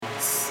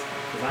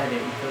Because I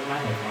didn't put my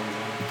headphones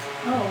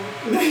on. Oh.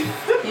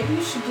 Maybe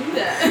you should do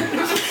that.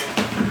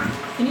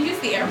 Can you use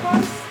the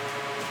AirPods?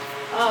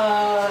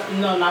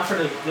 No, not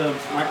for the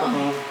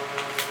microphone.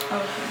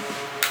 Okay.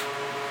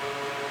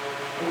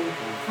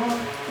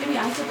 Maybe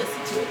I should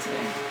listen to it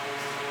today.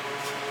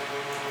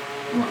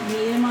 You want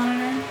me to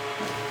monitor?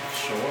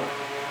 Sure.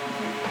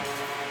 Okay.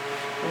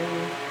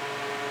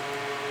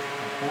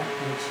 That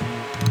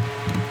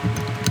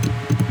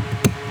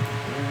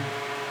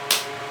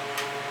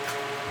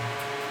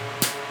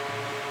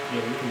yeah,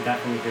 we can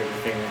definitely hear the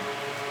fan.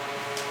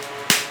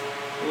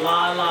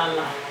 La la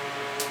la.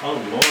 Oh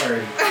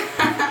Lord.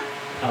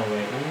 Oh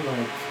wait, let me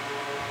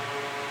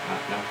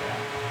not that.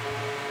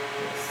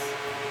 Yes.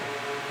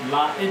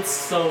 It's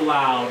so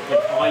loud,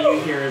 like all you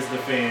hear is the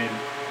fan.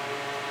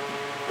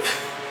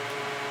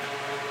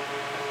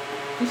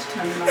 We should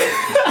turn it off.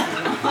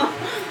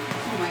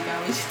 Oh my god,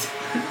 we should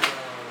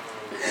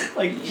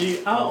Like,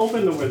 gee, I'll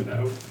open the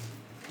window.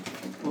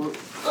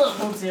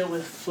 We'll deal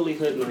with fully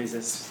hood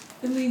noises.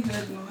 really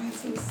good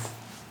noises.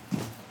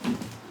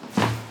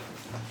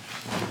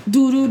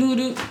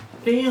 Do.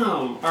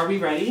 Damn, are we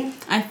ready?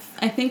 I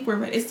think we're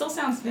ready. It still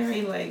sounds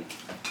very like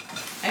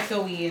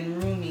echoey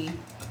and roomy.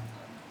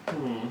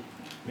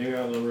 Maybe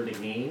I'll lower the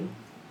gain.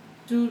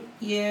 Dude,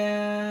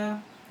 yeah.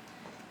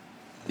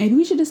 Maybe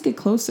we should just get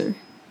closer.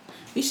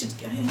 We should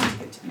get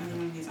another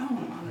one of these. I don't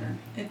want to monitor.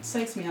 It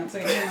psychs me out so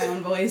I can hear my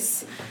own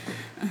voice.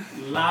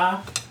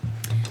 La.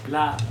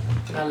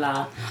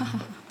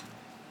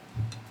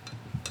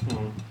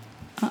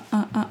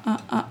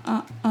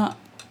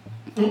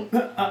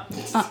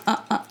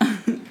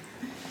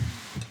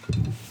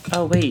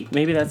 Oh wait,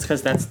 maybe that's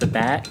because that's the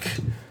back.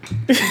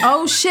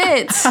 Oh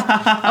shit!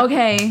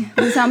 Okay,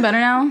 does it sound better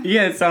now?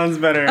 Yeah, it sounds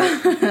better.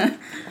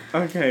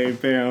 Okay,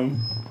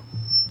 bam.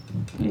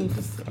 Let me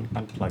just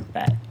unplug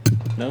that.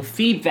 No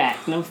feedback.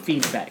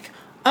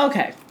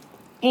 Okay.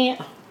 And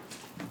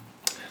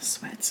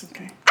sweats,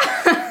 okay.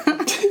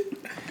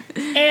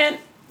 And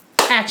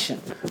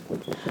action.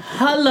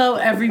 Hello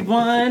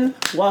everyone.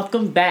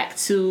 Welcome back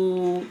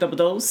to Double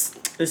Dose.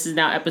 This is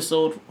now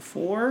episode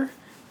 4.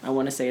 I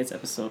want to say it's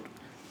episode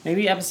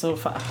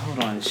 5. Hold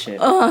on, shit.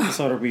 What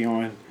episode are we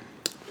on?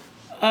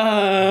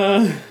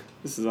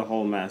 This is a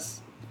whole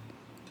mess.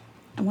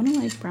 I want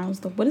to browse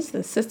what is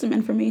this? System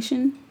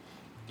information?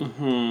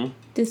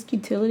 Disk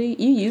utility?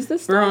 You use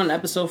this stuff? We're on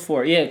episode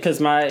 4. Yeah, because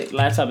my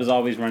laptop is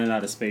always running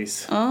out of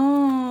space.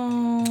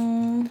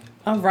 Oh.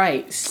 All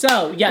right.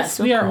 So, yes,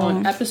 so we are cool.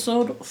 on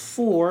episode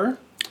 4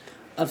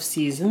 of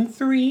season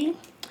 3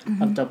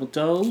 of Double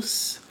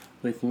Dose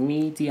with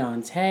me,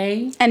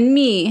 Deontay. And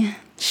me,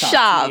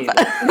 Shab.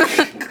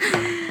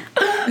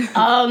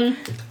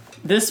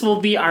 This will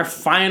be our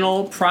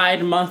final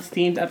Pride Month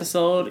themed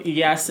episode.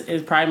 Yes,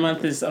 Pride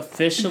Month is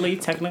officially,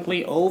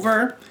 technically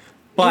over.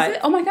 But Is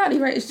it? Oh my god,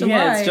 you're right. It's July.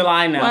 Yeah, it's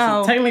July now.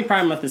 Wow. So technically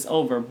Pride Month is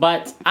over.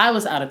 But I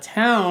was out of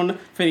town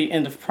for the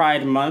end of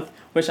Pride Month,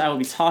 which I will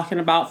be talking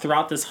about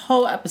throughout this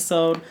whole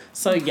episode.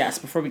 So yes,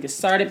 before we get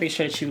started, make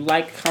sure that you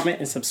like, comment,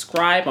 and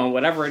subscribe on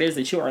whatever it is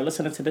that you are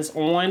listening to this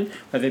on,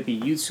 whether it be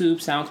YouTube,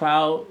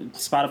 SoundCloud,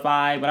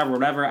 Spotify,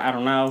 whatever, I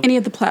don't know. Any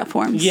of the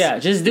platforms. Yeah,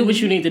 just do what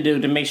you need to do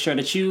to make sure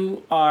that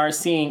you are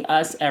seeing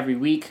us every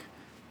week.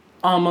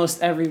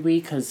 Almost every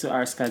week, because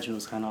our schedule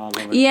is kind of all over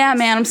the place.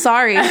 Man, I'm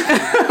sorry.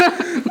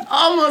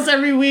 Almost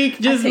every week.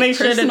 Just make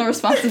sure that personal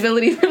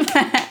responsibility for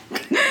that.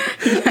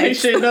 make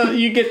sure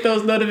you get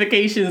those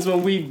notifications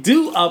when we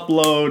do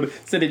upload,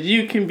 so that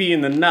you can be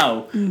in the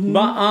know.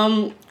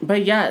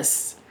 But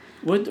yes,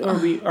 what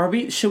are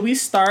we? Should we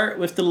start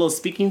with the little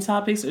speaking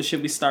topics, or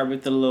should we start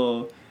with the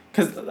little?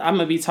 Because I'm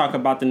gonna be talking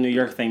about the New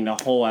York thing the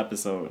whole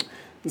episode.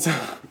 So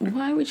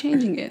Why are we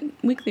changing it?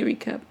 Weekly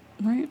recap,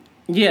 right?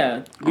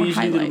 yeah, we Or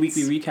usually do the highlights.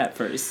 weekly recap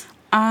first.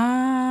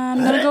 I'm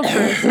gonna go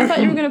first. I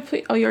thought you were gonna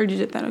put. Oh, you already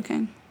did that.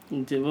 Okay.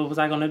 What was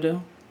I gonna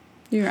do?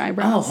 Your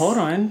eyebrows. Oh, hold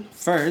on.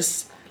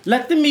 First,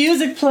 let the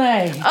music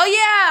play. Oh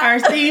yeah. Our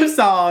theme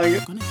song.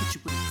 Gonna hit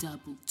you with a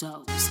double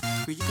dose.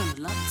 Girl, you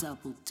gonna love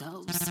double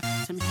dose.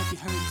 Tell me, have you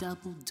heard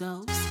double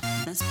dose?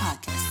 Best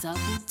podcast,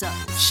 double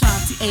dose.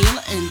 Shanti,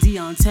 Ayla, and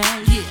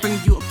Deontay. Yeah.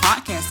 Bringing you a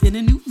podcast in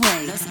a new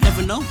way.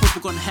 Never know what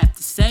we're gonna have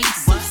to say.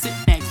 So sit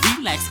back,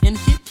 relax, and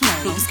hit play.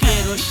 Don't be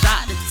scared or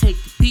shy to take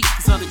a peek.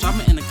 Cause all the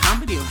drama and the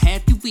comedy will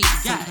have you weak.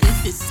 So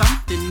if it's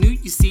something new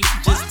you see,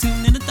 just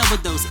tune in to Double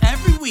Dose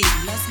every week.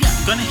 Let's go.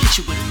 Gonna hit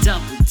you with a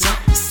double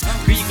dose.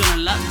 Girl, you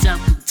gonna love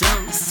double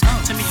dose.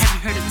 Tell me, have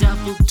you heard of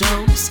double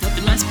dose?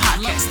 The best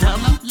podcast,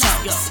 double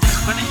dose.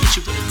 Gonna hit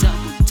you with a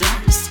double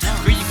dose.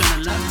 Girl, you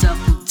gonna love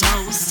double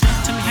dose.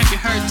 Tell me, have you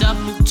heard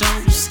double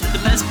dose? The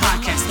best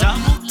podcast,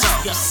 double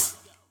dose.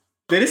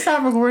 Did it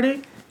stop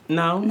recording?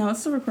 No. No,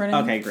 it's still recording.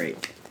 Okay,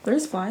 great.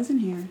 There's flies in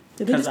here.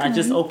 Did they Because I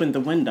just come in? opened the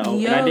window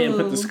and I didn't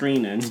put the Yo.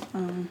 screen in.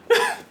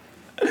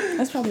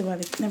 That's probably why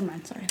they. Never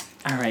mind. Sorry.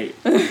 All right,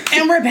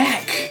 and we're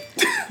back.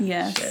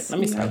 Yes. Let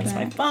me we start are with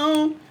my back.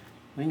 phone.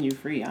 When you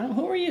free?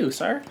 Who are you,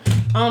 sir?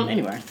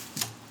 Anyway,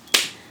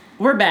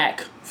 we're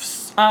back.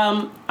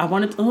 I I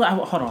wanted to...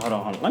 hold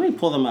on. Let me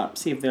pull them up,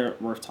 see if they're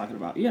worth talking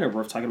about. Yeah, they're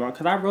worth talking about,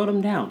 because I wrote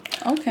them down.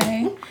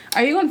 Okay.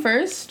 Are you going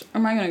first, or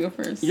am I going to go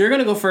first? You're going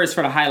to go first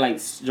for the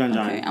highlights, John.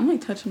 Okay, I'm,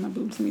 like, touching my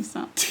boobs. Let me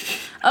stop.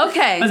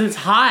 Okay. Because it's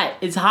hot.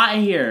 It's hot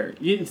in here.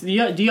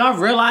 Do y'all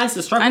realize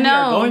the struggle we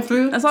are going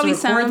through? That's why we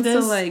sound so,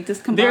 like,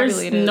 discombobulated.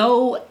 There's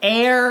no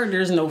air.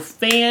 There's no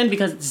fan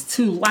because it's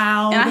too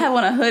loud. And I have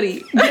on a hoodie.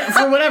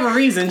 For whatever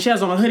reason, she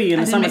has on a hoodie in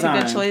the summertime. I didn't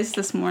make a good choice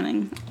this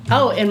morning.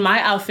 Oh, and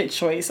my outfit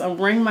choice. I'm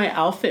wearing my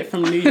outfit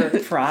from New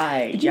York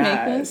Pride. Did you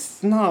make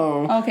this?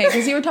 No. Okay,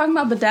 because you were talking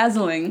about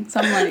bedazzling.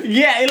 So I'm like...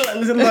 Yeah,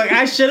 look,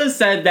 I should have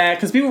said that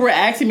because people were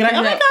asking me like,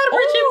 oh my God,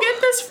 where'd you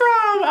get this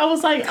from? I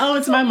was like, oh,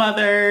 it's my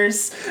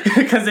mother's.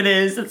 Because it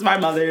is. It's my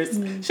mother's.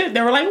 Shit,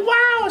 they were like,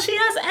 wow, she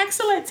has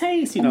excellent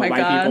taste. You know, white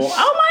people.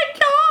 Oh my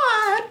God.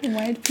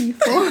 White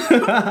people.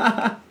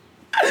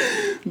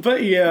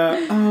 But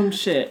yeah,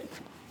 shit.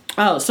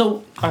 Oh,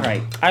 so, all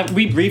right.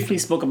 We briefly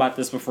spoke about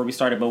this before we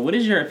started, but what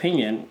is your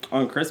opinion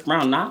on Chris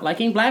Brown not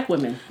liking black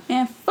women?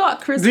 Man,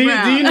 fuck Chris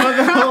Brown. Do you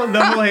know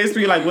the whole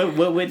history, like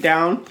what went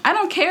down? I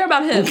don't care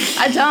about him.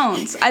 I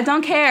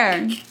don't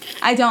care.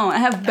 I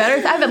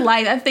have a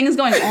life. I have things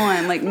going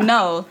on. Like,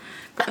 no.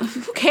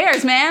 Who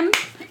cares, man?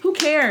 Who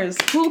cares?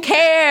 Well,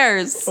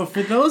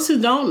 for those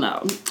who don't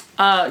know,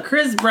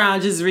 Chris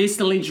Brown just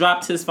recently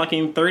dropped his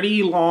fucking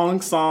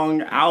 30-long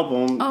song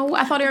album. Oh,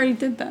 I thought he already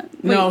did that.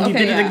 Wait, no, he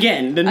did it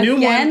again. The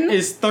new one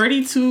is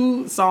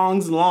 32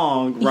 songs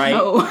long, right?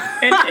 No.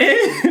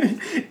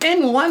 And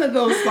in one of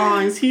those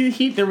songs,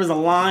 there was a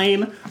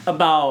line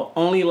about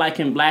only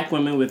liking black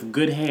women with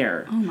good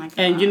hair. Oh my God.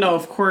 And, you know,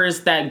 of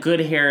course, that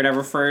good hair that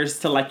refers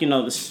to, like, you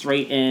know, the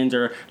straight end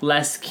or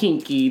less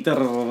kinky,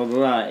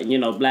 and, you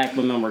know, black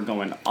women were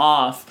going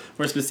off.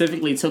 Or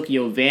specifically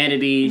Tokyo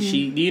Vanity.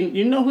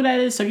 You know who that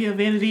is? Tokyo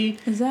Vanity?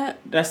 Is that?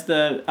 That's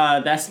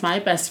that's my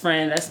best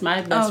friend. That's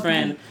my best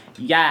friend.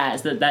 Yeah,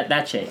 it's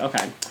that chick.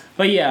 Okay.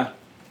 But yeah.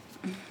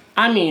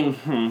 I mean,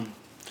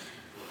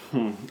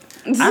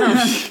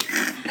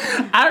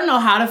 I don't know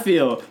how to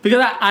feel.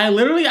 Because I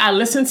literally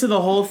listened to the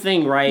whole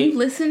thing, right? You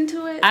listened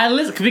to it? I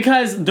listened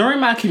because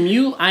during my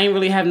commute, I ain't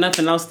really have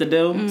nothing else to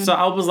do. So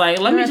I was like,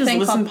 let me just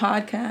listen.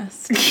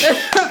 Podcast.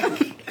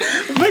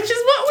 Which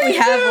is what we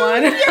have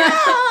one.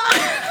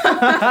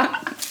 Yeah.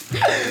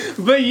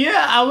 But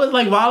yeah, I was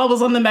like, while I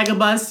was on the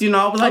Megabus, you know,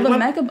 I was like,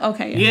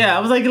 okay. Yeah,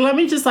 I was like, let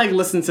me just like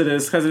listen to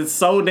this because it's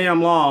so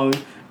damn long.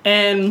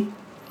 And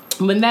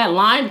when that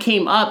line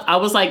came up, I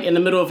was like in the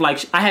middle of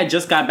like, I had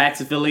just got back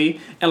to Philly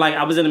and like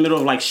I was in the middle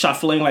of like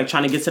shuffling, like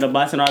trying to get to the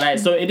bus and all that.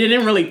 So it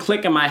didn't really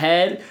click in my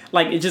head.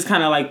 Like it just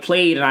kind of like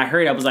played and I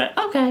heard it. I was like,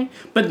 okay.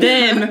 But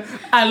then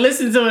I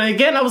listened to it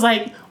again. I was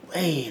like,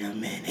 wait a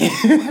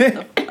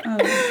minute.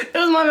 It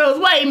was one of those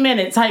wait a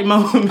minute type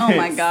moments. Oh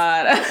my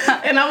God.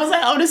 And I was like,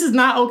 oh, this is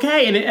not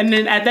okay. And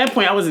then at that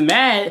point, I was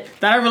mad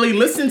that I really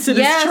listened to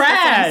this trash. That's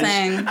what I'm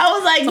saying. I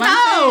was like, no,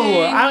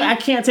 I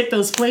can't take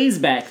those plays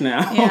back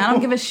now. Yeah, I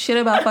don't give a shit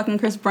about fucking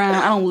Chris Brown.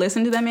 I don't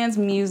listen to that man's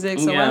music,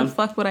 so why the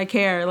fuck would I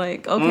care?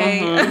 Like,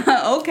 okay,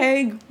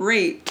 okay,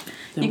 great.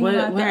 Then you can go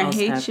out there and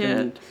hate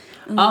shit.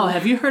 Oh,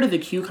 have you heard of the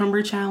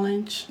cucumber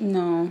challenge?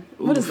 No.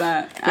 What is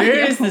that? There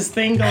is this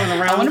thing going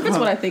around. I wonder if it's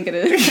what I think it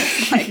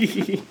is. Like,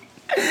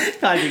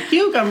 called the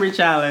cucumber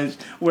challenge,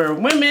 where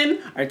women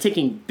are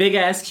taking big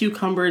ass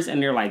cucumbers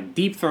and they're like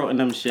deep throating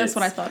them shits. That's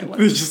what I thought it was.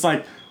 It's just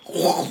like,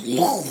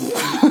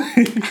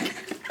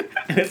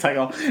 and it's like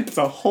it's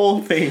a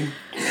whole thing,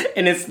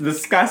 and it's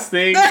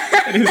disgusting.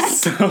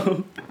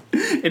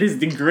 It is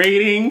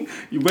degrading.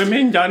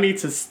 Women, y'all need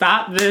to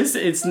stop this.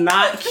 It's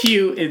not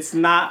cute. It's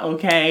not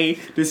okay.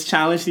 This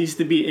challenge needs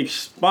to be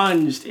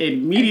expunged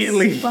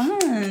immediately.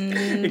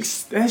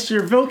 Expunged. That's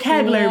your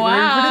vocabulary word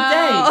for the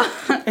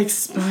day.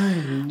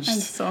 Expunged. I'm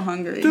so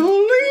hungry.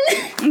 Don't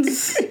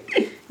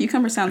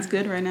Cucumber sounds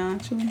good right now,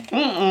 actually.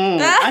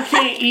 I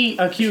can't eat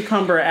a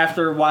cucumber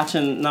after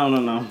watching.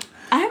 No.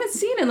 I haven't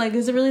seen it. Like,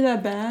 is it really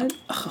that bad?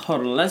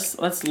 Hold on. Let's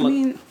look. I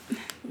mean,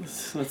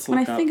 let's when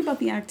look I up. think about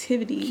the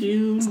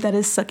activity that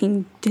is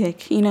sucking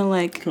dick, you know,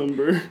 like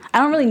Cucumber. I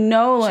don't really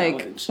know like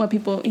challenge. what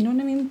people, you know what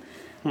I mean?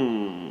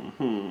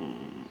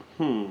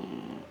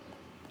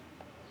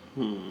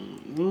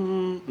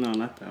 No,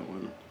 not that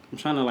one. I'm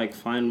trying to like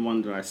find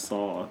one that I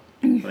saw,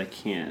 but I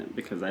can't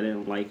because I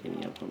didn't like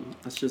any of them.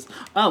 Let's just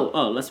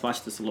let's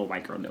watch this little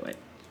white girl do it.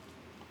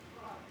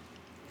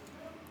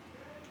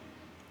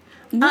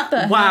 What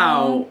the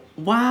hell?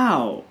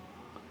 Wow.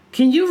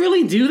 Can you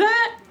really do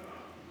that?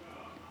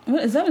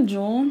 What is that, a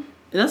jewel?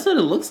 That's what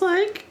it looks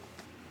like.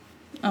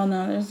 Oh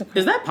no, there's a.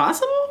 Is that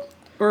possible?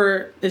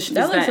 Or is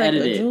that looks like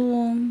edited? a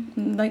jewel.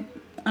 Like,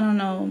 I don't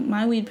know.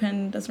 My weed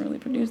pen doesn't really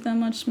produce that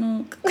much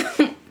smoke.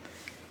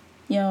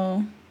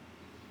 Yo.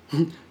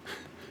 Had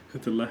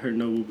to let her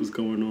know what was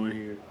going on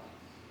here.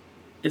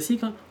 Is he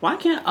going? Why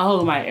can't?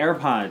 Oh, my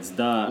AirPods.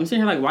 Duh. I'm sitting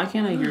here like, why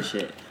can't I hear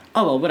shit?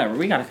 Oh well, whatever.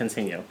 We gotta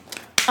continue.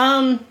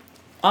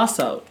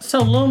 Also, so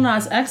Lil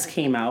Nas X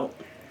came out.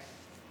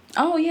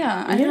 Oh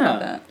yeah, I heard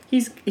about that.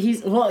 He's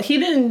well, he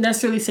didn't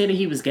necessarily say that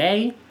he was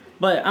gay,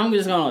 but I'm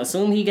just gonna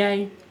assume he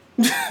gay.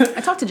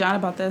 I talked to John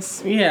about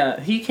this. Yeah,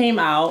 he came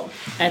out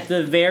at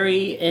the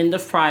very end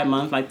of Pride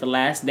Month, like the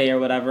last day or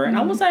whatever, and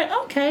I was like,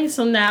 okay,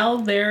 so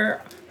now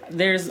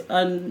there's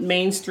a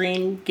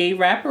mainstream gay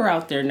rapper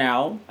out there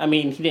now. I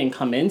mean, he didn't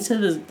come into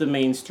the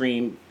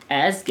mainstream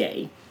as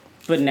gay,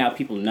 but now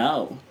people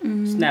know. So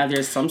now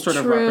there's some sort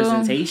of True.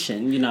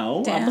 representation, you know? I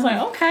was Damn.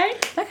 like, okay.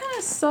 That kind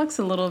of sucks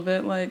a little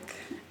bit. Like,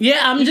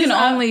 Yeah, you can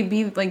only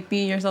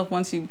be yourself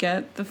once you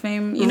get the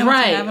fame. You know, once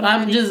right. you have it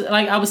I'm already. just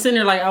like, I was sitting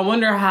there like, I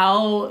wonder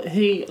how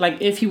he,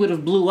 like, if he would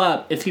have blew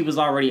up if he was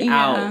already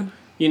out,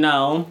 you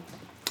know?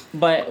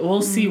 But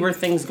we'll see where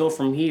things go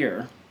from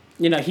here.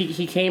 You know,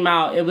 he came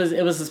out. It was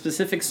a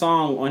specific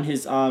song on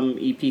his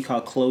EP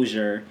called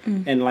Closure,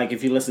 and like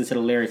if you listen to the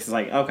lyrics, it's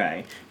like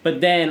okay.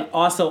 But then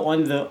also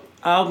on the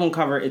album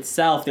cover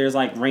itself, there's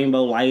like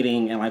rainbow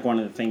lighting and like one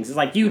of the things. It's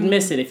like you'd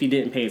miss it if you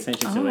didn't pay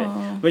attention to it,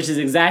 which is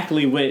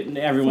exactly what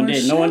everyone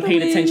did. No one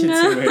paid attention to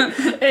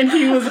it, and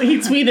he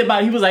tweeted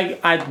about it. He was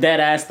like, I dead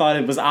ass thought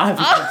it was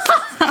obvious,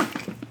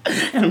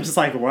 and I'm just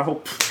like,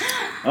 well,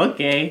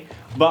 okay.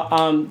 But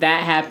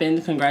that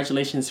happened.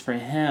 Congratulations for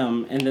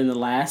him. And then the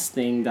last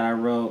thing that I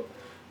wrote.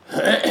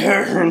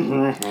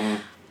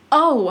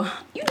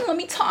 Oh, you didn't let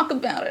me talk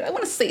about it. I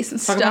want to say some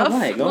Talk stuff. about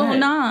what? Go Lil ahead.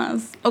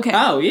 Nas. Okay.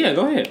 Oh yeah,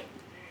 go ahead.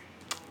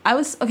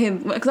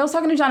 Because I was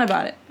talking to John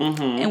about it.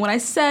 And what I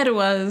said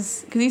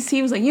was, because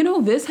he was like, you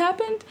know, this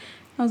happened?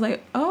 I was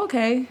like, oh,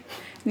 okay. And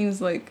he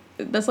was like,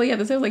 that's all you have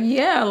to say. I was like,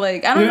 yeah,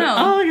 like, I don't know.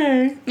 Oh,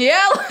 okay.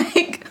 Yeah,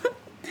 like,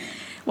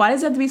 why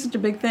does it have to be such a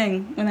big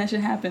thing when that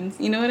shit happens?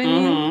 You know what I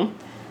mean?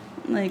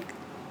 Like,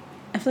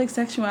 I feel like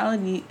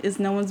sexuality is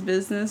no one's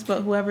business,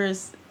 but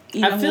whoever's,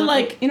 you know, I feel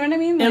like you know what I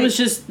mean? Like, it was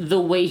just the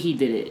way he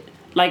did it.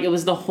 Like, it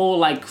was the whole,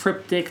 like,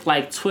 cryptic,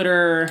 like,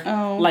 Twitter,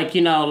 like,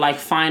 you know, like,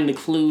 find the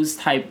clues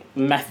type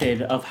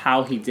method of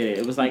how he did it.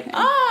 It was like,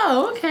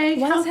 oh, okay,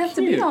 why how does it have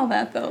to cute. be all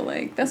that, though?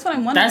 Like, that's what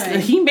I'm wondering.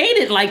 He made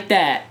it like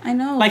that. I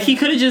know. Like, he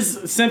could have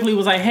just simply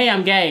was like, hey,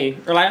 I'm gay.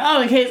 Or like,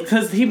 oh, okay,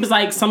 because he was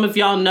like, some of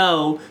y'all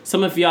know,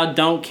 some of y'all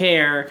don't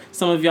care,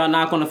 some of y'all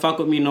not going to fuck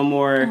with me no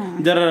more,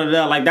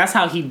 da-da-da-da. Like, that's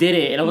how he did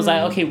it. And it was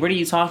like, okay, what are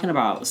you talking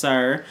about,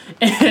 sir?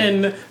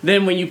 And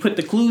then when you put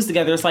the clues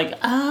together, it's like,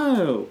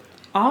 oh,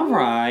 all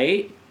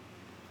right.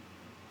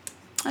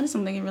 I just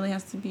don't think it really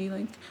has to be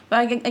like... But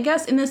I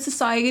guess in the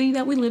society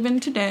that we live in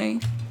today,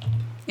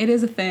 it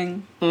is a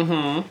thing.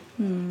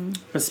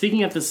 But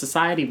speaking of the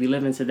society we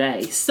live in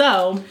today,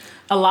 so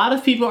a lot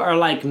of people are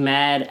like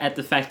mad at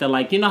the fact that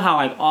like, you know how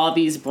like all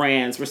these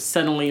brands were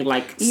suddenly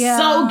like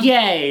so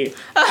gay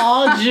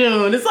all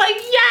June. It's like,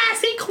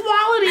 yes,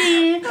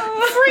 equality,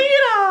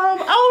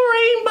 freedom,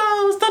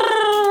 oh, rainbows, da, da,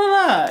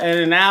 da, da.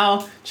 And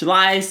now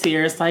July is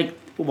here. It's like,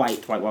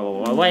 white.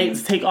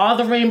 Take all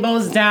the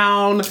rainbows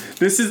down.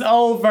 This is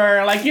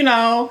over. Like, you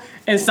know.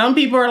 And some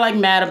people are like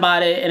mad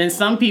about it, and then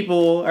some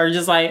people are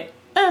just like,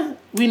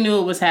 we knew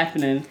it was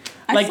happening.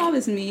 I saw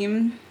this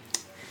meme.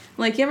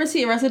 Like, you ever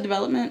see Arrested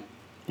Development?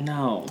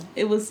 No.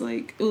 It was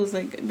like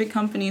big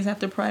companies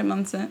after Pride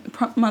month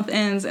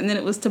ends, and then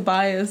it was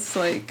Tobias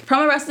like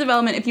from Arrested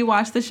Development. If you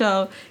watch the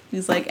show,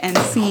 he's like and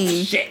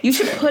scene. You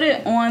should put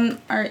it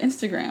on our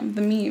Instagram.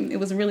 The meme. It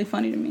was really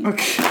funny to me.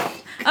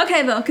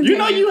 Okay, though. Continue. You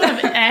know you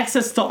have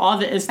access to all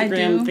the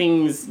Instagram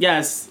things.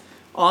 Yes.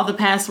 All the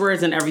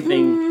passwords and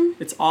everything.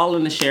 It's all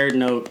in the shared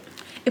note.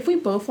 If we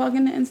both log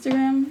into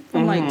Instagram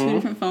from like 2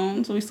 different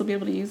phones, will we still be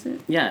able to use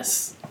it?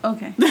 Yes.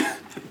 Okay.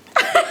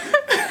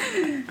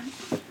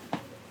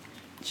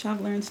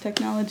 Child learns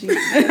technology.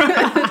 Let's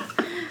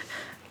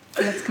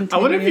continue. I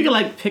wonder if you could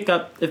like pick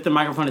up if the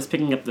microphone is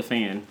picking up the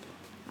fan.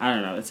 I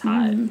don't know. It's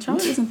hot.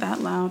 Charlotte isn't that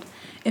loud.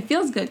 It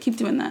feels good. Keep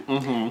doing that.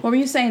 What were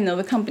you saying though?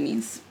 The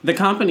companies. The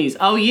companies.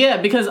 Oh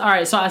yeah, because all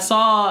right. So I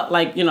saw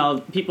like, you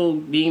know, people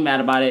being mad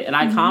about it, and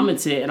I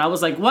commented, and I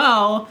was like,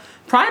 well,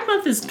 Pride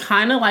Month is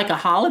kind of like a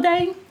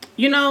holiday.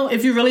 You know,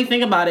 if you really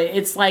think about it,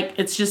 it's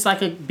just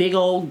like a big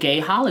old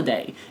gay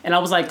holiday. And I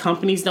was like,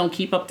 companies don't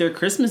keep up their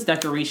Christmas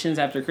decorations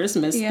after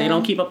Christmas. Yeah. They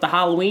don't keep up the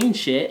Halloween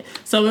shit.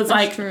 So it's That's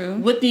like, true.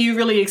 What do you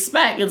really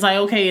expect? It's like,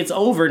 okay, it's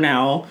over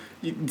now.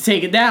 You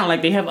take it down.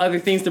 Like, they have other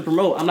things to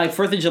promote. I'm like,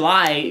 4th of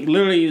July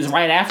literally is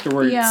right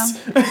afterwards. Yeah.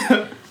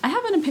 I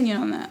have an opinion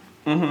on that.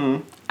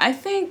 I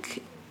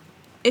think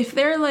if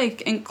they're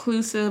like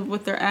inclusive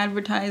with their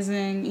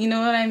advertising, you know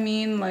what I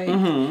mean? Like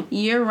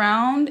year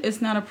round, it's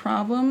not a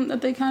problem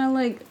that they kind of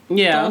like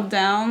dull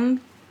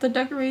down the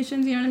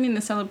decorations. You know what I mean?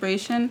 The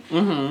celebration.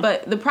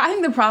 But I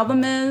think the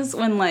problem is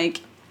when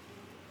like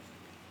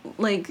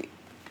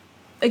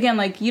again,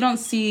 like you don't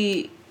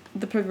see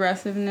the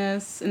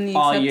progressiveness and the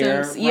all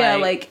acceptance. year, yeah,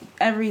 right.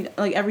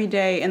 every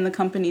day in the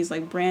company's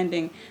like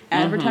branding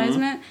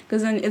advertisement,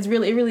 because then it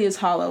really is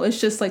hollow. It's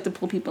just like to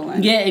pull people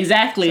in. Yeah,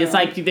 exactly. So. It's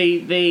like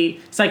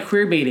it's like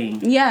queer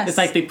baiting. Yes. It's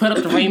like they put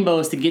up the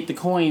rainbows to get the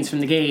coins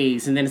from the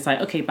gays, and then it's like,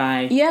 okay,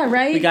 bye. Yeah,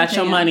 right. We got Okay,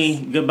 your yes. money.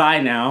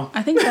 Goodbye now.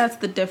 I think that's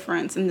the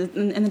difference in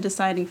the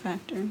deciding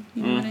factor.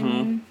 You know what I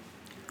mean?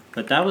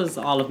 But that was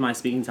all of my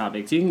speaking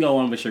topics. You can go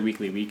on with your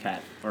weekly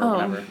recap or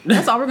whatever.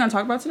 That's all we're going to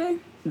talk about today?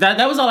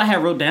 That was all I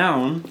had wrote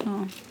down.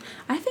 Oh.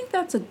 I think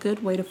that's a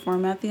good way to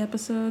format the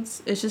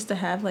episodes. It's just to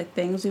have, like,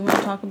 things we want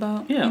to talk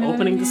about. Yeah, you know opening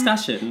what I mean?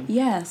 discussion.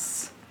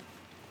 Yes.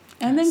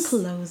 And then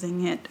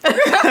closing it.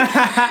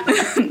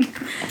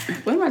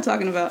 What am I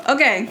talking about?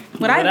 Okay.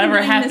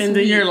 Whatever happened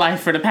in your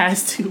life for the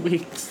past 2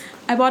 weeks.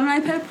 I bought an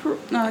iPad Pro.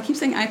 No, I keep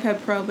saying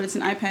iPad Pro, but it's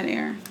an iPad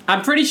Air.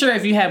 I'm pretty sure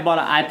if you had bought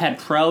an iPad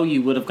Pro,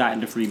 you would have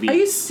gotten the freebie. Are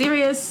you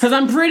serious? Because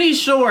I'm pretty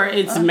sure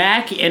it's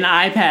Mac and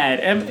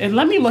iPad. And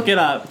let me look it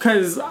up,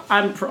 because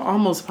I'm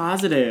almost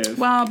positive.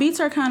 Well,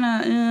 Beats are kind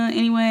of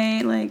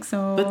anyway, like,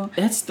 so. But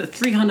that's the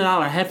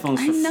 $300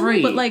 headphones for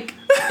free. But, like,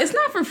 it's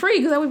not for free,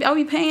 because I'll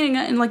be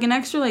paying, like, an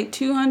extra, like,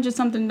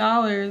 $200-something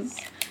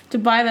to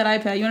buy that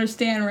iPad. You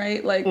understand,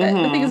 right? Like, that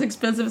thing is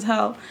expensive as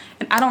hell.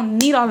 And I don't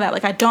need all that.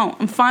 Like, I don't.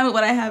 I'm fine with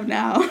what I have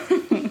now.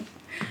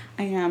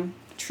 I am.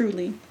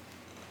 Truly.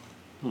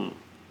 Oh,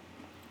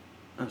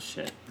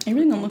 shit. Are you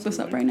really gonna look this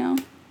up right now?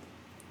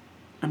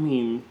 I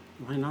mean,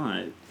 why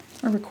not?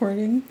 Or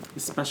recording?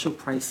 Special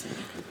pricing.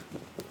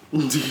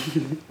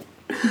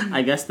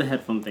 I guess the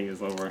headphone thing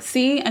is over.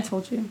 See, I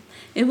told you.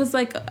 It was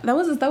like, that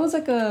was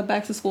like a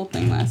back to school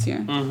thing last year.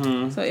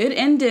 Mm-hmm. So it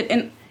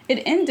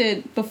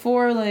ended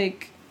before,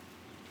 like,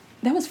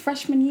 that was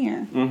freshman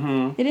year.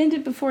 Mm-hmm. It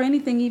ended before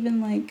anything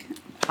even, like...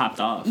 popped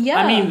off. Yeah.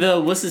 I mean, the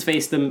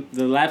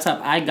laptop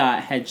I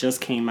got had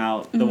just came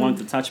out. The one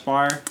with the touch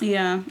bar.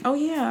 Yeah. Oh,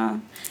 yeah.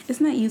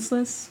 Isn't that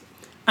useless?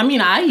 I mean,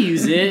 I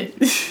use it.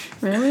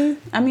 Really?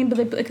 I mean,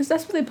 because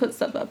that's what they put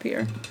stuff up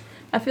here.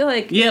 I feel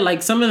like... Yeah,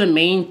 like some of the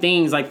main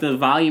things, like the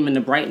volume and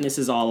the brightness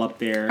is all up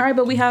there. All right,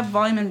 but we have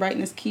volume and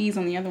brightness keys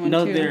on the other one,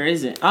 No, too. there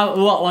isn't. Oh,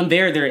 well, on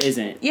there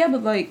isn't. Yeah,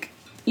 but, like...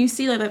 You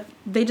see, like,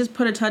 they just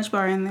put a touch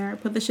bar in there,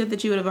 put the shit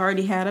that you would have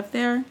already had up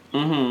there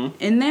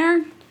in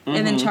there,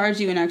 and then charge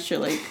you an extra,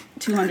 like,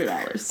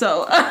 $200.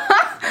 So,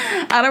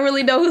 I don't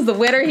really know who's the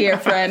winner here,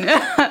 friend.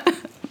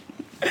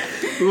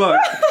 Look,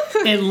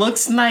 it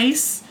looks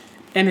nice,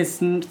 and it's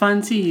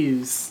fun to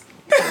use.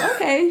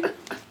 Okay.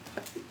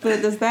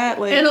 But does that,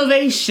 like...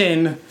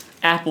 Innovation.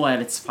 Apple at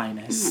its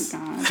finest. Oh,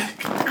 my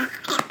God.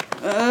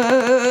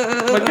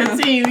 But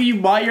continue,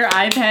 you bought your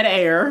iPad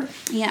Air.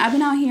 Yeah, I've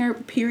been out here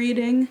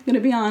perioding,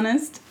 gonna be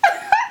honest.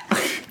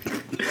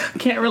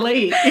 Can't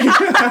relate.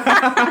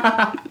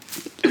 That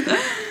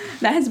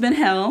has been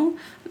hell.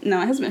 No,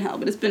 it hasn't been hell,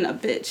 but it's been a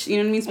bitch. You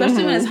know what I mean?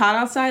 Especially when it's hot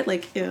outside,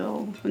 like,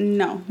 ew.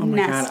 No, Oh my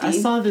nasty. God, I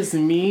saw this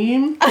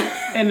meme,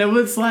 and it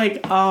was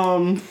like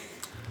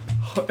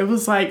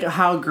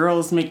how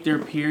girls make their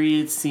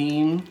period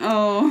seem.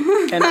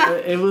 Oh. And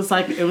it was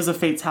a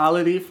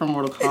fatality from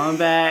Mortal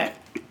Kombat.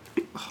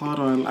 Hold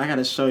on, I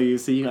gotta show you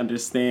so you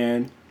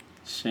understand.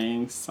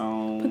 Shang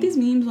Tsung. Put these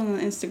memes on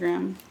the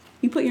Instagram.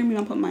 You put your meme,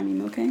 I'll put my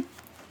meme, okay?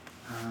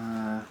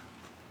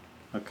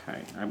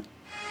 Okay.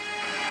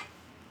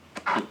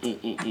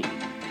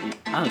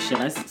 Oh shit,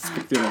 I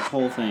skipped through the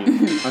whole thing.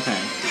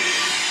 Okay.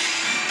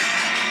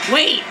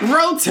 Wait,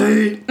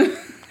 rotate!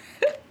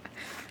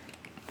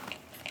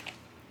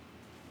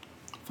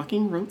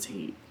 Fucking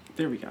rotate.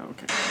 There we go,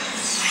 okay.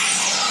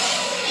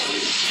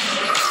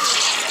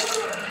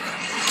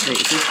 Wait,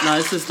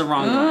 this is the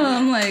wrong one.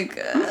 I'm like,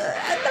 I never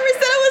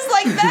said it was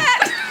like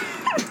that.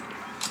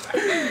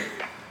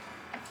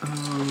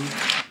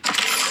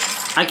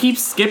 I keep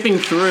skipping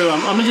through.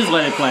 I'm gonna just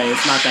let it play.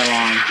 It's not that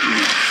long.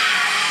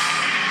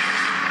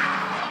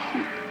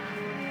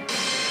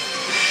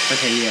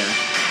 Okay, yeah.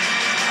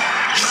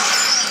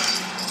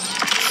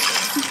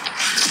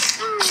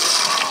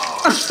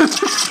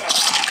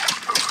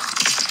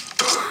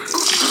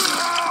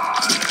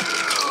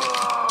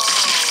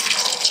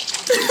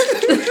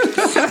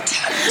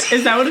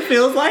 Is that what it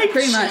feels like?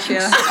 Pretty much,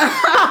 yeah.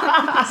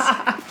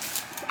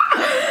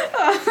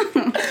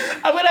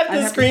 I'm gonna have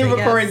to screen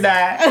record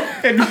that.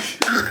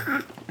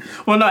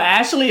 Well, no,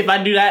 actually, if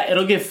I do that,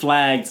 it'll get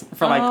flagged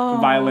for like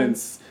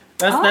violence.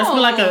 That's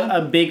been like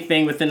a big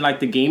thing within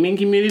like the gaming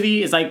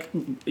community. It's like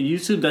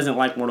YouTube doesn't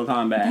like Mortal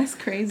Kombat. That's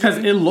crazy. Because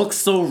it looks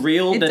so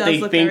real that they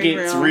think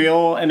it's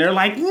real, and they're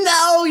like,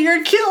 "No,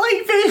 you're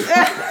killing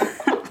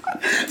people."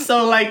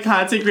 So like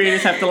content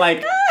creators have to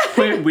like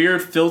put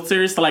weird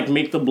filters to like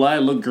make the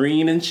blood look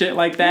green and shit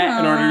like that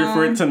in order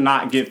for it to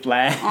not get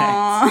flagged.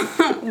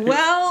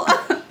 Well,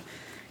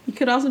 you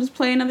could also just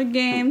play another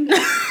game.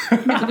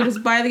 People could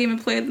just buy the game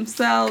and play it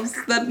themselves.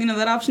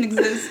 That option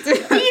exists. You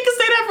can say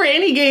that for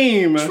any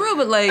game. True,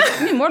 but like,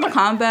 I mean, Mortal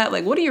Kombat,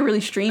 like, what are you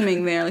really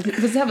streaming there? Like,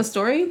 does it have a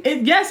story?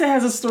 Yes, it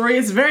has a story.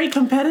 It's very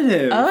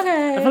competitive.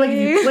 Okay. I feel like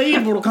if you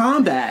played Mortal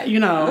Kombat, you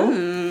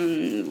know.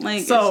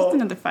 It's just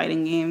another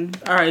fighting game.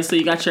 All right, so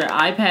you got your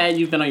iPad.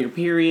 You've been on your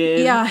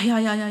period. Yeah. What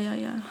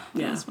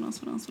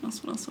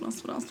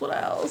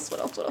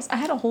else? I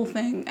had a whole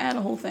thing.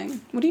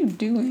 What are you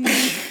doing?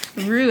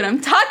 Rude. I'm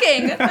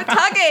talking.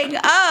 Okay.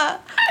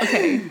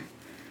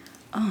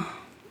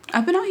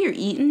 I've been out here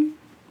eating.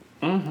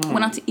 Mm-hmm.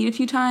 Went out to eat a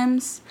few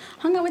times.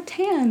 Hung out with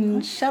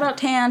Tange. Shout out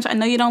Tange. I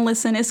know you don't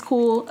listen. It's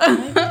cool.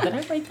 Did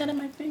I write that in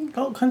my thing?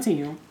 Go,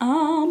 continue.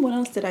 What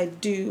else did I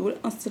do?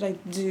 I've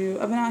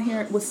been out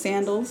here with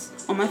sandals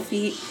on my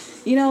feet.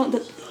 You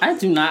know, I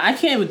do not. I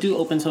can't do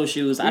open toe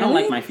shoes. Really? I don't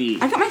like my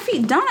feet. I got my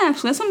feet done,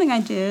 actually. That's something I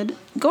did.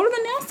 Go to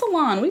the nail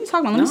salon. What are you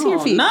talking about? Let me see your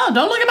feet. No,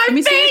 don't look at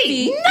my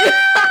feet. No!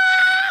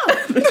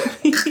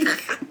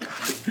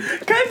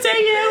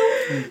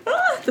 Continue.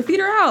 The feet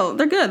are out.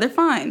 They're good. They're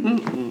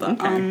fine. But,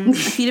 my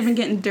feet have been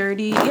getting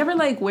dirty. You ever,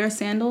 like, wear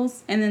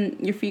sandals and then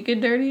your feet get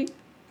dirty?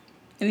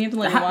 And you have to,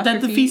 like, wash your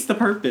feet? That defeats the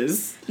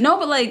purpose. No,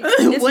 but, like,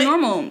 it's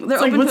normal. They're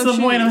it's like, what's the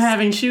shoes. point of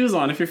having shoes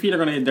on if your feet are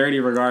going to get dirty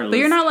regardless? But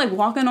you're not, like,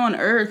 walking on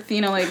earth,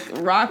 you know, like,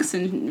 rocks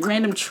and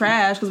random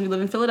trash because we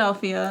live in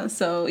Philadelphia.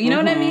 So, you know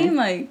what I mean?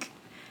 Like,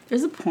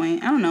 there's a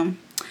point. I don't know.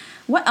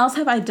 What else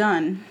have I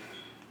done?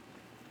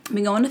 I've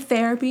been going to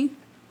therapy.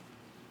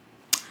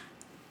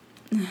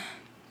 Damn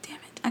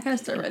it. I gotta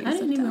start writing I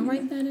stuff didn't even down.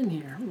 write that in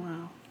here.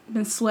 Wow.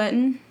 Been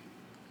sweating.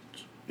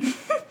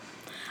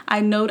 I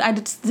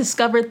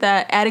discovered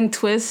that adding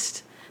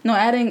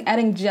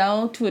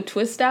gel to a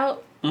twist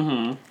out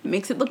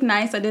makes it look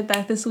nice. I did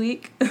that this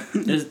week.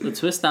 The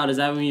twist out, is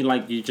that when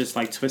you just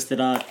like twist it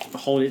up,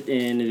 hold it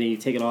in, and then you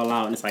take it all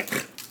out and it's like...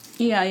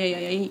 Yeah.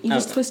 You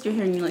just twist your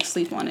hair and you like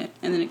sleep on it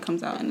and then it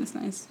comes out and it's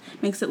nice.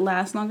 Makes it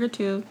last longer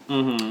too.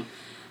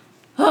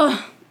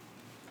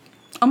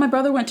 Oh, my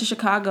brother went to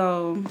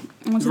Chicago.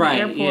 I went to the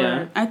airport.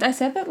 Yeah. I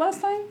said that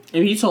last time?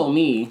 And he told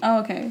me. Oh,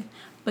 okay.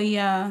 But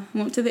yeah,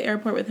 went to the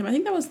airport with him. I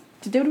think that was...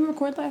 Did we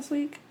record last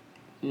week?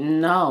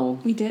 No.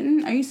 We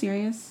didn't? Are you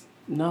serious?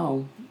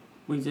 No,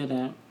 we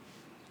didn't.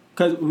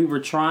 Because we were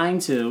trying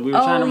to. We were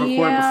trying to record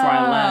before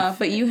I left.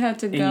 But you had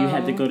to go. And you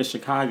had to go to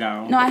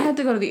Chicago. No, I had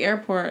to go to the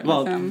airport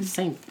with him.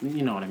 Same,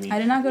 you know what I mean. I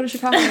did not go to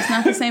Chicago. It's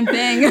not the same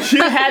thing.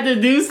 You had to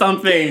do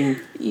something.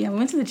 Yeah, we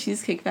went to the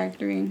Cheesecake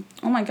Factory.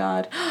 Oh my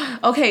God.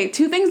 Okay,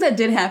 2 things that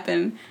did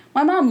happen.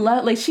 My mom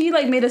left, like, she,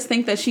 like, made us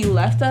think that she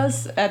left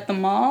us at the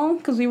mall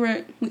because we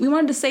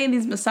wanted to stay in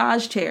these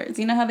massage chairs.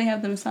 You know how they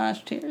have the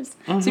massage chairs?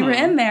 So we were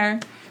in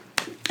there,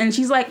 and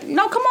she's like,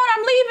 no, come on,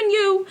 I'm leaving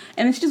you.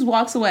 And then she just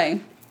walks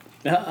away.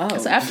 Uh-oh.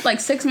 So after like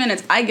 6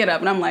 minutes, I get up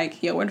and I'm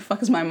like, yo, where the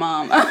fuck is my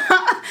mom?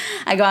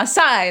 I go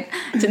outside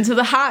into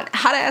the hot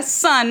ass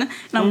sun, and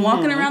I'm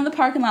walking around the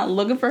parking lot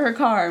looking for her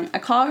car. I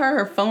call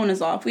her phone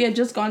is off. We had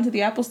just gone to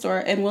the Apple Store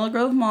in Willow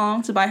Grove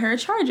Mall to buy her a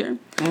charger.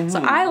 So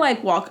I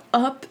like walk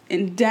up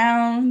and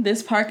down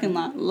this parking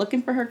lot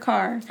looking for her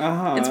car.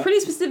 It's pretty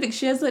specific.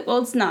 She has like, well,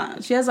 it's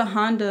not. She has a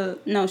Honda.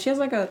 No, she has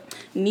like a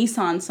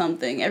Nissan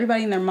something.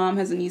 Everybody and their mom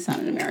has a Nissan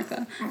in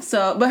America.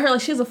 So,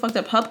 but she has a fucked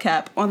up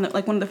hubcap on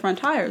like one of the front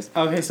tires.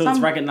 Okay, so it's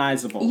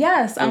recognizable.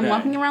 Yes, I'm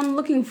walking around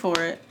looking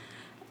for it.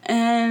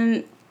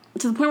 And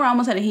to the point where I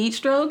almost had a heat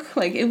stroke.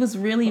 Like, it was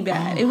really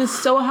bad. It was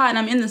so hot, and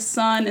I'm in the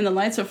sun, and the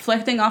lights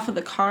reflecting off of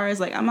the cars.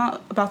 Like, I'm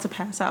about to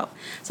pass out.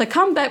 So I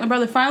come back. My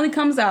brother finally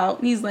comes out,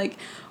 and he's like,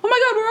 oh, my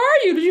God, where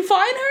are you? Did you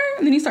find her?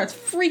 And then he starts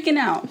freaking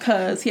out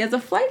because he has a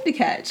flight to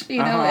catch, you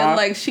know? And,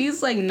 like,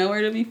 she's, like,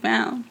 nowhere to be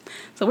found.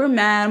 So we're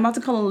mad. I'm about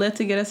to call a Lyft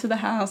to get us to the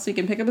house so he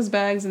can pick up his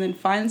bags and then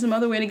find some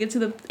other way to get to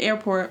the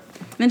airport.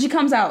 And then she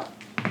comes out.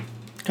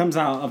 Comes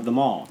out of the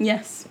mall.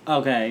 Yes.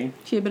 Okay.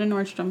 She had been in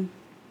Nordstrom.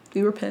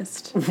 We were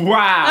pissed.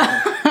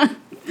 Wow.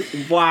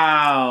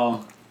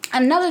 Wow.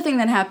 Another thing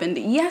that happened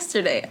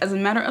yesterday, as a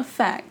matter of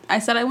fact, I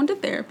said I went to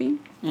therapy.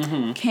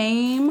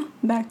 Came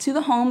back to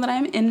the home that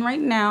I'm in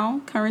right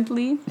now,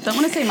 currently. Don't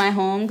want to say my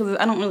home because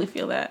I don't really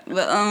feel that.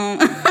 But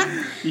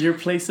Your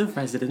place of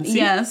residency.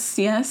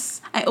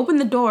 Yes. I open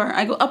the door.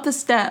 I go up the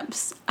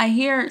steps. I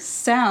hear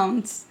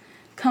sounds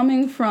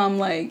coming from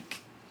like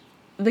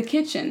the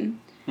kitchen.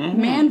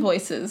 Man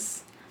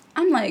voices.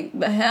 I'm like,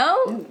 the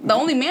hell? The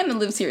only man that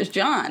lives here is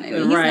John.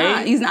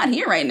 And he's not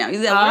here right now.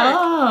 He's at work.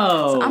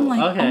 Oh. So I'm like,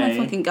 okay. oh my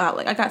fucking God.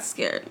 Like, I got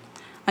scared.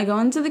 I go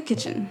into the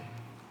kitchen.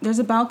 There's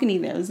a balcony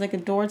there. There's like a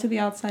door to the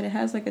outside. It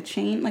has like a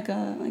chain, like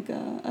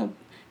a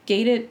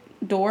gated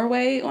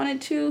doorway on it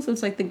too. So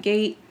it's like the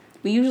gate.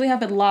 We usually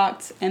have it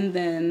locked and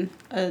then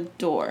a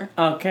door.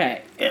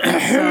 Okay.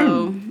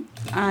 So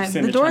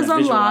the door's unlocked.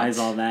 Visualize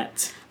all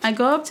that. I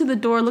go up to the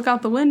door, look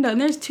out the window, and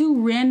there's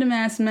 2 random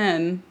ass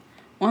men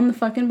on the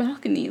fucking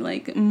balcony,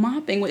 like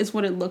mopping is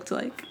what it looked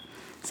like.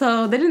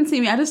 So they didn't see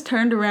me. I just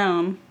turned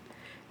around,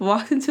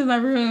 walked into my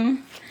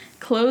room,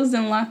 closed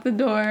and locked the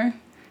door,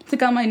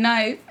 took out my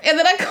knife, and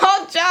then I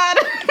called John.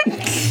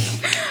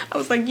 I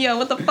was like, yo,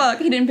 what the fuck?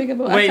 He didn't pick up.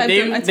 Wait,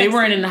 they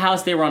weren't in the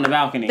house, they were on the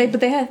balcony.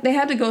 They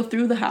had to go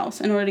through the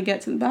house in order to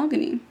get to the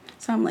balcony.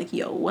 So I'm like,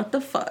 yo, what the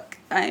fuck?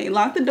 I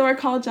locked the door,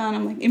 called John.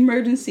 I'm like,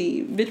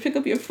 emergency. Bitch, pick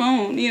up your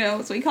phone, you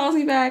know. So he calls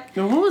me back.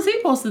 What was he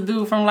supposed to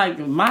do from, like,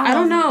 miles? I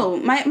don't know.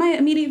 My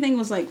immediate thing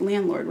was, like,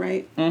 landlord,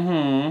 right?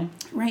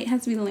 Right? It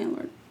has to be the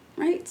landlord,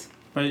 right?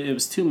 But it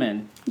was 2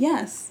 men.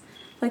 Yes.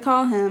 So I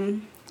call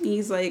him.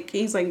 He's like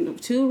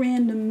 2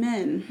 random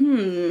men.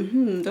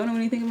 Don't know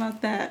anything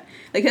about that.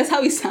 Like, that's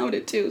how he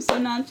sounded, too. So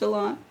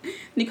nonchalant. And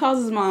he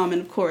calls his mom,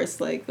 and of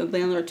course, like, the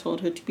landlord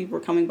told her 2 people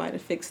were coming by to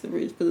fix the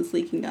roof because it's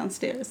leaking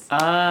downstairs.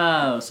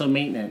 Oh, so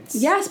maintenance.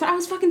 Yes, but I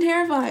was fucking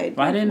terrified.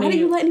 Why didn't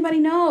you let anybody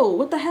know?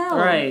 What the hell?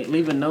 Right,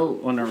 leave a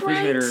note on the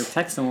refrigerator,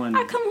 text someone.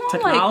 I come home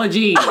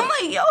Technology. I'm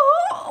like, yo,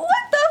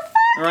 what the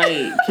fuck?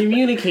 Right,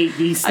 communicate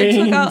these things.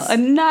 I took out a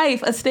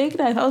knife, a steak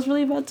knife. I was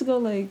really about to go,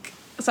 like...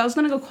 So I was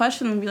gonna go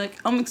question him and be like,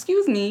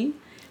 excuse me,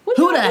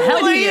 who the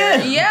hell are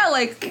you? Yeah,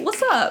 like,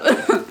 what's up?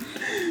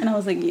 And I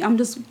was like, I'm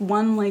just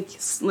one like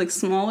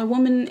smaller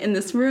woman in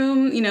this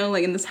room, you know,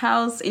 like in this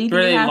house. Anything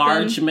Really can happen.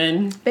 large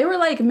men. They were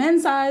like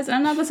men's size, and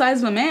I'm not the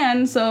size of a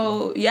man,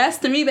 so yes,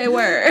 to me they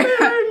were.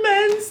 They're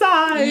men's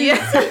size.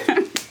 Yeah.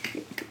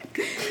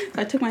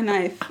 So I took my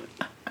knife.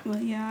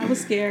 But yeah, I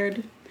was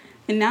scared.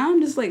 And now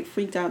I'm just like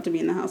freaked out to be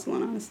in the house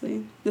alone,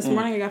 honestly. This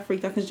morning I got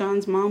freaked out because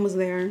John's mom was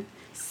there.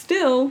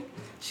 Still,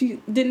 she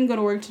didn't go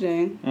to work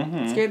today.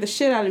 Scared the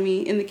shit out of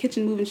me in the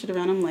kitchen moving shit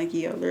around. I'm like,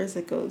 yo, there's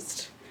a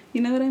ghost. You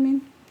know what I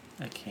mean?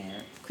 I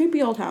can't.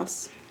 Creepy old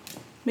house.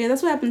 But yeah,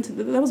 that's what happened to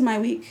that was my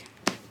week.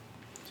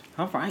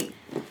 All right.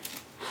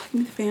 Give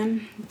me the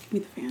fan. Give me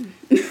the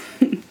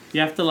fan. You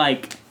have to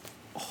like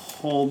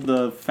hold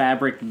the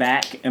fabric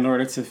back in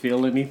order to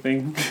feel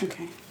anything.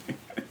 Okay.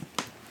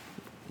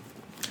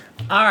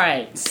 All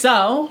right,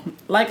 so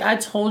like I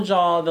told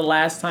y'all the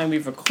last time we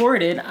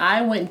recorded,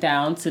 I went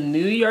down to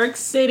New York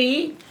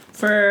City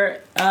for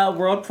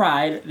World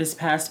Pride this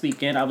past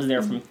weekend. I was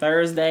there from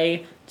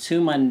Thursday to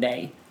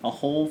Monday, a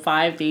whole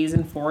 5 days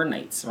and 4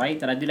 nights, right?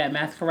 Did I do that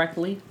math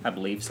correctly? I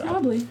believe so.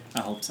 Probably. I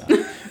hope so.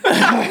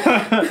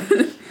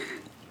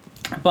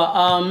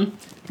 But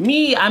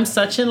me, I'm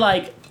such a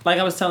like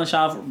I was telling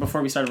Shaw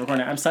before we started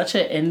recording, I'm such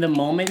an in the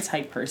moment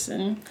type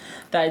person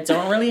that I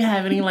don't really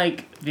have any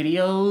like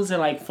videos or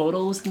like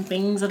photos and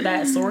things of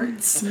that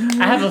sorts.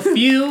 I have a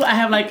few. I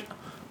have like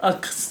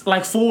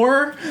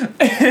 4.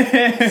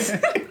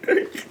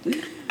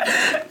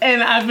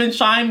 And I've been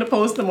trying to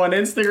post them on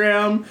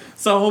Instagram.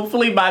 So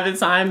hopefully by the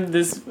time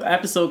this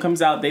episode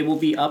comes out, they will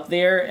be up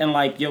there and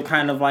like you'll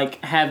kind of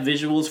like have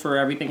visuals for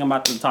everything I'm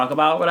about to talk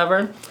about,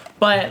 whatever.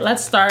 But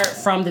let's start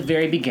from the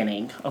very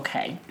beginning.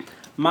 Okay.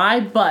 My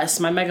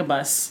mega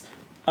bus,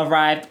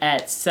 arrived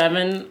at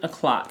 7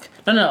 o'clock.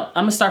 No,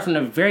 I'm gonna start from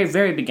the very,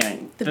 very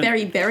beginning. The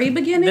very, very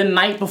beginning? The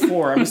night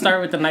before. I'm gonna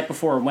start with the night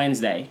before,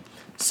 Wednesday.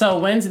 So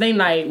Wednesday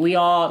night,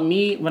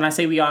 when I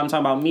say we all, I'm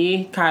talking about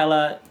me,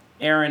 Kyla,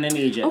 Aaron, and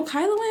Egypt. Oh,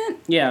 Kyla went?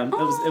 Yeah, it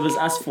was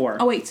us 4.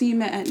 Oh, wait, so you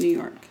met at New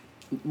York?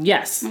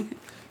 Yes. Okay.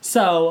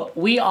 So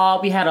we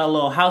had a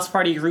little house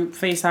party group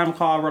FaceTime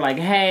call. We're like,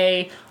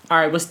 hey, all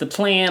right, what's the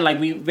plan? Like,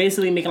 we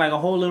basically making like a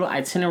whole little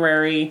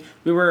itinerary.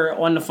 We were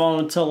on the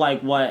phone till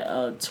like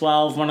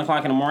 12, 1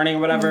 o'clock in the morning or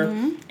whatever.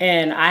 Mm-hmm.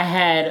 And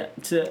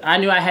I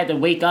knew I had to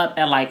wake up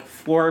at like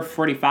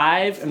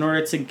 4:45 in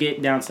order to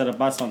get down to the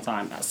bus on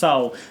time.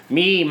 So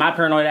my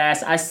paranoid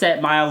ass, I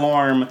set my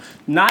alarm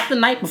not the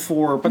night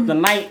before, but the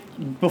night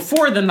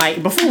before.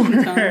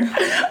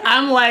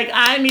 I'm like,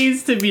 I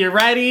needs to be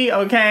ready,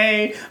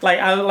 okay?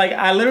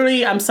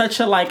 I'm such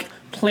a like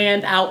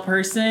planned out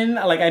person.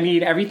 Like, I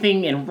need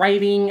everything in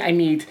writing. I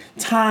need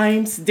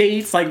times,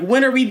 dates, like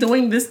when are we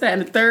doing this, that,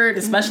 and the third,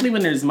 especially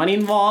when there's money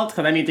involved,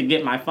 because I need to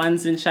get my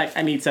funds in check.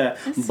 I need to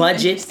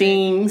budget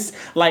things.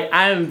 Like,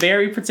 I am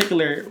very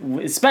particular,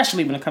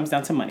 especially when it comes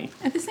down to money.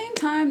 At the same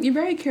time, you're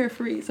very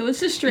carefree, so it's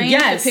just strange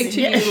to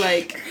picture you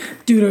like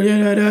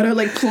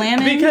like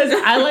planning. Because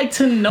I like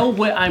to know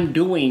what I'm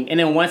doing, and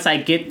then once I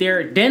get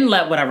there, then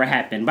let whatever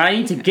happen. But I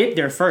need to get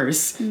there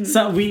first.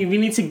 So we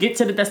need to get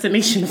to the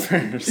destination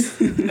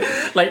first.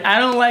 Like, I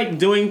don't like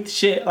doing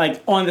shit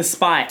like on the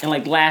spot and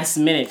like last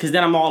minute, because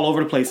then I'm all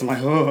over the place. I'm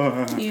like,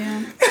 oh.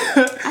 Yeah,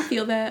 I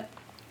feel that.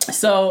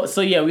 So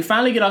yeah, we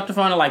finally get off the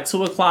phone at like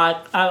 2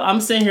 o'clock.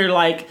 I'm sitting here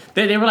like,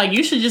 they were like,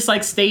 you should just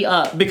like stay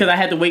up, because I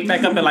had to wake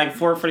back up at like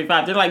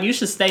 4:45. They're like, you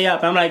should stay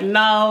up. I'm like,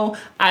 no,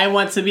 I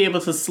want to be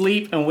able to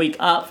sleep and wake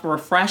up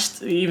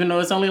refreshed, even though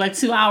it's only like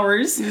 2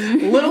 hours. A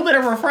little bit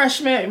of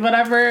refreshment,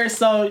 whatever.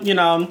 So,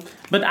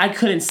 but I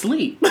couldn't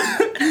sleep.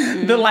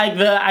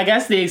 I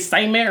guess the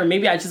excitement, or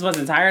maybe I just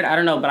wasn't tired, I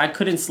don't know, but I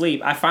couldn't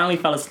sleep. I finally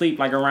fell asleep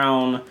like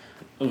around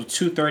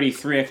 2:30,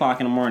 3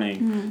 o'clock in the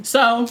morning.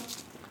 So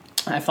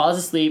I fall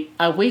asleep,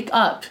 I wake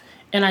up,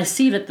 and I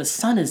see that the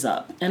sun is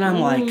up. And I'm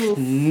like,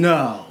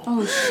 no.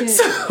 Oh, shit.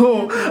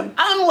 So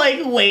I'm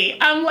like,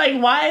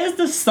 why is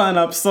the sun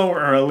up so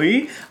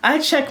early? I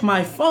check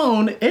my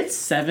phone, it's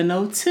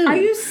 7:02. Are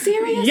you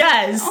serious?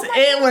 Yes,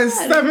 it was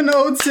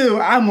 7:02.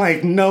 I'm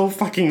like, no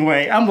fucking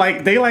way. I'm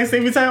like, daylight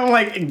saving time. I'm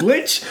like,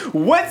 glitch?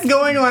 What's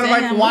going on? I'm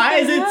like, why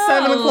is it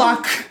 7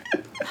 o'clock?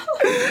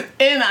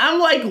 And I'm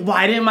like,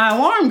 why didn't my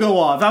alarm go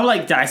off? I'm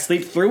like, did I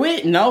sleep through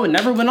it? No, it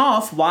never went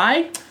off.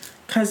 Why?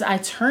 Because I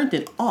turned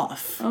it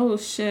off. Oh,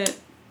 shit.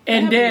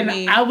 And then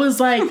I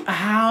was like,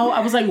 how? I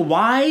was like,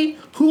 why?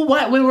 Who?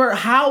 What? When? Where?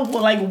 How?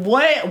 Like,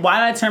 what? Why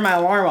did I turn my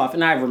alarm off?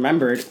 And I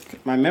remembered,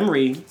 my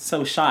memory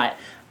so shot.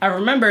 I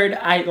remembered,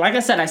 like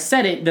I said, I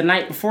set it the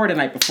night before.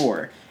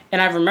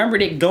 and I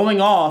remembered it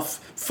going off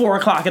 4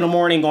 o'clock in the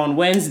morning on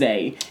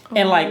Wednesday.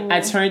 And, like,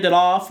 I turned it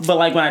off, but,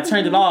 like, when I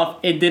turned it off,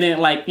 it didn't,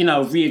 like, you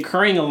know,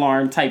 reoccurring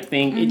alarm type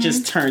thing. It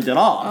just turned it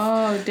off.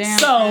 Oh, damn.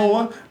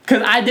 So,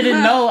 because I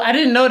didn't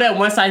know that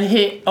once I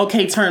hit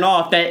okay, turn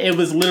off, that it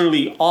was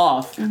literally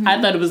off.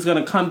 I thought it was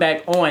going to come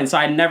back on, so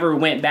I never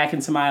went back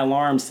into my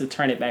alarms to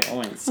turn it back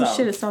on. So. Oh,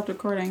 shit, it stopped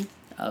recording.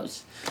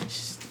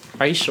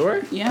 Are you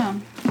sure? Yeah.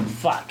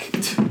 Fuck.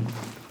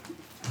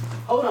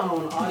 Hold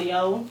on,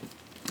 audio.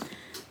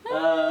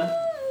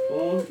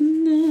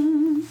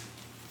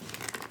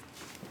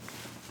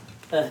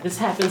 This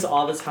happens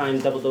all the time,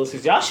 double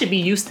doses. Y'all should be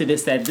used to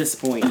this at this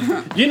point.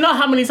 You know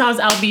how many times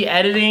I'll be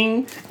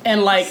editing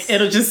and like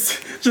it'll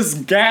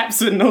just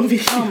gaps with no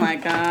video. Oh my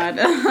god.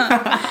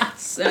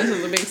 This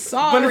is a big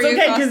sorry But it's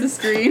okay, across the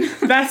screen.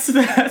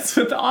 That's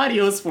what the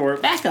audio is for.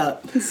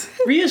 Backup.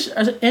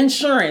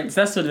 Insurance,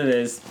 that's what it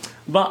is.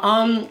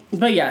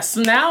 But yeah,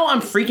 so now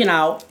I'm freaking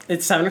out.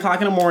 It's 7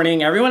 o'clock in the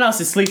morning. Everyone else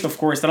is asleep, of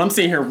course, and I'm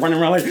sitting here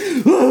running around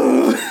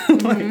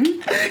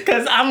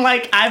because I'm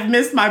like, I've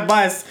missed my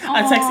bus. Aww.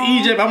 I text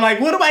Egypt. I'm like,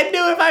 what do I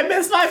do if I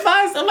miss my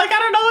bus? I'm like, I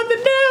don't know what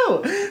to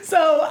do.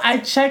 So I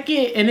check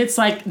it, and it's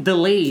like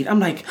delayed. I'm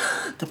like,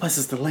 the bus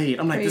is delayed.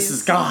 I'm like, This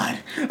is God.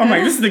 I'm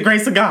like, this is the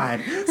grace of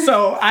God.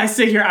 So I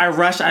sit here, I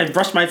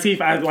brush my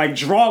teeth, I like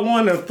draw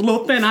one, a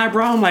little thin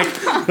eyebrow. I'm like,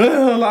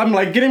 I'm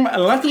like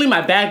luckily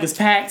my bag was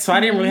packed, so I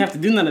didn't really have to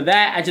do none of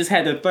that. I just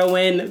had to throw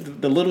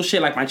in the little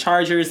shit like my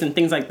chargers and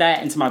things like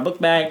that into my book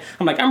bag.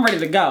 I'm like, I'm ready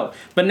to go.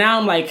 But now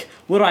I'm like,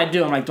 what do I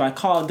do? I'm like, do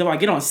I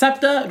get on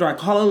SEPTA or do I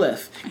call a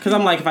Lyft? Because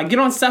I'm like, if I get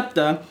on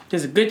SEPTA,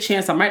 there's a good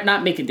chance I might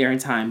not make it there in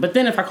time. But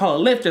then if I call a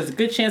Lyft, there's a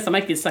good chance I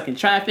might get stuck in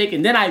traffic,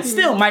 and then I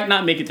still might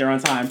not make it there on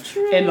time.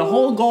 True. And the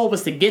whole goal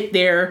was to get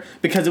there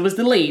because it was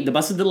delayed. The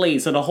bus was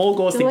delayed. So the whole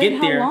goal is to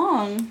get there.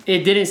 How long?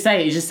 It didn't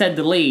say. It just said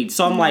delayed.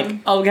 So I'm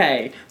like,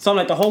 okay. So I'm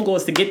like, the whole goal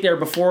is to get there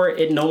before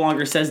it no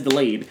longer says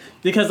delayed.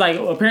 Because like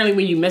apparently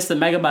when you miss the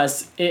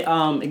megabus,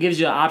 it gives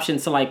you an option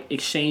to like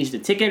exchange the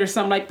ticket or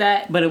something like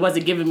that. But it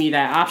wasn't giving me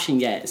that option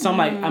yet. So I'm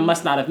like, I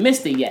must not have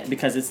missed it yet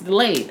because it's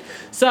delayed.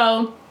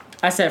 So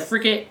I said,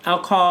 frick it. I'll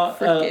call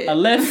a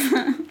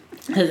Lyft.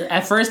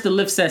 At first the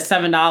Lyft said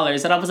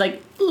 $7 and I was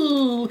like,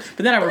 ooh.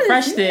 But then I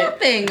refreshed it.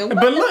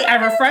 But look, I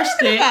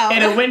refreshed it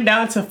and it went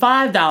down to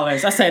 $5.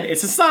 I said,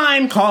 it's a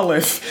sign, call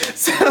Lyft.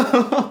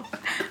 So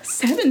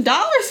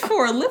 $7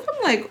 for a Lyft?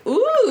 I'm like,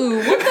 ooh,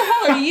 what the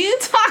hell are you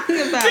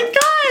talking about?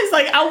 Guys,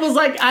 like I was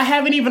like, I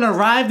haven't even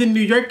arrived in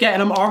New York yet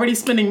and I'm already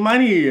spending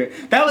money.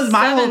 That was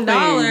my whole thing.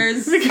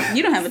 $7.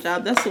 You don't have a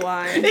job, that's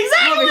why.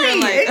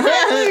 Exactly.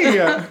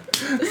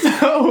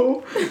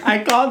 So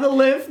I called the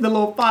Lyft, the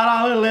little $5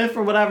 Lyft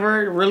or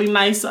whatever. Really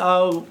nice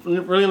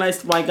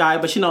white guy.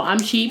 But you know, I'm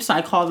cheap, so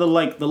I called the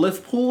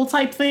Lyft pool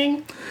type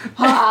thing.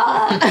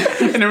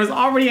 And there was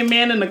already a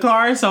man in the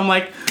car, so I'm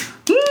like,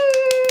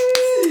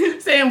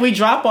 And we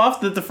drop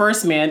off the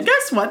first man.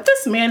 Guess what?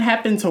 This man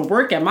happened to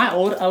work at my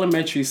old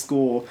elementary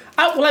school.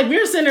 We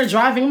were sitting there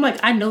driving. I'm like,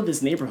 I know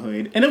this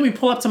neighborhood. And then we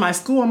pull up to my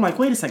school. I'm like,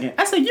 wait a second.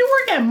 I said, you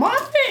work at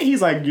Moffitt?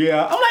 He's like,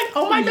 yeah. I'm like,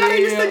 oh my God, I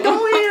used to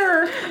go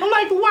here. I'm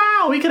like,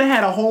 wow. We could have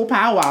had a whole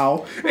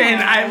powwow.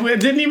 And I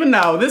didn't even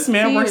know. This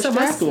man works at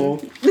my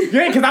school.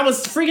 Yeah, because I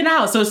was freaking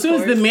out. So as soon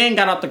as the man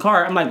got out the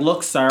car, I'm like,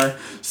 look, sir.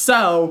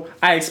 So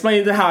I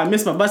explained how I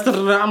missed my bus.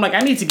 I'm like,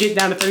 I need to get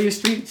down to 30th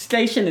Street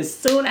Station as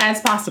soon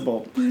as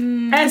possible.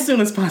 As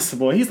soon as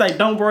possible. He's like,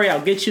 don't worry,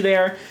 I'll get you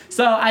there.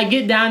 So I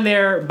get down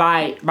there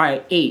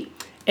by 8.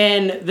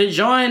 And the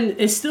John,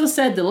 it still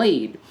said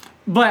delayed.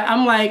 But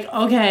I'm like,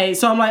 okay.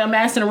 So I'm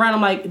asking around.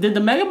 I'm like, did the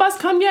megabus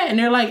come yet? And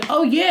they're like,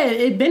 oh yeah,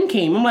 it been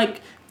came. I'm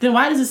like, then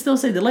why does it still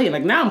say delayed?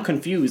 Like now I'm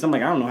confused. I'm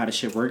like, I don't know how this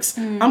shit works.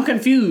 I'm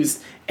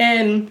confused.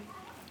 And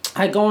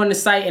I go on the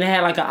site and it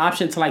had like an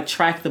option to like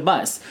track the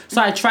bus.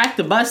 So I tracked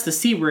the bus to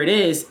see where it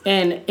is.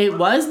 And it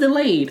was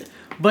delayed.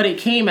 But it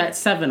came at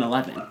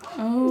 7-Eleven.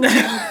 Oh,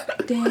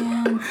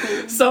 damn.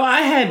 So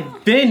I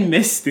had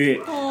missed it.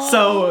 Aww,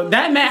 so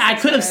that meant I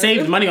could have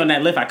saved money on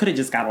that Lyft. I could have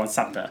just got on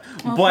SEPTA.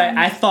 Okay. But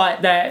I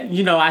thought that,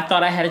 I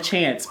thought I had a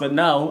chance. But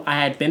no, I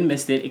had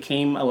missed it. It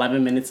came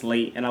 11 minutes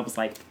late. And I was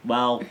like,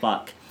 well,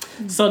 fuck.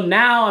 So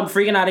now I'm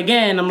freaking out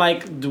again. I'm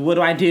like, what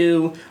do I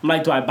do? I'm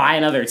like, do I buy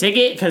another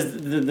ticket? Because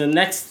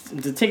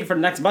the ticket for the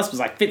next bus was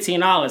like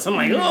 $15. I'm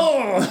like,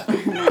 oh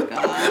my God.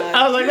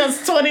 I was like,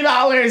 that's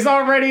 $20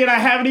 already and I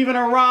haven't even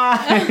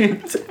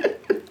arrived.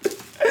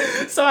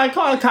 So I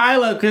called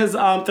Kyla because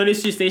 30th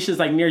Street Station is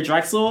like near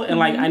Drexel. And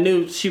like I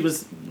knew she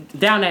was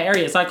down that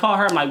area. So I called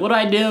her. I'm like, what do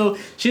I do?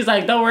 She's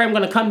like, don't worry, I'm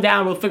going to come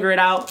down. We'll figure it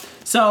out.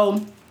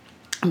 So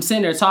I'm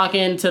sitting there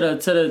talking to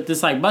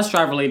this like bus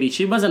driver lady.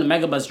 She wasn't a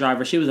mega bus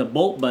driver. She was a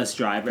Bolt bus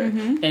driver.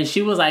 And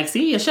she was like,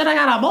 see, you should have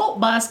got a Bolt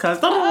bus because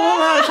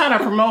trying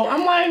to promote.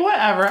 I'm like,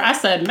 whatever. I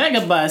said,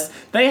 mega bus,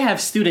 they have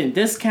student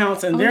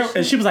discounts. And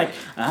she was like,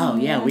 oh,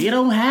 yeah, we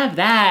don't have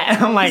that.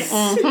 And I'm like,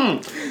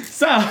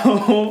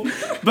 So,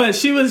 but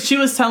she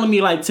was telling me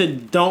like to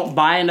don't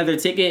buy another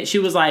ticket. She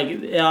was like,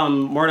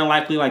 more than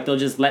likely like they'll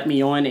just let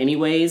me on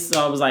anyways.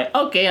 So I was like,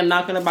 okay, I'm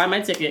not gonna buy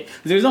my ticket.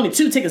 There's only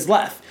 2 tickets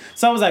left.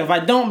 So I was like, if I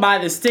don't buy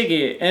this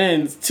ticket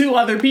and 2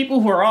 other people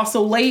who are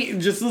also late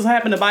just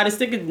happen to buy this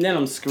ticket, then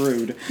I'm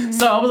screwed. Mm-hmm.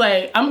 So I was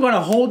like, I'm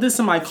gonna hold this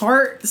in my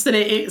cart so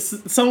that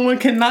someone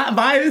cannot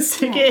buy this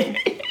ticket,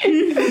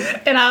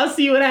 and I'll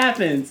see what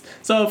happens.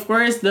 So of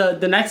course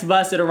the next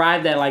bus, it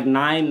arrived at like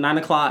 9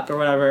 o'clock or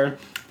whatever.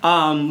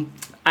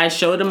 I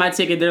showed them my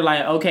ticket. They're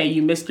like, okay,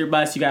 you missed your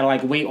bus. You gotta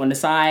like wait on the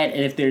side,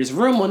 and if there's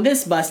room on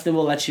this bus, then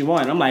we'll let you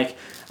on. I'm like,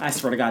 I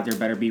swear to God, there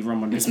better be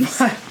room on this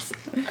bus.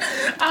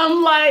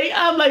 I'm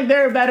like,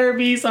 there better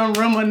be some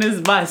room on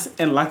this bus,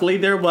 and luckily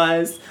there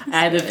was. I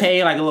had to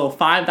pay like a little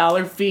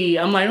 $5 fee.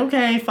 I'm like,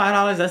 okay,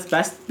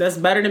 $5. That's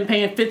better than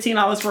paying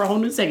 $15 for a whole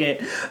new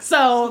ticket.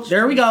 So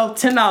there we go,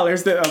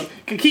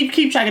 $10.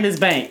 Keep checking this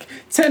bank.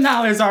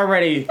 $10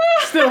 already.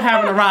 Still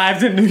haven't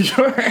arrived in New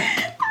York.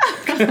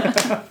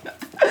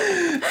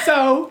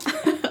 So,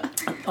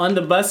 on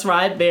the bus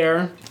ride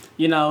there,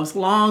 you know, it's a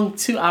long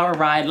 2-hour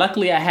ride.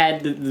 Luckily, I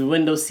had the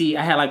window seat.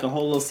 I had like a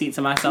whole little seat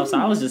to myself, so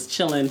I was just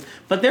chilling.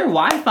 But their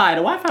Wi-Fi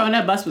on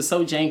that bus was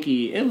so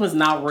janky. It was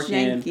not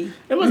working.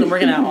 It wasn't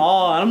working at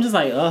all. I'm just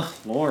like, oh,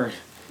 Lord,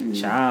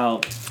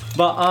 child.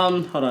 But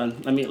hold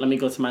on. Let me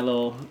go to my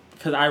little,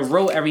 because I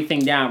wrote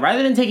everything down.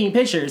 Rather than taking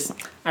pictures,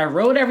 I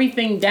wrote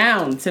everything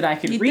down so that I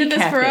could recap it. You did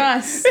this for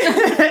us.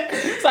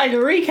 So I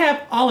could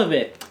recap all of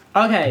it.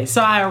 Okay,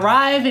 so I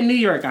arrive in New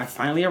York. I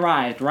finally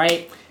arrived,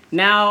 right?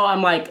 Now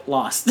I'm like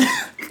lost.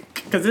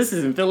 Because this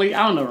is in Philly.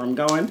 I don't know where I'm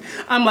going.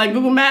 I'm like,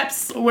 Google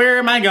Maps, where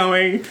am I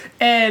going?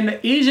 And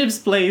Egypt's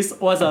place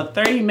was a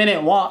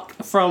 30-minute walk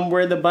from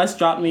where the bus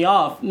dropped me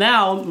off.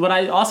 Now, what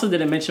I also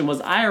didn't mention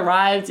was I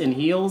arrived in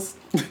heels.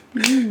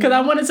 Because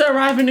I wanted to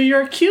arrive in New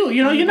York cute.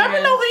 You know, you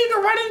never know who you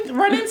can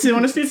run into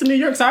on the streets of New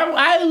York. So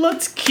I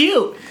looked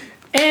cute.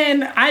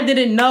 And I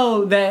didn't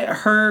know that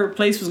her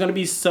place was going to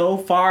be so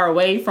far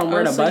away from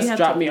where the bus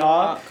dropped me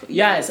off.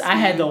 Yes, I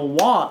had to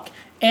walk.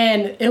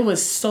 And it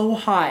was so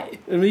hot.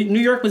 I mean,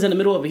 New York was in the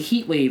middle of a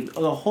heat wave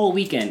the whole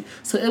weekend.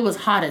 So it was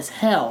hot as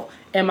hell.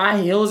 And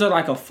my heels are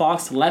like a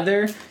false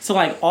leather. So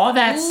like all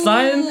that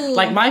sun,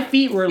 like my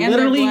feet were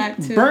literally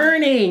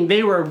burning.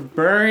 They were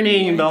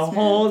burning the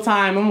whole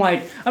time.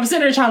 I'm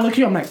sitting there trying to look at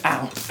you. I'm like,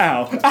 ow,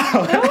 ow,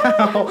 ow,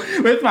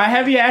 ow. With my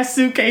heavy ass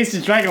suitcase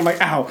just dragging. I'm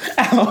like, ow,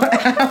 ow,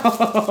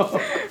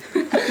 ow.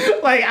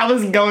 Like I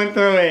was going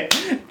through it.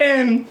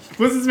 And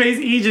what's his face?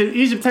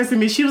 Egypt texted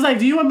me. She was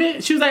like, I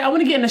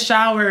want to get in the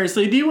shower.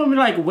 So do you want me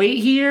to like wait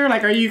here?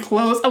 Like, are you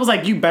close? I was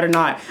like, you better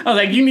not. I was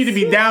like, you need to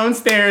be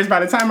downstairs by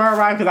the time I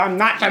arrive because I'm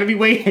not trying to be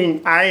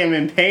waiting. I am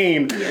in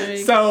pain.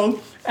 Yikes.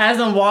 So as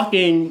I'm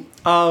walking,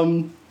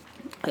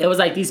 it was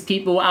like these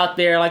people out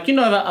there, like, you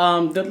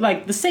know,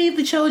 the Save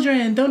the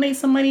Children, donate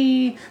some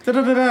money,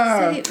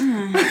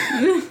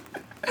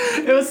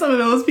 It was some of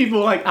those people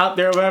like out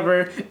there or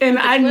whatever. And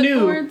I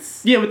knew.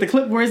 Yeah, with the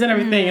clipboards and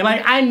everything. And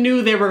like I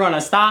knew they were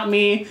gonna stop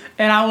me.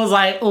 And I was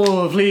like,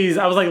 oh please.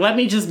 I was like, let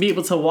me just be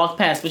able to walk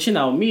past. But you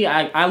know, me,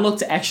 I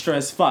looked extra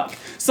as fuck.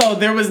 So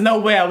there was no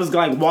way I was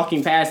like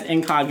walking past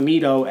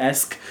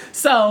incognito-esque.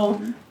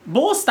 So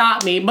Bull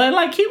stopped me, but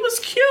like he was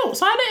cute.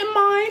 So I didn't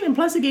mind. And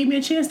plus it gave me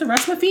a chance to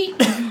rest my feet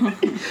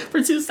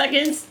for 2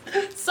 seconds.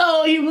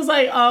 So he was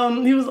like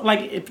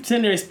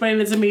pretending to explain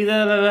it to me.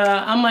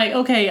 I'm like,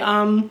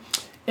 okay,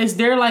 is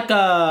there like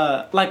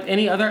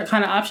any other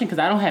kind of option? Because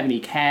I don't have any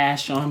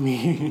cash on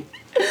me.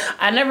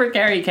 I never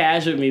carry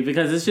cash with me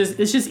because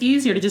it's just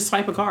easier to just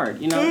swipe a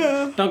card. You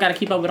know, don't got to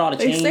keep up with all the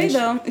change. They say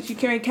though, if you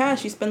carry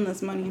cash, you spend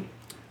less money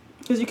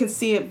because you can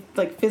see it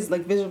visibly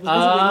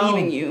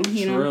leaving you.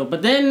 You know,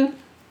 but then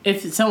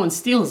if someone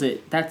steals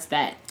it, that's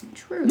that.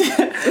 True.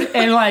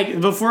 And like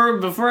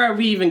before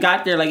we even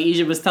got there, like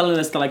Egypt was telling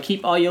us to like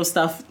keep all your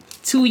stuff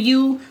to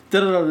you,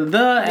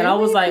 and I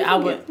was like, I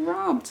would get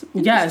robbed.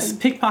 Yes,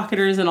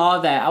 pickpocketers and all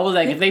that. I was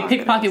like, if they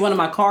pickpocket one of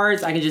my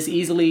cards, I can just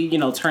easily, you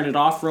know, turn it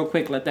off real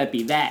quick, let that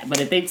be that. But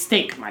if they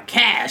take my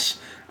cash,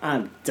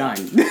 I'm done.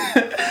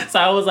 So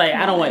I was like,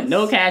 I don't want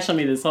no cash on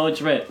me this whole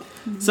trip.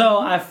 Mm-hmm. So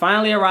I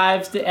finally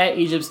arrived at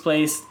Egypt's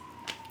place.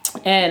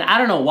 And I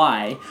don't know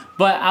why,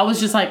 but I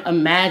was just like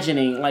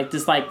imagining like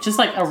this, like just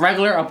like a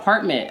regular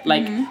apartment,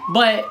 like,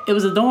 but it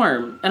was a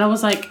dorm. And I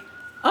was like,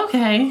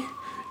 okay.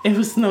 It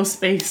was no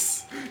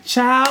space.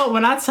 Child,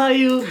 when I tell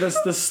you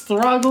the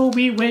struggle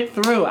we went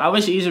through, I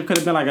wish Egypt could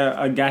have been like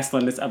a guest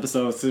on this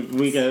episode so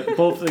we could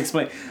both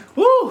explain.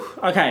 Woo!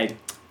 Okay.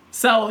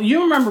 So,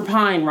 you remember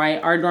Pine, right?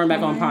 Our dorm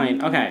back on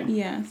Pine. Okay.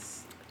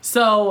 Yes.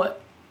 So,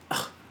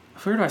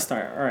 where do I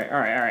start? All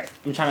right.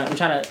 I'm trying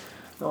to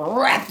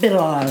wrap it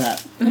all up.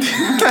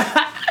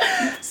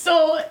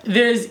 So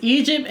there's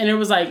Egypt, and it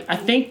was like, I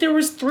think there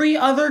was 3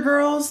 other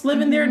girls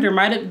living there. There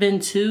might have been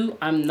 2.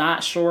 I'm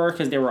not sure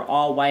because they were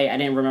all white. I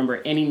didn't remember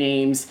any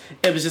names.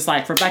 It was just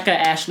like Rebecca,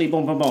 Ashley,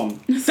 boom, boom,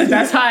 boom. So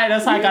that's how I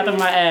got them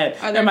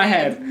in my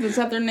head. Was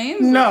that their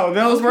names? No,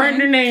 those weren't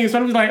their names.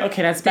 But I was like,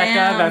 okay, that's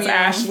Becca,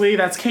 Ashley,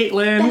 that's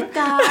Caitlin.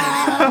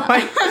 Becca.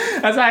 Like,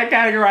 that's how I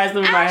categorized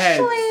them in my head.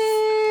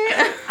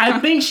 I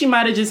think she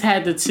might have just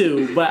had the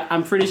 2, but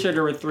I'm pretty sure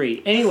there were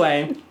 3.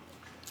 Anyway,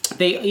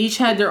 they each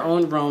had their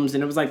own rooms,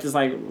 and it was like this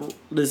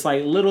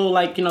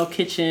little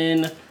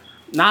kitchen,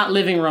 not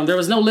living room. There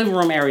was no living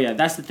room area.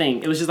 That's the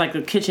thing. It was just like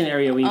the kitchen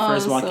area when you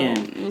first walk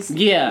in.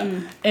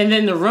 And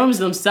then the rooms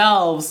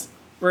themselves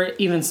were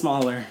even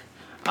smaller.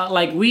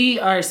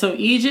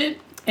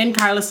 Egypt and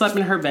Kyla slept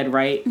in her bed,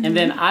 right? Mm-hmm. And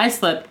then I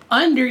slept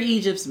under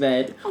Egypt's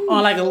bed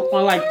on pillows.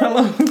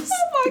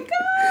 Oh my god!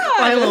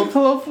 Like a little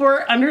pillow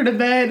fort under the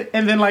bed,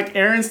 and then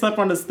Aaron slept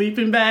on the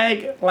sleeping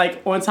bag,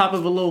 on top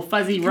of a little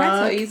fuzzy rug. Can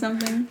I tell you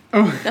something?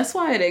 That's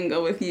why I didn't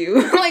go with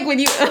you. When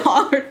you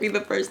offered me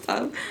the first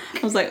time, I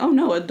was like, oh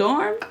no, a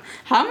dorm?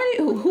 How many?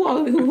 Who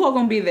all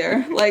gonna be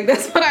there?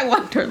 That's what I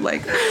wondered.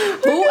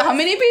 Who? How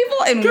many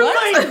people? And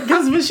what?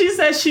 Because when she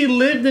said she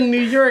lived in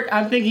New York,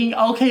 I'm thinking,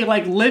 okay,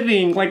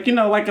 living,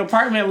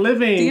 apartment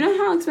living. Do you know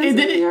how expensive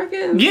New York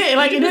is?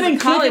 Yeah, it didn't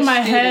click in my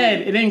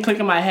head. It didn't click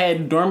in my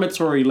head.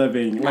 Dormitory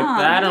living,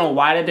 I don't know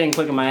why that didn't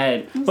click in my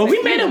head, but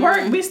we made it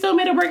work. We still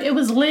made it work. It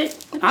was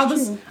lit. I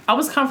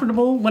was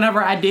comfortable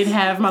whenever I did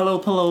have my little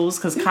pillows,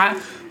 because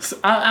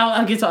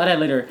I'll get to all that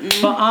later.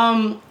 But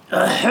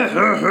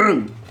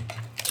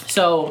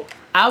so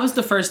I was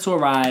the first to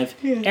arrive.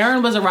 Yes.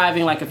 Aaron was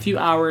arriving a few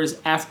hours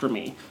after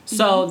me.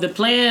 So the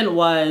plan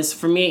was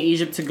for me and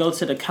Egypt to go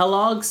to the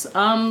Kellogg's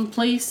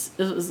place.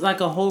 It was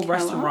a whole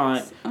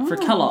restaurant for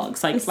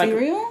Kellogg's. The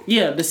cereal?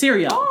 Yeah, the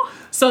cereal. Oh.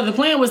 So the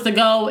plan was to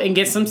go and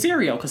get some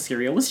cereal, because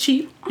cereal was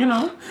cheap,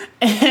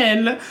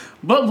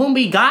 But when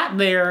we got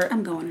there,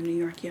 I'm going to New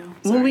York, yo.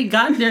 Sorry. When we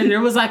got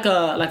there was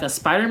a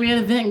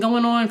Spider-Man event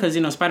going on,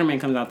 because Spider-Man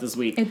comes out this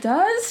week. It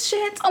does?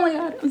 Shit! Oh my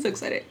god, I'm so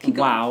excited. Keep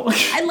going. Wow.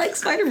 I like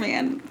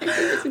Spider-Man.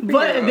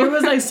 But there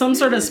was some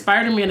sort of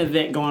Spider-Man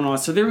event going on,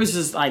 so there was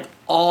just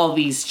all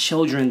these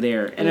children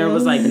there, and there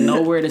was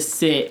nowhere to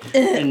sit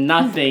and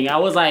nothing. I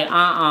was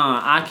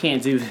I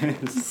can't do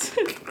this.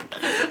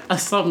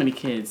 So many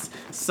kids,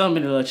 so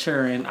many little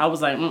children. I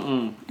was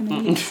And they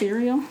eat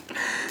cereal?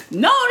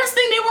 No, this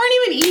thing, they weren't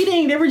even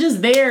eating. They were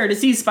just there to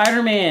see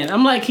Spider-Man.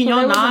 I'm can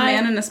y'all not? There was a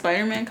man in a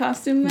Spider-Man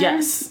costume there?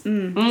 Yes.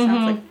 Sounds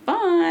like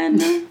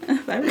fun.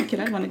 If I were a kid,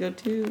 I'd want to go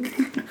too.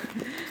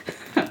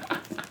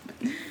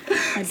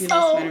 I do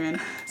love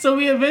Spider-Man. So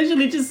we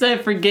eventually just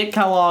said, forget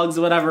Kellogg's,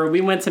 whatever.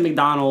 We went to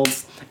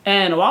McDonald's.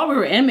 And while we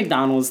were in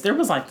McDonald's, there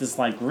was this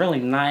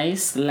really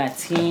nice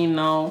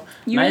Latino.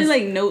 You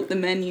really note the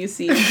menu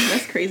see.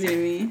 That's crazy to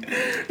me.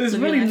 This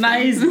really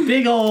nice,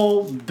 big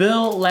old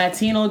built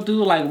Latino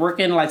dude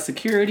working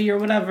security or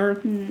whatever.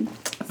 Mm.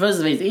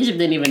 First of all, Egypt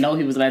didn't even know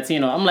he was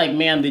Latino. I'm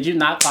man, did you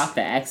not clock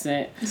the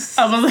accent?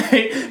 I was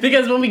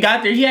because when we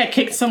got there, he had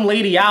kicked some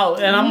lady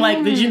out, and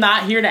I'm did you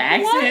not hear the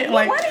accent?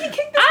 Why did he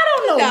kick this I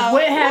don't know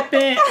what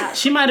happened.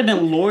 She might have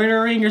been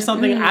loitering or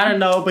something. I don't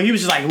know, but he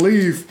was just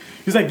leave.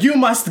 He's you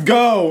must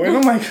go. And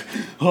I'm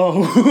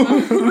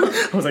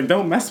oh. I was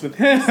don't mess with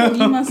him. So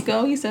you must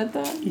go? You said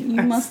that? Yes.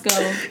 You must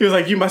go. He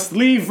was you must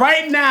leave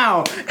right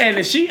now. And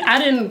I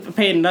didn't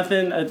pay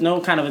nothing,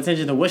 no kind of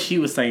attention to what she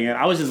was saying.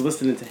 I was just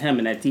listening to him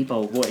in that deep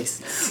old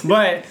voice.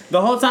 But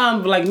the whole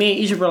time, me and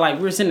Egypt were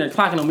we were sitting there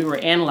clocking him. We were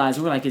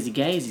analyzing. We were is he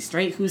gay? Is he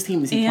straight? Whose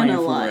team is he playing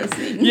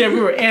for? Yeah, we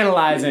were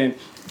analyzing.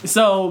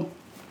 So...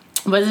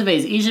 But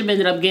anyways, Egypt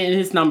ended up getting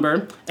his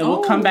number, and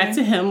we'll come back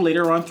to him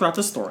later on throughout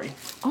the story.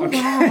 Oh, okay.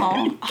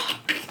 Wow.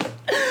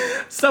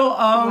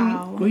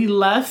 So, we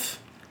left,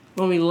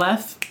 when we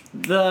left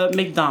the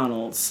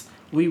McDonald's,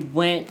 we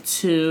went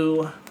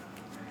to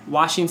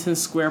Washington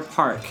Square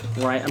Park,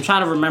 right? I'm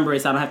trying to remember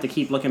it so I don't have to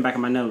keep looking back at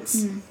my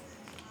notes. Mm.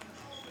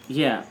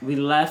 Yeah, we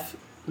left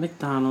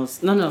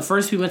McDonald's. No,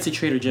 first we went to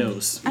Trader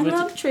Joe's. I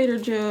love Trader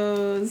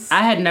Joe's.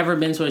 I had never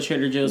been to a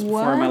Trader Joe's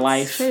before in my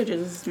life. Trader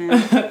Joe's,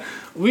 man.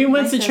 We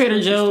went to Trader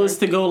Joe's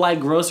to go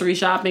grocery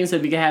shopping so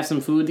we could have some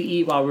food to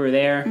eat while we were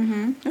there.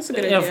 Mm-hmm. That's a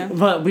good idea.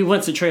 But we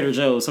went to Trader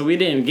Joe's, so we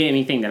didn't get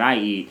anything that I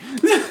eat.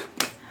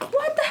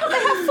 What the hell? They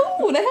have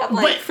food. They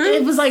have fruit.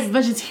 It was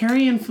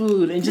vegetarian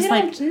food and just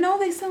No,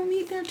 they sell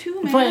meat there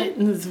too, man.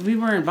 But we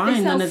weren't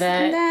buying none of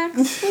that.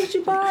 Snacks. What did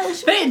you buy? Those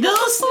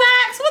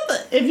snacks. What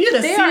the? If you'd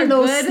have seen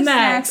those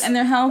snacks, and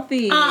they're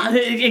healthy.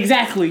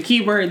 Exactly.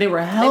 Keyword. They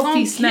were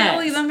healthy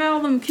snacks. They got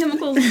all them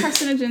chemicals,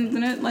 carcinogens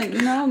in it.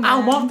 No, man.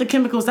 I want the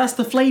chemicals. That's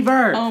the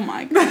flavor. Oh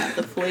my god,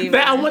 the flavor.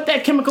 I want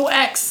that chemical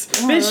X.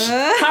 Bitch,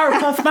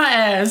 Powerpuff my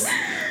ass.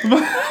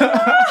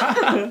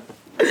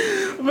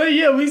 But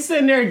yeah, we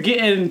sitting there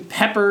getting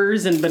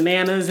peppers and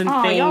bananas and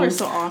things. Y'all are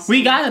so awesome.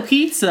 We got a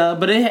pizza,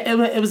 but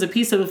it was a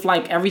pizza with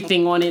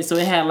everything on it. So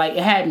it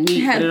had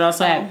meat, but it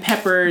also had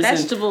peppers,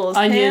 vegetables,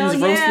 and onions,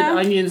 roasted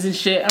onions and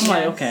shit.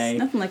 I'm okay.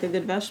 Nothing like a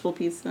good vegetable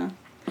pizza.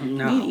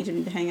 No. Me and Egypt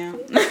need to hang out.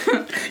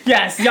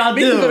 Yes, y'all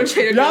do.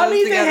 Y'all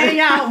need to hang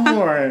out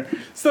more.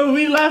 So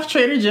we left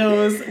Trader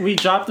Joe's. We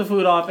dropped the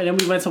food off, and then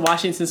we went to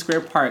Washington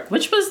Square Park,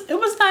 which was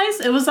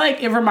nice. It was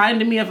it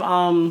reminded me of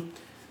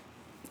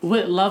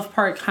what Love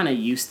Park kind of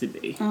used to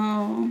be.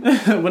 Oh.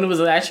 When it was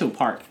an actual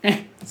park.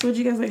 So did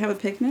you guys have a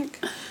picnic?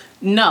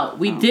 No,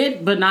 we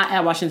did, but not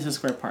at Washington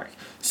Square Park.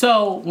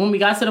 So when we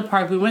got to the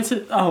park, we went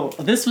to. Oh,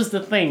 this was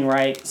the thing,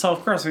 right? So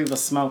of course we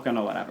was smoking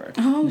or whatever.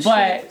 Oh,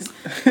 but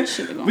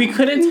shit. we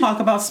couldn't talk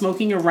about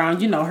smoking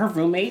around, her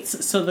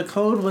roommates. So the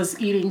code was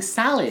eating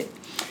salad.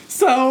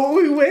 So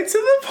we went to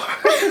the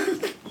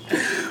park.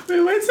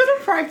 We went to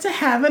the park to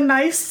have a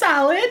nice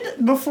salad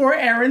before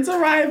Aaron's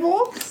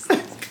arrival.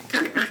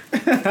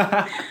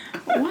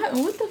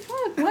 What the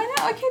fuck? Why not?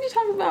 Why can't you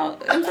talk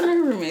about in front of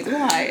her roommates?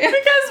 Why?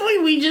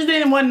 Because we just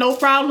didn't want no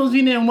problems.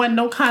 We didn't want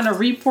no kind of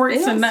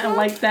reports and nothing suck?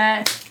 like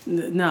that.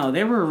 No,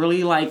 they were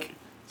really like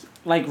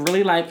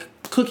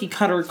cookie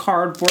cutter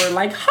cardboard.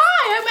 Like,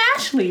 hi, I'm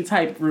Ashley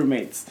type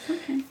roommates.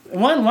 Okay.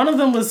 One of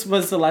them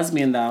was a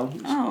lesbian though.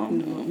 Oh.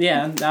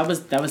 Yeah, that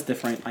was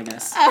different, I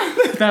guess.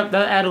 that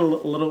added a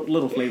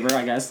little flavor,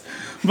 I guess.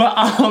 But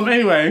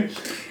anyway,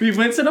 we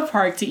went to the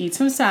park to eat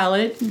some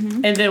salad,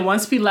 and then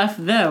once we left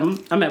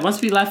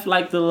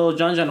like the little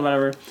John or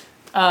whatever,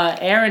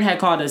 Aaron had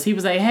called us. He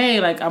was like,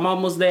 "Hey, like I'm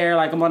almost there.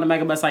 Like I'm on the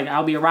megabus. Like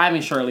I'll be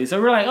arriving shortly." So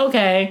we're like,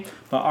 "Okay,"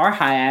 but our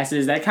high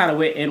asses that kind of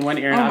went in one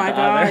ear and out the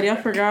other. Oh my god, y'all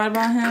forgot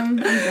about him.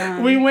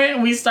 I'm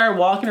done. We started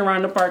walking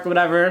around the park or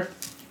whatever.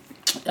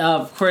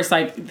 Of course,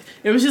 like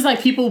it was just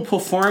like people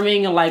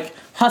performing and like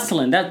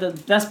hustling.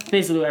 That's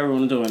basically what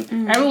everyone was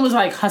doing. Everyone was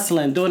like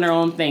hustling, doing their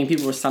own thing.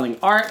 People were selling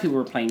art. People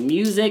were playing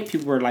music.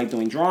 People were like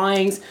doing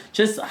drawings.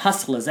 Just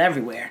hustlers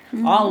everywhere,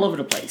 all over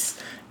the place.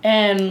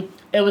 And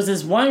it was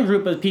this one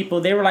group of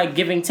people, they were like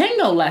giving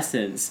tango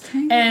lessons.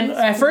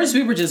 At first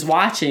we were just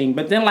watching,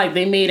 but then like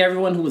they made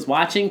everyone who was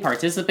watching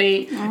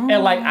participate.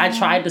 And like I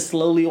tried to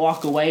slowly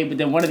walk away, but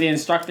then one of the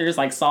instructors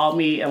like saw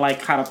me and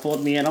like kind of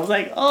pulled me in. I was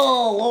like,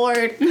 oh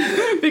Lord.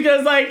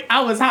 Because like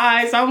I was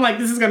high, so I'm like,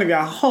 this is gonna be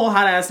a whole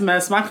hot ass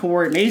mess. My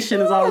coordination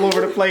is all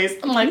over the place.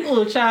 I'm like,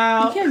 oh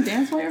child. You can't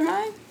dance while you're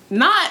high?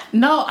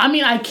 No, I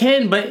mean I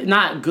can, but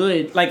not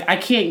good. Like I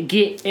can't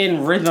get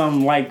in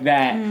rhythm like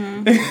that.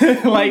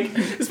 Like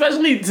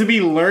especially to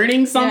be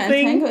learning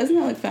something. Yeah, tango, isn't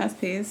that like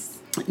fast paced?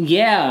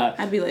 Yeah.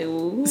 I'd be like,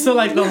 ooh. So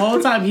like the whole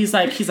time he's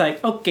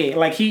like okay,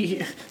 like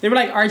he they were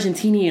like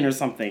Argentinian or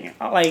something.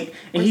 Like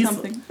and he's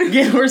something.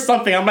 Yeah, or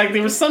something. I'm like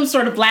there was some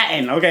sort of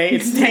Latin, okay?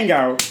 It's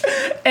tango.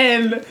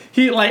 And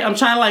he like I'm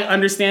trying to like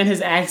understand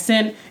his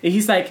accent and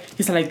he's like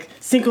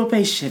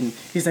syncopation.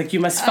 He's like, you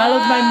must follow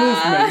my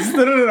movements.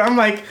 I'm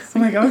like,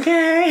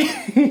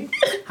 okay.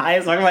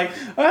 Hi, so I'm like,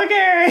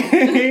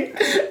 okay.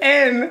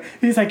 And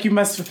he's like, you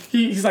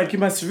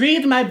must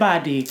read my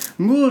body.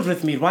 Move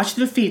with me. Watch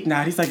the feet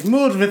now. He's like,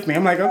 move with me.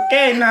 I'm like,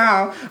 okay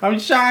now. I'm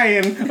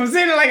trying. I'm sitting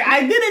there like,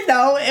 I did it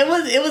though.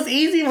 It was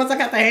easy once I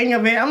got the hang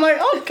of it. I'm like,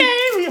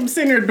 okay. I'm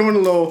sitting there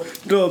doing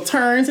little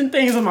turns and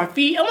things on my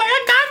feet. I'm like,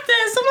 I got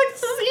this. I'm like,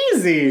 this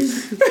is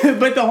easy.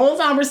 But the whole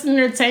time we're sitting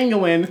there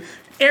tangoing,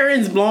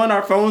 Aaron's blowing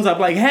our phones up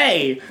like,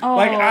 hey,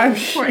 like I'm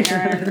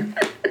here.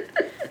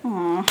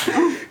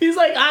 He's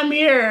like, I'm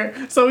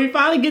here. So we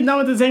finally get done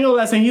with the tango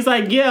lesson. He's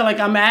like, yeah, like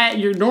I'm at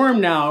your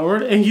dorm now.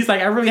 And he's like,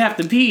 I really have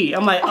to pee.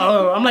 I'm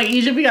like,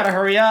 Egypt, we gotta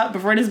hurry up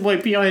before this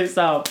boy pee on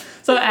himself.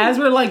 So as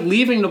we're like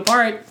leaving the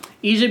park,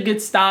 Egypt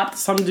gets stopped.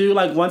 Some dude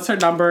like wants her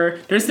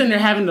number. They're sitting there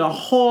having a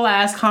whole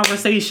ass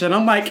conversation.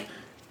 I'm like,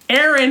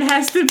 Aaron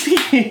has to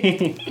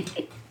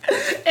pee.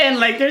 And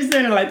like they're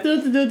sitting there like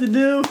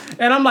do.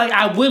 And I'm like,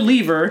 I would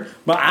leave her,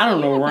 but I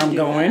don't know where I'm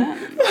going.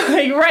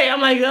 Like, right.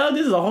 I'm like, oh,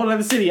 this is a whole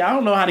other city. I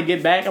don't know how to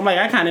get back. I'm like,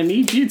 I kind of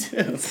need you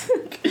too.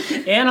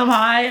 And I'm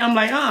high. I'm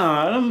like,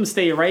 I'm gonna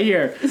stay right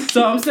here.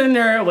 So I'm sitting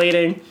there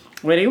waiting.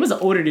 He was an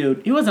older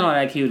dude. He wasn't all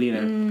that cute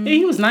either.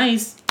 He was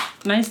nice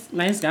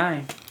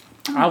guy.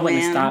 Oh, I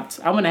wouldn't have stopped.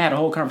 I wouldn't have had a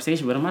whole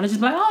conversation with him. I'd have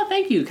just been like, oh,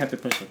 thank you. Kept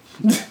it pushing.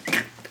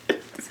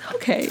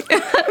 Okay.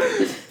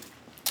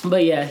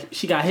 But yeah,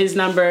 she got his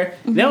number.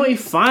 Then we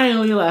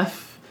finally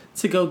left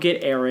to go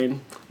get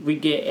Aaron. We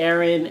get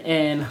Aaron,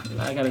 and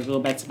I gotta go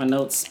back to my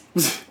notes.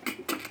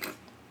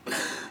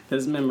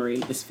 His memory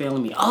is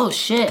failing me. Oh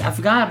shit, I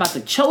forgot about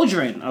the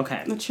children.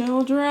 Okay. The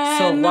children.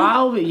 So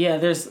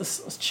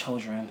there's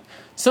children.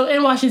 So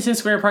in Washington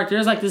Square Park,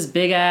 there's like this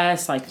big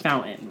ass like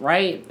fountain,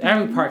 right?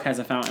 Every park has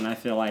a fountain, I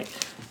feel like.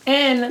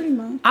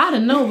 And out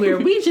of nowhere,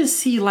 we just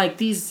see like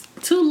these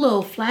two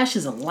little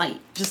flashes of light,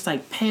 just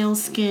like pale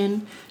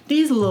skin.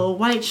 These little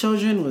white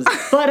children was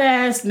butt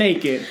ass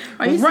naked,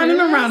 running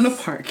around the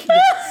park.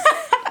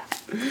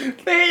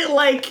 They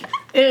like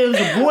it was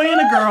a boy and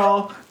a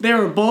girl. They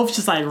were both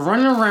just like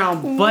running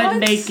around butt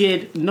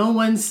naked. No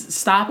one's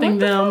stopping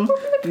them.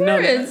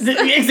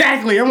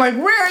 Exactly. I'm like,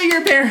 where are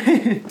your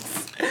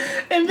parents?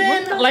 And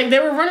then like they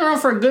were running around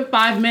for a good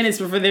 5 minutes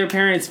before their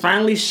parents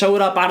finally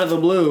showed up out of the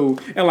blue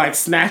and like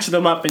snatched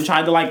them up and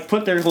tried to like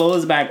put their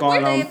clothes back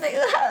on them.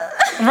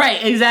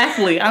 Right,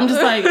 exactly. I'm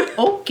just like,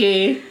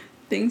 okay.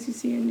 Things you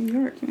see in New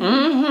York.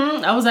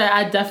 I was like,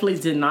 I definitely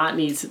did not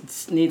need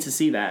to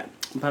see that,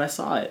 but I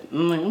saw it.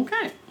 I'm like,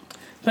 okay.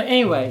 But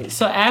anyway,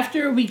 so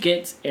after we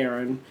get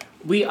Aaron,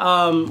 we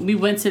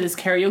went to this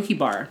karaoke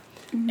bar,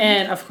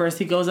 and of course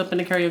he goes up in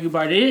the karaoke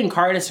bar. They didn't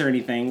card us or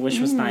anything, which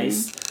was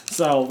nice.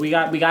 So we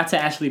got to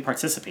actually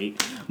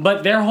participate.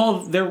 But their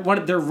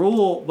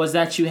rule was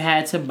that you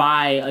had to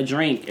buy a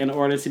drink in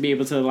order to be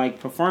able to like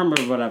perform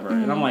or whatever.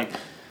 And I'm like,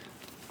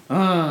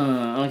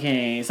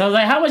 okay. So I was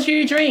like, how much are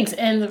your drinks?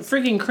 And the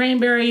freaking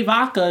cranberry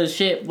vodka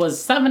shit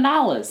was $7. I'm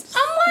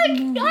like,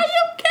 are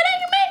you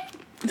kidding me?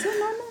 Is that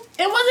normal?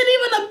 It wasn't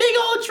even a big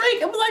old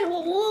drink. It was like a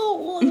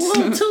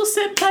little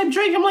 2-sip type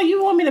drink. I'm like,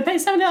 you want me to pay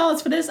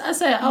 $7 for this? I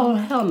said, oh,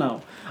 hell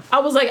no. I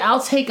was like,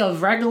 I'll take a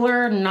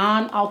regular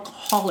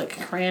non-alcoholic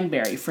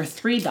cranberry for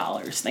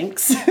 $3.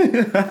 Thanks.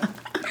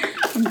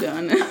 I'm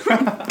done.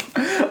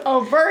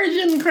 A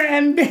virgin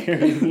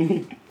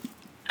cranberry.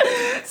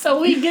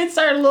 So we get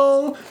our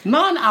little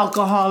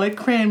non-alcoholic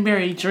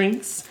cranberry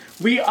drinks.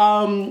 We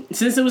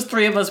since it was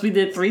 3 of us, we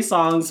did 3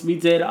 songs. We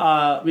did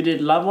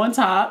Love on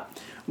Top.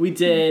 We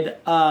did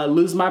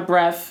Lose My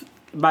Breath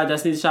by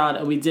Destiny's Child,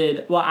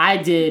 and I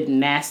did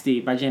Nasty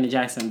by Janet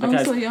Jackson.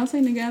 Because, so y'all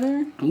sang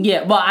together?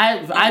 Yeah, well,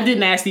 I did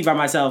Nasty by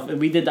myself, and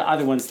we did the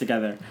other ones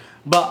together.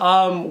 But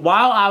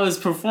while I was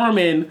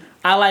performing,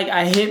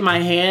 I hit my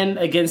hand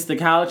against the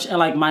couch, and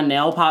like my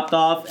nail popped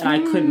off, and I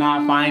could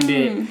not find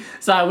it.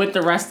 So I went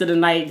the rest of the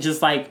night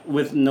just like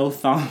with no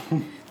thumb.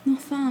 No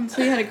thumb.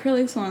 So you had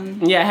acrylics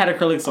on. Yeah, I had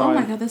acrylics on. Oh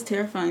my god, that's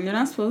terrifying. They're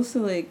not supposed to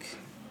like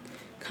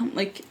come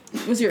like.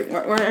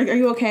 Are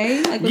you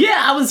okay? Like, yeah,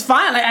 I was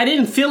fine. Like I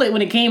didn't feel it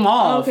when it came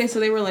off. Oh, okay, so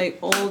they were like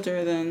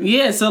older than.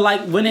 Yeah, so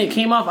like when it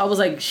came off, I was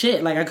like,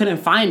 shit. Like I couldn't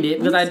find it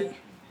because I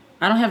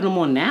don't have no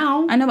more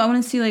now. I know, but I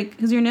want to see like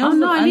because your nails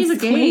look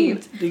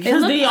unscathed.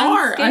 Because they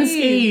are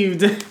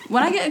unscathed.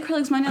 When I get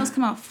acrylics, my nails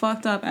come out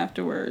fucked up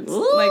afterwards.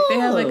 Ooh. Like they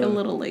have like a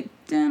little like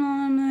dent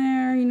on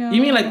there, you know.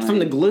 You mean like from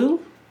the glue?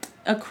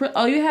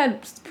 You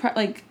had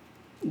like.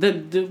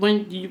 The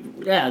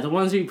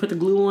ones where you put the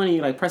glue on and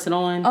you like press it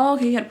on. Oh,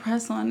 okay, you had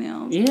press-on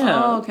nails.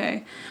 Yeah. Oh,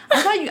 okay.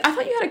 I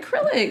thought you had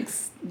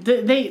acrylics.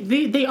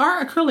 They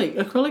are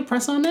acrylic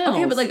press-on nails.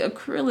 Okay, but like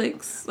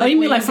acrylics. Like, oh, you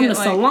mean like from the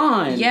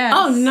salon? Yes.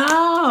 Oh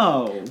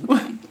no.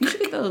 Okay. You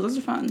should get those. Those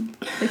are fun.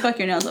 They fuck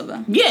your nails up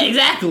though. Yeah,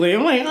 exactly.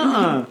 I'm like,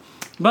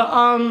 But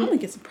I'm gonna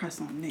get some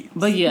press-on nails.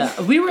 But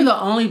yeah, we were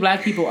the only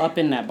black people up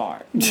in that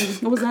bar.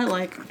 What was that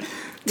like?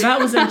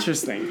 That was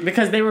interesting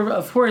because they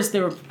were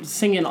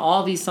singing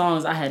all these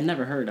songs I had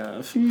never heard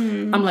of.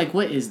 I'm like,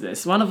 what is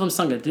this? One of them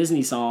sung a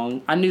Disney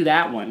song. I knew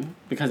that one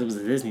because it was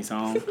a Disney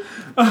song.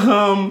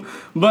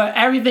 But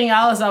everything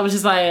else, I was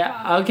just like,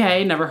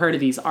 okay, never heard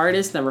of these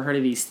artists, never heard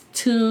of these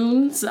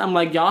tunes. I'm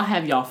like, y'all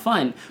have y'all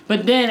fun.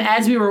 But then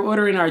as we were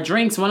ordering our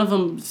drinks, one of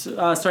them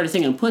started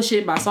singing Push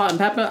It by Salt and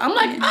Pepper. I'm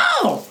like,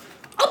 oh,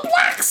 a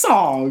black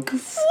song.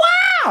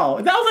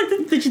 Wow. That was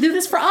like, did you do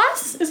this for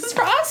us? Is this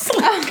for us?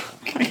 Oh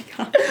my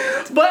God.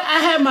 But I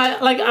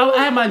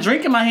had my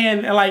drink in my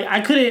hand and like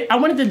I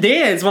wanted to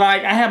dance, but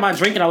like I had my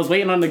drink and I was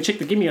waiting on the chick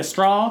to give me a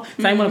straw. So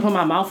I didn't want to put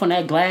my mouth on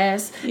that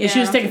glass. Yeah. And she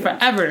was taking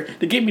forever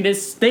to get me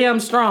this damn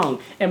strong.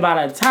 And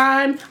by the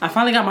time I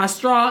finally got my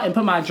straw and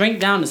put my drink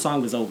down, the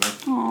song was over.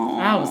 Aww.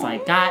 I was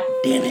like, God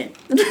damn it.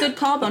 That's a good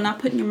call though, not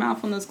putting your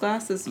mouth on those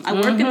glasses. I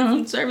work in the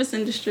food service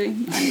industry.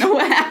 I know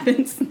what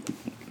happens.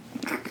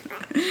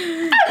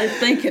 You're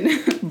thinking.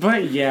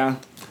 But yeah.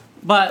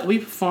 But we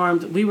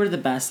performed. We were the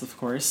best, of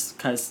course,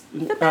 because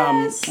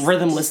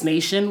Rhythmless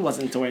Nation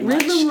wasn't doing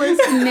much.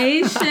 Rhythmless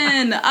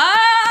Nation.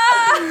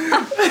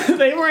 Ah!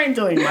 They weren't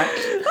doing much.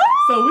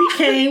 So we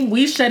came,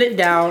 we shut it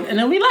down, and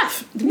then we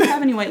left. Do we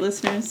have any white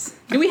listeners?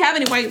 Do we have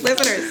any white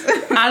listeners?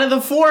 Out of the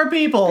 4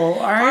 people,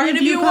 are any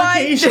of you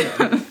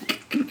Caucasian?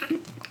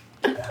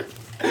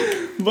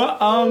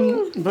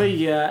 But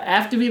yeah,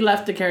 after we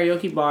left the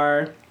karaoke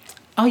bar,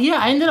 oh yeah,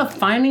 I ended up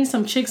finding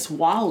some chick's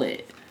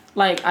wallet.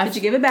 Like, did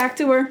you give it back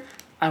to her?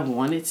 I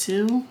wanted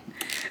to.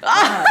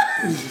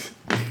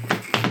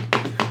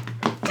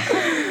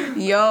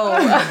 Yo.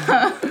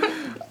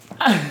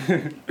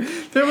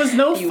 There was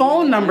no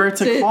phone number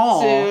to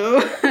call.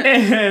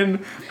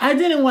 And I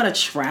didn't want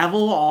to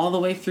travel all the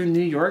way through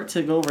New York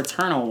to go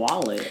return a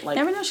wallet. Like,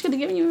 never know, she could have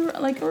given you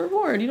like a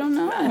reward. You don't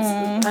know.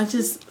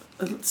 Let's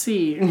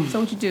see. So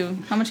what you do?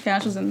 How much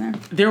cash was in there?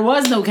 There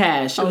was no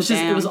cash.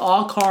 It was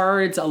all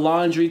cards, a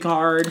laundry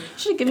card. You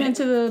should have given it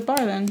to the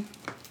bar then.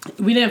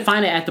 We didn't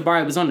find it at the bar.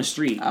 It was on the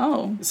street.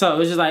 Oh. So it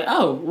was just like,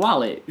 oh,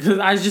 wallet. Because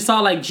I just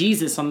saw like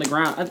Jesus on the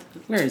ground.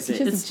 Where is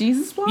it? It's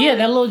Jesus wallet? Yeah,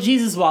 that little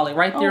Jesus wallet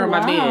right there on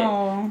my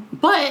bed.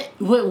 But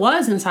what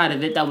was inside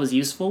of it that was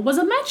useful was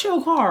a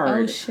Metro card.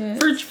 Oh,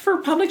 shit. For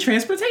public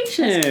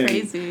transportation. That's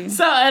crazy.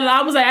 So, and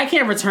I was like, I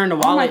can't return the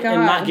wallet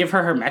and not give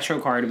her Metro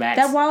card back.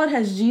 That wallet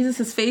has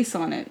Jesus' face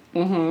on it.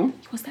 Mm-hmm.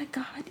 Was that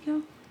God,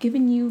 yo?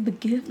 Giving you the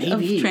gift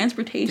of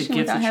transportation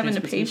without having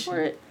to pay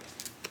for it?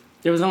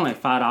 There was only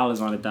like $5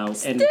 on it though.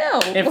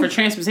 Still. And for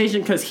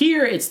transportation, because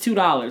here it's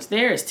 $2.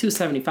 There it's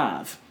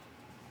 $2.75.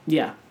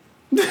 Yeah.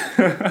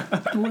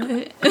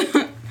 What?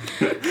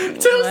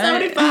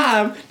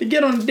 $2.75 to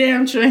get on the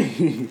damn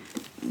train.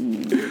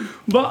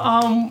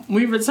 But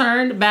we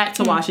returned back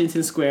to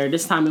Washington Square.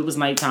 This time it was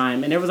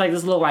nighttime, and there was like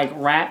this little like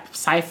rap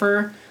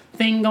cipher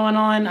thing going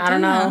on. I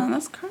don't know.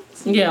 That's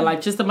crazy. Yeah,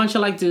 like just a bunch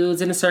of like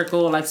dudes in a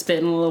circle, like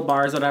spitting little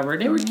bars, whatever.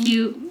 They were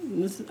cute.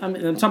 I'm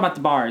talking about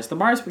the bars. The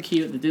bars were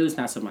cute. The dudes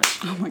not so much.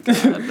 Oh my god.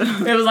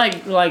 It was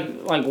like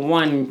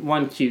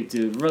one cute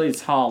dude, really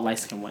tall, light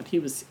skinned one. He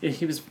was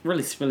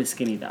really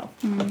skinny though.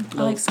 I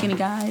like skinny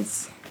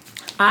guys.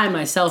 I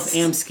myself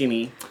am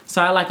skinny,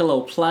 so I like a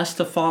little plush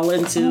to fall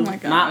into. Oh my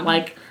God. Not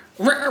like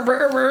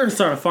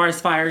sort of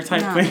forest fire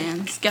type Nah, thing.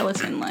 man.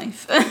 Skeleton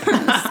life.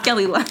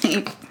 Skelly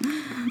life.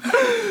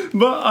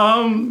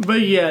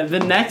 But yeah, the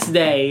next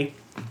day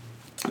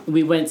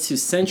we went to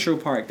Central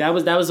Park. That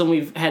was when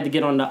we had to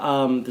get on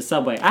the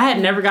subway. I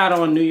had never got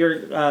on New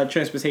York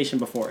transportation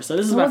before, so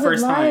this is my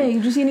first time.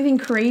 Did you see anything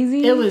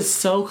crazy? It was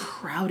so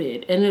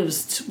crowded, and it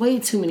was way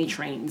too many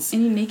trains.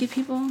 Any naked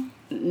people?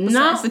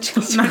 Not the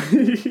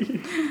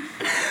children.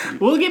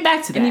 We'll get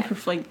back to that. Any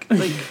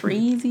like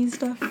crazy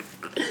stuff?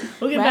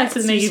 We'll get Rats?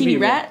 back to naked you see any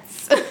people.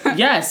 rats?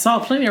 Yeah, saw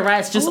plenty of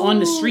rats just on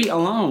the street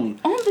alone.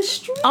 On the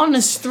street? On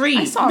the street.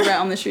 I saw a rat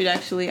on the street,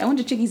 actually. I went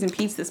to Chickies and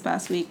Pete's this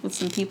past week with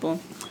some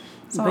people.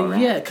 Saw a But rat.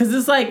 yeah, because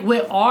it's like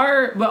with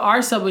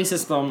our subway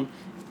system,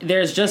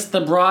 there's just the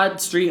Broad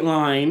Street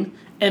line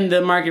and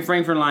the Market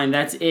Frankfurt line.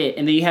 That's it.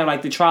 And then you have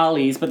like the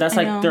trolleys, but that's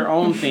I like know. their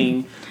own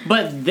thing.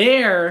 But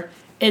there,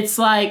 it's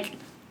like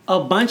a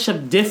bunch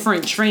of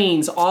different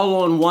trains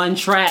all on one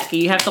track,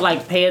 and you have to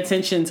like pay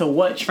attention to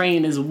what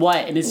train is what,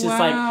 and it's just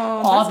like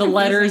Wow, all that's the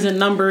letters confusing. and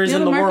numbers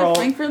in the Market world.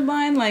 Frankfurt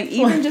line, like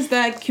even just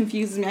that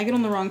confuses me. I get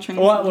on the wrong train.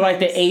 What, like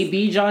the sometimes.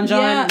 AB John?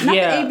 Yeah, not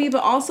the AB,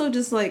 but also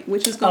just like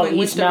which is going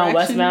which eastbound,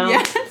 direction. westbound?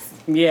 Yes.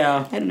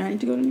 Yeah. I don't know. I need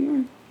to go to New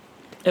York.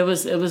 It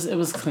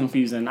was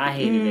confusing. I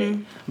hated it.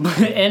 But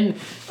and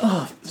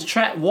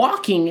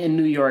walking in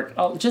New York,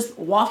 just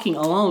walking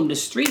alone, the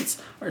streets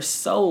are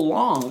so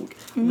long.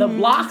 The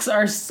blocks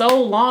are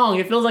so long.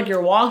 It feels like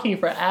you're walking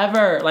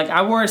forever. Like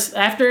I wore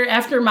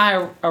after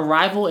my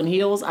arrival in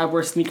heels, I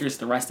wore sneakers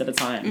the rest of the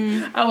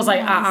time. I was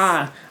like,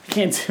 I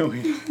can't do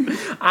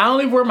it. I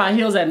only wore my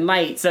heels at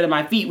night so that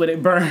my feet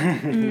wouldn't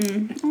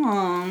burn.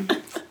 Aw.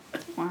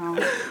 Wow.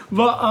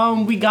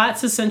 But we got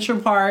to Central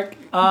Park,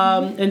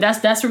 and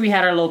that's where we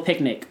had our little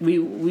picnic.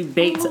 We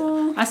baked.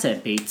 I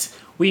said baked.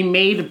 We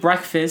made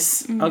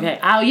breakfast. Okay.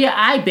 Oh yeah,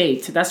 I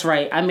baked. That's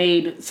right. I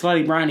made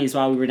slutty brownies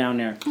while we were down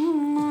there.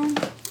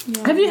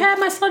 Yeah. Have you had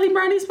my slutty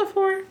brownies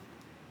before?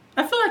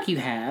 I feel like you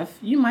have.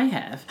 You might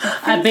have.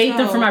 I baked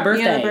them for my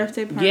birthday. Yeah, the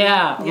birthday party.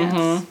 Yeah.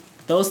 Yes.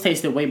 Those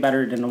tasted way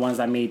better than the ones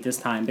I made this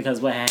time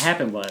because what had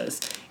happened was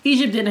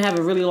Egypt didn't have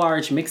a really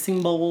large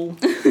mixing bowl,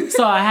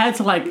 so I had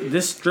to like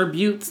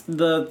distribute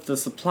the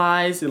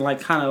supplies and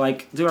like kind of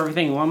like do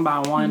everything one by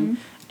one.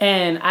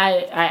 And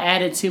I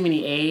added too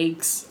many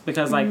eggs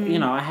because like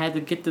I had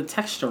to get the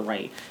texture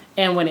right.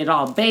 And when it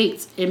all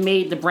baked, it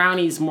made the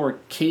brownies more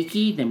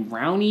cakey than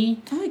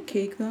brownie. I like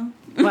cake though.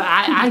 But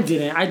I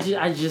didn't.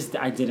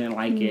 I didn't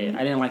like it.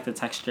 I didn't like the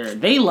texture.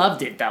 They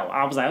loved it though.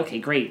 I was like, okay,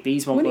 great.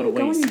 These won't When go are to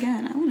you waste. going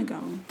again? I want to go.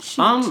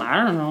 Shoot.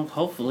 I don't know.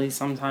 Hopefully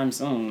sometime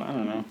soon. I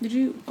don't know. Did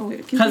you? Oh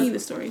wait, continue the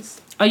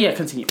stories. Oh yeah,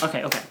 continue.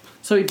 Okay.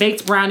 So we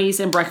baked brownies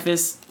and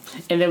breakfast,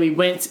 and then we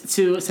went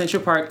to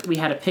Central Park. We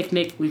had a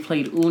picnic. We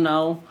played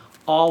Uno,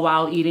 all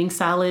while eating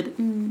salad.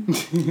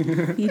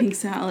 Eating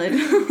salad.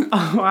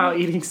 While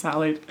eating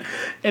salad.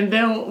 And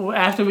then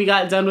after we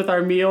got done with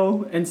our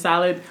meal and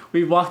salad,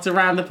 we walked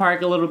around the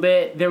park a little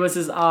bit. There was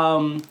this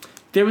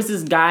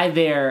guy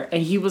there,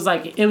 and he was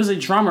like, it was a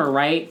drummer,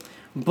 right?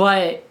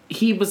 But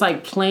he was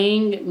like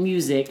playing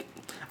music.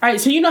 All right,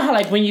 so you know how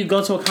like when you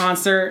go to a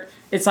concert,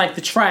 it's like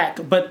the track,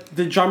 but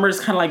the drummers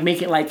kind of like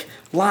make it like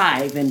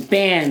live and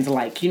band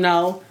like,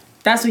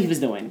 That's what he was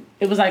doing.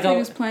 It was like He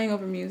was playing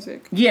over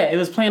music. Yeah, it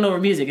was playing over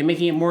music and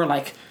making it more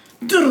like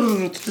I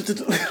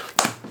didn't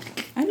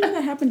know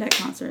that happened at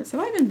concerts.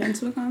 Have I even been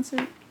to a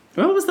concert?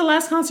 When was the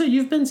last concert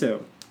you've been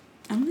to?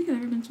 I don't think I've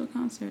ever been to a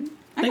concert.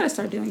 I gotta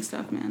start doing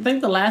stuff, I man.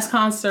 think the last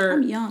concert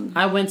I'm young.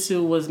 I went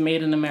to was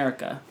Made in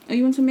America. Oh,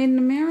 you went to Made in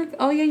America?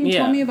 Oh yeah, you Yeah.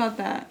 told me about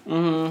that.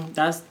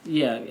 That's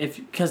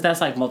because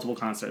that's like multiple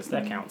concerts.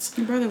 That counts.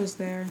 My brother was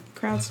there.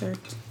 Crowd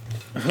surfed.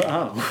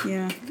 Oh,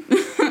 Yeah.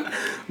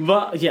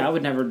 but yeah, I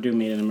would never do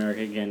Made in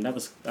America again. That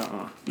was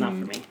not for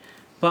me.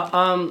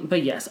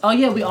 But yes. Oh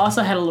yeah, we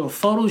also had a little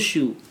photo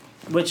shoot,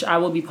 which I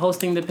will be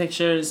posting the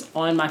pictures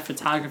on my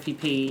photography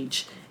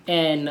page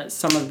and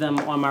some of them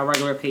on my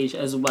regular page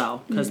as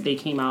well because they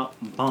came out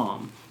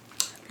bomb.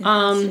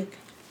 Fantastic.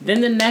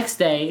 Then the next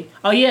day,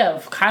 oh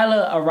yeah,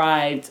 Kyla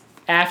arrived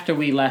after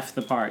we left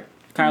the park.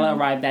 Kyla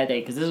arrived that day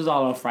because this was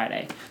all on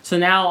Friday. So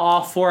now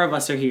all four of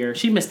us are here.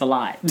 She missed a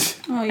lot.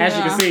 Oh, As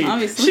you can yeah, see.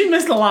 obviously. She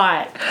missed a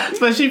lot.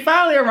 But she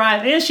finally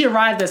arrived, and she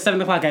arrived at 7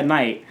 o'clock at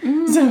night.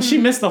 So she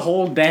missed the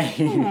whole day.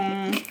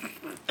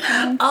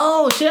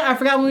 Oh, shit, I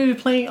forgot when we were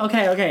playing.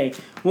 Okay.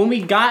 When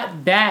we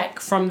got back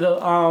from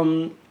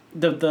the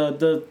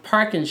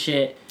park and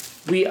shit,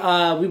 we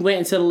went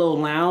into the little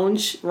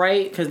lounge,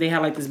 right? Because they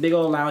had like this big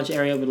old lounge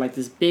area with like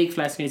this big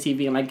flat screen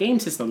TV and like game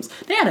systems.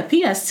 They had a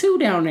PS2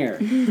 down there.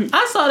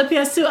 I saw the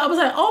PS2. I was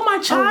like, oh my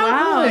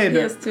childhood.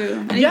 PS2. I didn't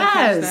even catch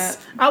Yes.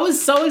 that. I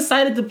was so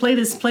excited to play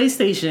this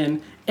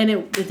PlayStation. and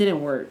it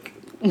didn't work.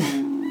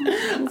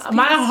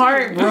 My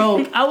heart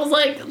broke. I was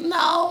like,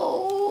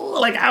 no.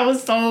 Like, I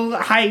was so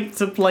hyped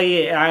to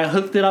play it. I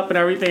hooked it up and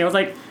everything. I was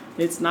like,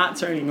 it's not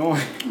turning on.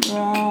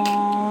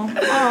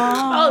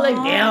 I was like,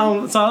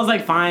 damn. So I was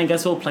like, fine,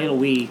 guess we'll play the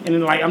Wii. And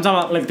then, like, I'm talking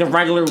about, like, the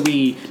regular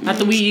Wii. Not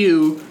the Wii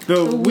U.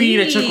 The Wii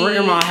that your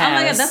grandma has. Oh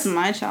my god, that's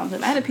my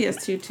childhood. I had a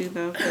PS2 too,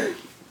 though.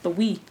 The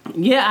Wii.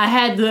 Yeah, I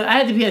had the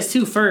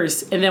PS2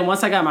 first. And then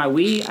once I got my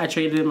Wii, I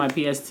traded in my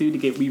PS2 to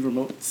get Wii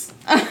remotes.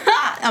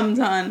 I'm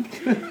done.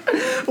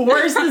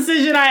 Worst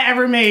decision I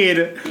ever made.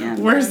 Yeah,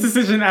 Worst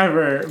decision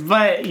ever.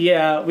 But,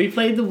 yeah, we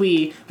played the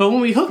Wii. But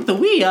when we hooked the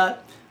Wii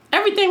up,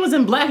 everything was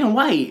in black and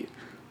white.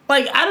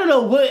 Like, I don't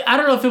know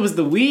if it was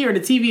the Wii or the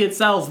TV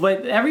itself,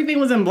 but everything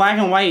was in black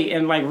and white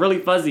and, like, really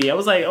fuzzy. I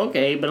was like,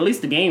 okay, but at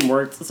least the game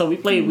worked. So we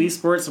played Wii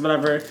Sports or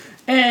whatever.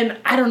 And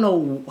I don't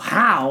know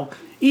how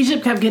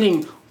Egypt kept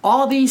getting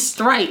all these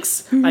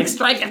strikes, like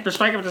strike after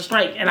strike after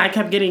strike, and I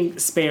kept getting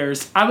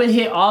spares. I would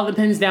hit all the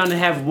pins down and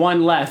have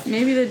one left.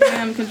 Maybe the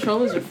damn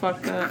controllers are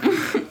fucked up.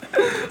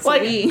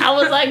 Like, I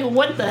was like,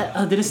 what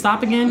the... did it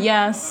stop again?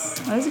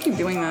 Yes. Why does it keep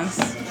doing this?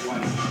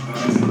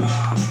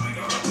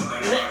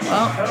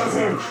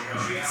 Well,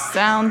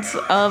 sounds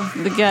of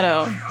the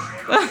ghetto.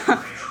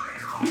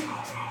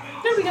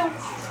 There we go.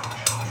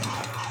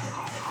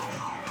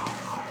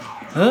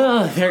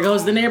 There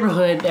goes the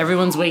neighborhood.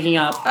 Everyone's waking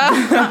up.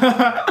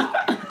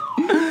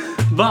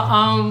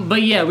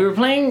 But yeah, we were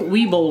playing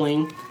Wii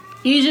bowling.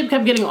 Egypt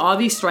kept getting all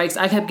these strikes.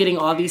 I kept getting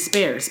all these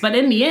spares. But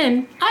in the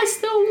end, I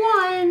still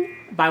won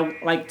by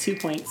like 2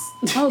 points.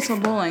 Oh, so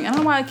bowling. I don't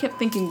know why I kept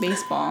thinking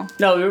baseball.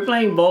 No, we were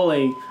playing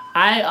bowling.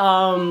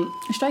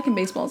 Striking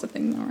baseball is a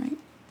thing though,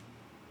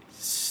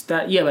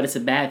 right? Yeah, but it's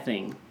a bad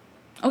thing.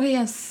 Okay,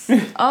 yes.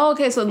 Oh,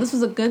 okay, so this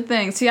was a good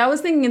thing. See, I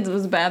was thinking it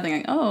was a bad thing.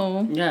 Like,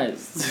 oh.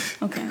 Yes.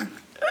 Okay.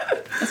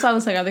 That's why I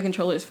was like, are the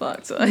controllers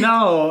fucked? So,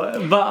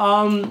 No,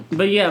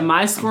 but yeah,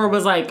 my score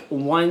was like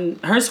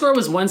her score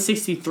was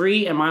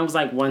 163 and mine was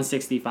like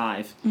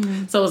 165.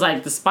 Mm-hmm. So it was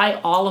like,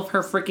 despite all of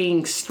her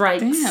freaking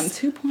strikes, damn,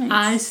 2 points.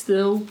 I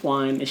still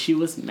won, and she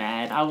was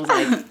mad. I was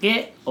like,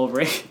 get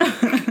over it.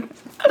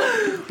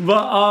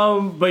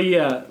 But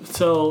yeah,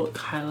 so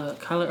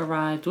Kyla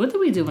arrived. What did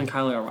we do when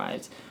Kyla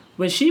arrived?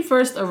 When she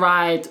first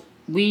arrived,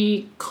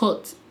 we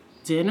cooked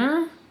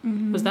dinner.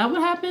 Mm-hmm. Was that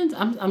what happened?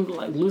 I'm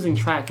like losing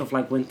track of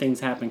like when things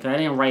happened because I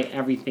didn't write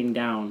everything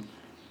down.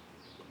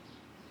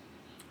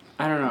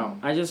 I don't know.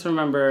 I just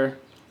remember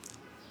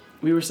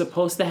we were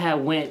supposed to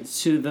have went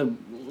to the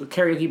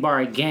karaoke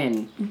bar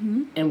again,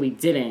 and we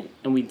didn't,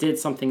 and we did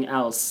something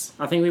else.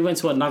 I think we went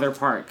to another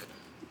park,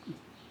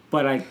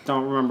 but I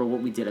don't remember what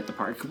we did at the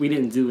park. We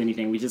didn't do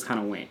anything. We just kind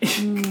of went.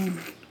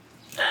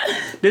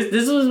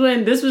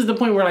 This was the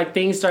point where like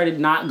things started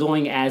not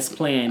going as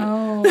planned.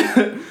 Oh.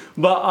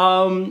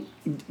 But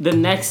the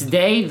next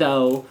day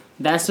though,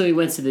 that's when we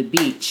went to the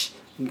beach.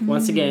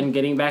 Once again,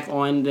 getting back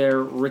on their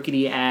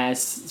rickety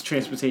ass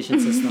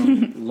transportation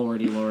system.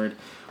 Lordy Lord.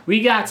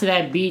 We got to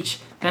that beach.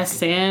 That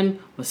sand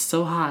was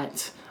so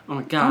hot. Oh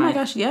my god. Oh my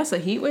gosh, yes, a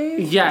heat wave?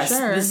 Yes,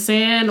 sure. the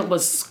sand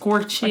was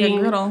scorching. Like a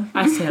griddle.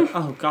 I said,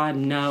 oh god,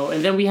 no.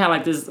 And then we had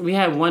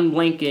one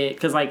blanket,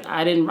 because like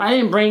I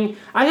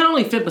could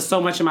only fit but so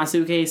much in my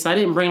suitcase, so I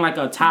didn't bring like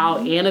a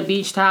towel and a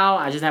beach towel.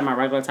 I just had my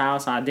regular towel,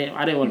 so I didn't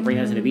want to bring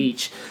that to the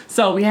beach.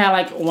 So we had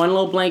like one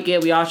little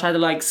blanket. We all tried to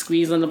like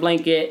squeeze on the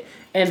blanket.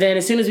 And then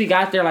as soon as we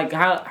got there, like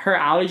her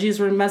allergies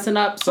were messing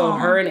up. So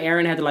her and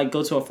Aaron had to like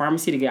go to a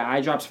pharmacy to get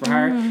eye drops for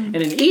her. And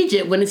then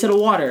Egypt went into the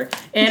water.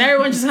 And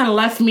everyone just kind of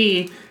left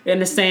me in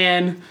the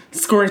sand,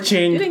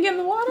 scorching. You didn't get in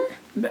the water?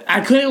 I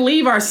couldn't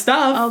leave our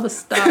stuff. Oh, the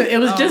stuff. It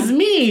was just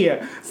me.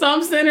 So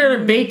I'm sitting there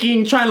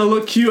baking, trying to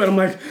look cute. And I'm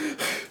like...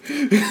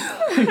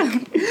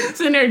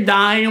 sitting there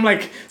dying. I'm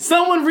like,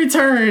 someone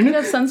return. You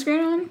have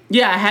sunscreen on?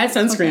 Yeah, I had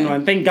sunscreen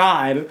on. Thank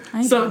God.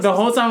 So the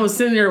whole time I was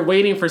sitting there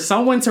waiting for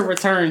someone to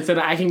return so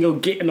that I can go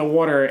get in the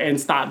water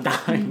and stop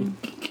dying.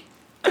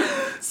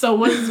 So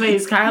what's his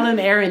face? Kyla and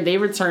Aaron, they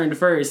returned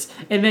first.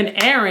 And then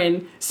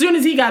Aaron, as soon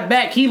as he got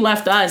back, he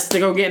left us to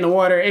go get in the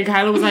water. And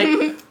Kyla was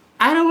like...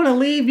 I don't want to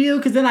leave you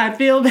because then I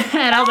feel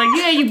bad. I was like,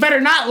 yeah, you better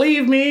not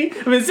leave me.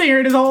 I've been sitting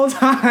here this whole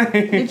time.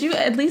 Did you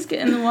at least get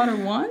in the water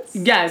once?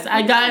 Yes,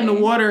 I got in the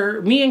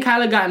water. Me and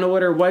Kyla got in the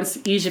water once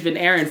Egypt and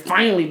Aaron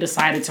finally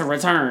decided to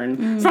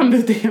return from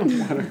the damn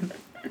water.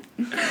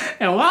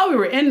 And while we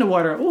were in the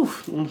water,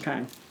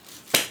 okay.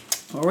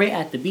 We're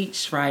at the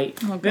beach, right?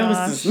 Oh,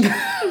 gosh.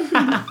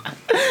 I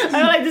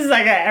feel like this is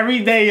like an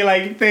everyday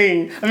like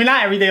thing. I mean,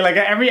 not every day, like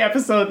an every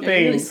episode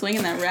thing. You're really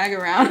swinging that rag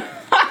around.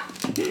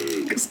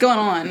 What's going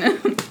on?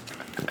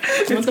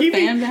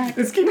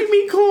 It's keeping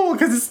me cool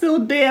because it's still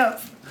damp.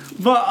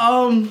 But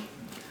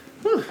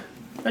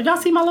y'all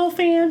see my little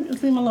fan? You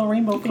see my little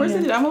rainbow fan? Of course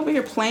I did. I'm over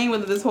here playing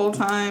with it this whole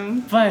time.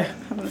 But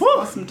having this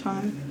awesome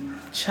time.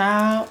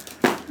 Child.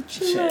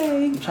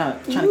 Chile. Shit.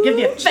 I'm trying to give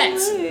the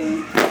effects.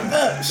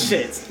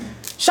 Shit.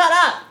 Shut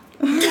up.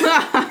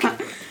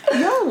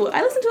 Yo, do.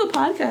 I listen to a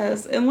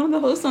podcast, and one of the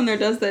hosts on there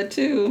does that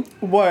too.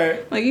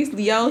 What? Like, he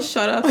yells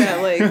 "shut up"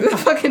 at like the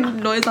fucking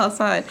noise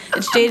outside.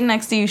 It's Jaden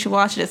Next to You. You should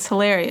watch it. It's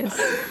hilarious.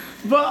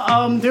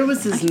 But there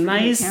was this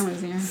nice,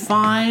 cameras here.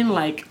 fine,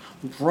 like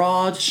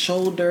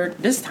broad-shouldered,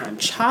 this time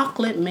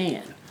chocolate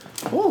man.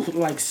 Ooh,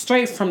 like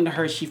straight from the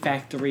Hershey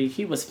factory.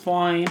 He was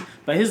fine,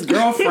 but his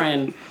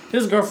girlfriend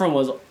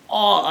was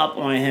all up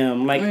on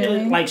him. Like,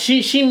 Really? like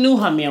she knew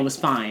her man was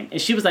fine,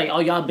 and she was like, "Oh,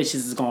 y'all bitches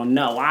is gonna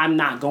know I'm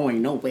not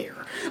going nowhere."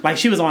 Like,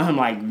 she was on him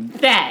like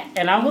that,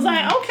 and I was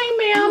like, "Okay,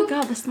 Oh ma'am." my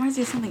god, this reminds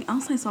me of something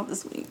else I saw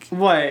this week.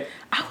 What?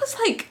 I was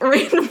like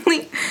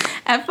randomly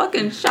at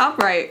fucking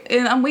ShopRite,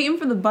 and I'm waiting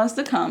for the bus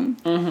to come,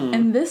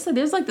 and there's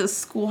like this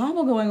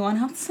squabble going on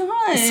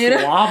outside.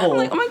 Squabble. I'm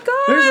like, oh my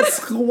god. There's a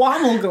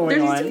squabble going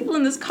There's on. these people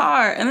in this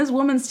car, and this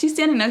woman, she's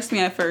standing next to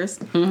me at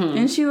first,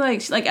 and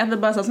she's like at the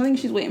bus. I was thinking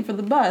she's waiting for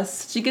the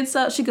bus. She gets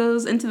up, she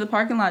goes into the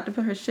parking lot to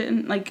put her shit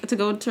in, like to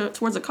go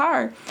towards a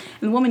car, and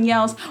the woman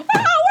yells, "Oh,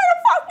 where the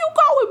fuck you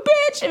going,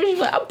 bitch?" And she's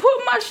like, "I'm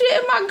putting my shit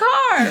in my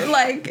car,"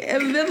 like,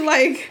 and then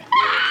like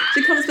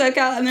she comes back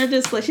out, and they're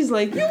just like, she's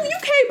like, you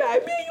came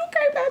at me, you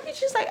came at me.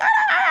 She's like,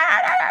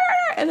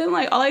 and then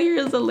like all I hear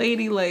is a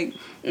lady like,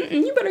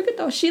 you better get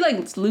the, she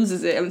like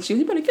loses it, and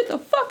you better get the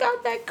fuck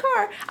out that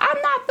car.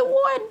 I'm not the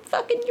one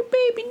fucking your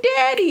baby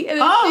daddy. And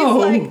then she's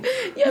like,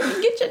 yeah,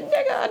 get your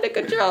nigga under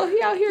control.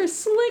 He out here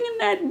slinging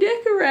that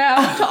dick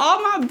around to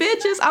all my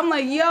bitches. I'm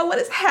like, yo, what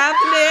is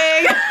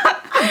happening?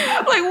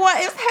 Like,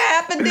 what is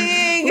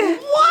happening?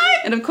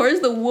 What? And of course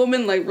the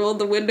woman like rolled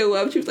the window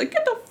up. She was like,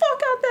 get the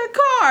fuck out that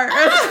car.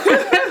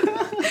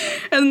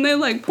 And they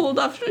like pulled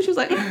off. She was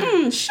like,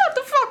 shut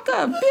the fuck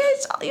up,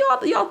 bitch.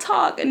 Y'all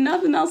talk and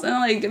nothing else.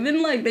 And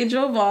then like they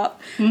drove off,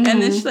 and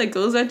then she like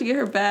goes out to get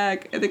her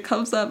bag, and then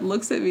comes up,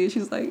 looks at me, and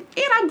she's like,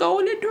 and I'm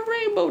going into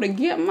Rainbow to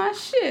get my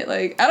shit.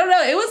 Like, I don't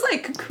know, it was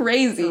like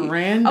crazy.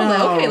 Random. I was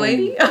like, okay,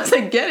 lady. I was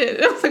like, get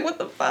it. I was like, what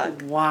the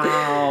fuck?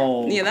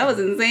 Wow. Yeah, that was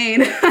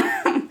insane.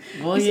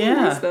 Well, It's yeah.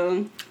 nice,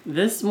 though.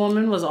 This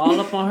woman was all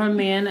up on her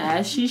man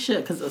as she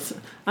should. Because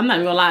I'm not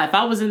even gonna lie, if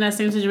I was in that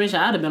same situation,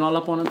 I'd have been all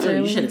up on him too.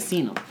 Really? You should have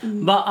seen him.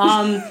 But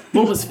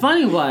what was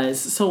funny was,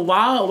 so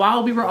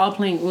while we were all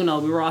playing Uno,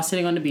 we were all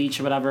sitting on the beach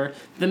or whatever.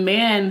 The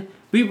man,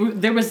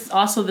 there was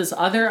also this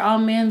other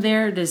man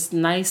there, this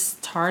nice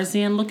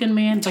Tarzan looking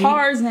man. But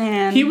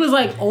Tarzan. He was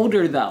like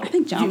older though. I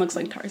think John looks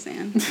like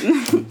Tarzan.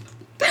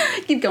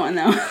 Keep going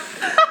though.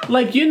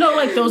 Like, you know,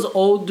 like those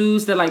old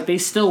dudes that like they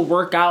still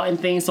work out and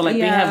things, so like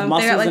they have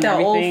muscles they got like and that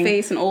everything. old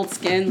face and old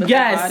skin. But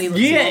Yes, their body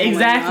looks yeah, normal.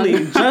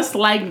 exactly, just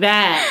like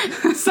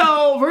that.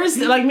 So we're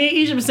like, me and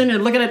Egypt were sitting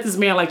there looking at this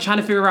man, like trying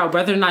to figure out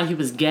whether or not he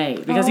was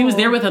gay, because he was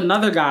there with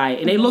another guy,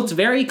 and they looked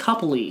very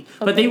coupley,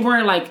 but they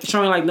weren't like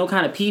showing like no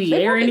kind of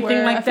PDA or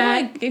anything like I feel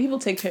that. like gay people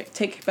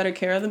take better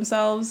care of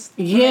themselves.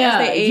 Yeah,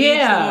 as they age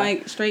yeah. than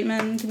like straight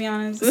men, to be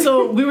honest.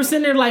 So we were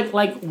sitting there like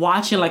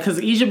watching, like,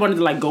 because Egypt wanted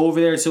to like go over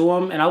there to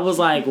him, and I was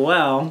like,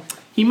 well,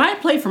 he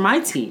might play for my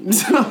team.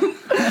 So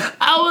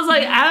I was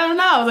like, I don't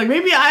know. I was like,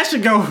 maybe I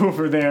should go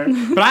over there.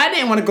 But I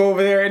didn't want to go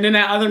over there, and then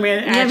that other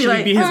man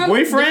actually be his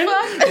boyfriend.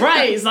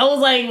 Right. So I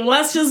was like,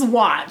 let's just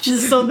watch.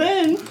 So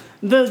then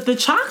the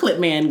chocolate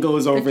man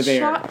goes over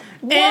there.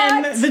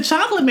 And the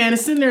chocolate man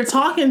is sitting there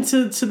talking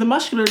to the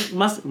muscular dude. The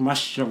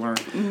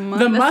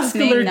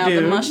muscular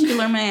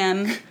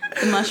man.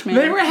 The mush man.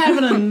 They were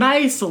having a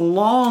nice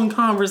long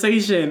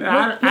conversation.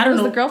 I don't know.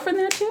 Was the girlfriend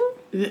there too?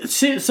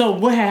 So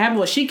what had happened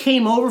was she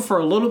came over for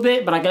a little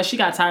bit, but I guess she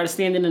got tired of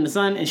standing in the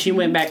sun, and she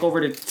went back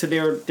over to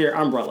their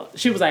umbrella.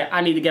 She was like,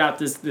 I need to get out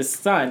this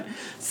sun.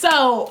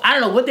 So I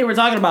don't know what they were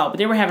talking about, but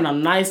they were having a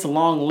nice,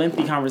 long,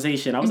 lengthy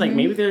conversation. I was like,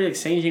 maybe they're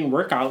exchanging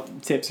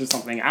workout tips or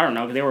something. I don't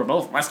know, because they were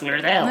both muscular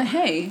as hell. But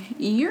hey,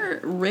 you're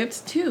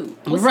ripped too.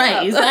 What's Right,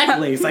 up?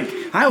 exactly. It's like,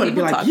 I would be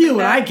People like talk you like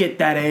when that. I get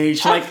that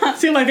age. Like,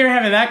 seemed like they were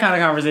having that kind of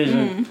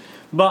conversation.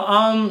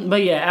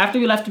 But yeah, after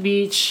we left the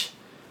beach,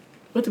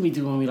 what did we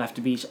do when we left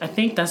the beach? I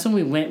think that's when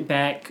we went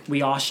back.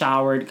 We all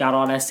showered, got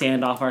all that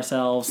sand off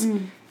ourselves,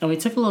 and we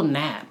took a little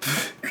nap.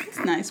 It's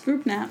nice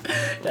group nap.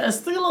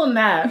 Just took a little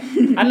nap.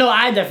 I know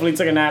I definitely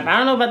took a nap. I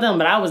don't know about them,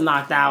 but I was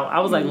knocked out. I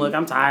was like, look,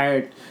 I'm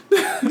tired.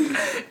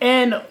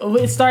 And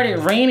it started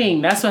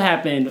raining. That's what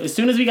happened. As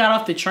soon as we got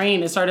off the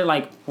train, it started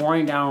like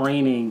pouring down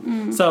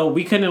raining. So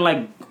we couldn't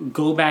like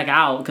go back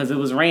out because it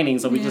was raining.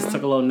 So we just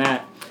took a little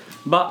nap.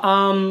 But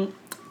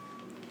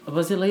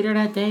was it later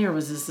that day or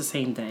was this the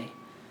same day?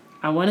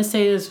 I want to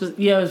say it was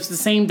the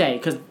same day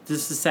because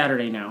this is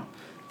Saturday now.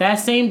 That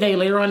same day,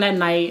 later on that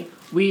night,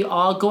 we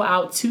all go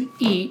out to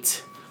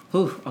eat.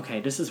 Ooh, okay,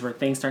 this is where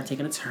things start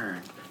taking a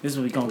turn. This is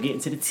where we're going to get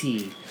into the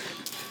tea.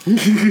 I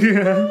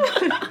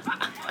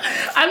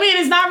mean,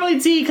 it's not really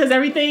tea because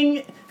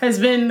everything has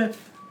been,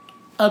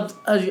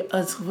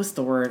 what's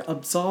the word?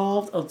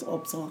 Absolved? Is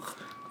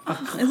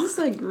this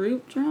like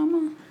group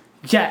drama?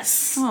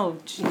 Yes. Oh,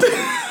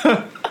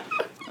 jeez.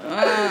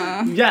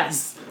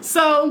 Yes.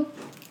 So,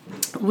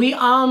 we,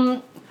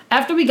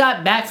 after we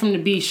got back from the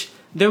beach,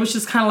 there was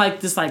just kind of like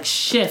this like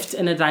shift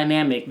in the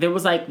dynamic. There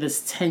was like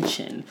this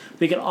tension.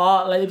 We could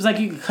all like, it was like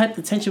you could cut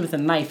the tension with a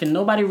knife, and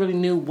nobody really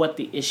knew what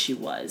the issue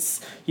was.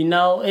 You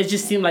know, it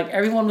just seemed like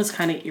everyone was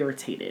kind of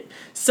irritated.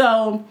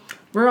 So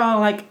we're all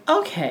like,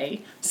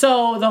 okay.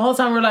 So the whole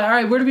time we're like, all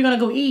right, where are we gonna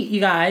go eat, you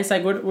guys?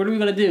 Like, what are we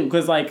gonna do?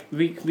 Because like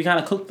we kind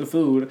of cooked the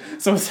food,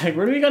 so it's like,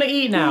 where are we gonna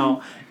eat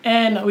now?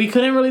 And we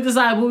couldn't really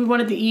decide what we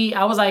wanted to eat.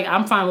 I was like,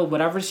 I'm fine with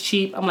whatever's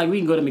cheap. I'm like, we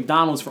can go to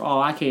McDonald's for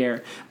all I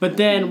care. But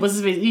then what's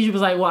his face? Egypt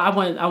was like, well, I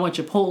want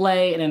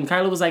Chipotle, and then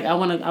Kyla was like, I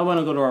want to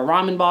go to a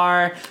ramen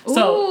bar.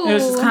 So it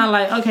was just kind of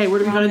like, okay,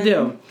 what are we gonna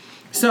do?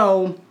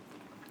 So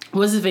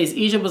what's his face?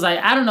 Egypt was like,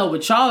 I don't know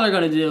what y'all are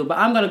gonna do, but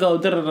I'm gonna go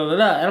da da da da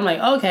da. And I'm like,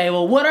 okay,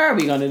 well, what are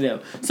we gonna do?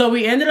 So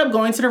we ended up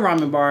going to the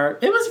ramen bar.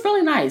 It was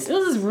really nice. It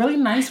was this really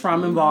nice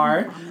ramen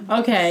bar.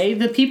 Okay,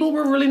 the people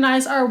were really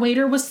nice. Our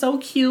waiter was so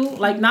cute.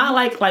 Like, not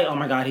like oh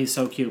my god, he's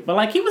so cute, but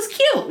like he was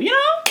cute, you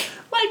know?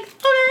 Like,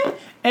 okay.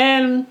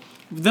 And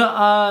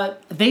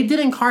they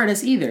didn't card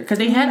us either because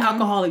they had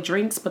alcoholic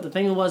drinks, but the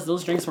thing was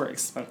those drinks were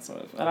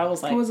expensive, and I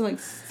was like, What was it, like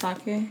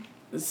sake?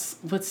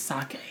 What's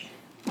sake?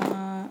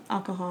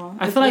 Alcohol.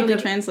 I feel like it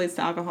translates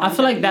to alcohol. I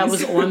feel like that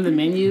was on the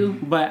menu,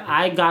 but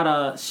I got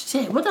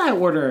what did I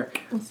order?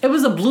 It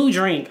was a blue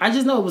drink. I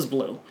just know it was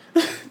blue.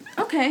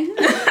 Okay.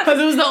 Because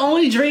it was the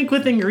only drink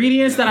with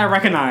ingredients that I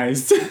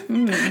recognized.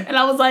 And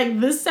I was like,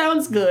 this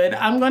sounds good.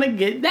 I'm going to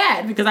get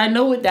that because I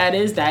know what that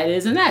is,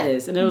 and that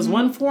is. And it was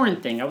one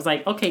foreign thing. I was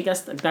like, okay,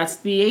 that's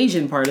the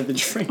Asian part of the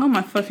drink. Oh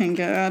my fucking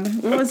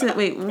god. What was it?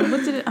 Wait, what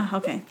did it? Oh,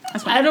 okay.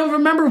 That's fine. I don't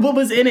remember what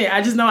was in it.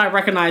 I just know I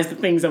recognized the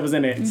things that was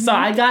in it. So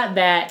I got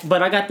that,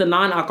 but I got the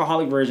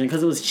non-alcoholic version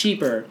because it was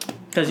cheaper.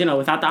 Because, you know,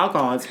 without the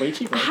alcohol, it's way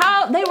cheaper.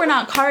 How they were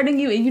not carding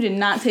you and you did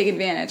not take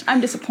advantage.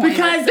 I'm disappointed.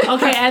 Because,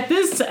 okay, at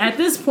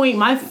this point,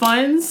 my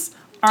funds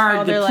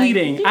are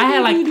depleting. Like, I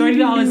had like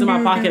 $30 in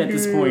my pocket at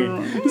this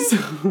point.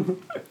 So,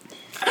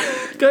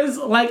 because,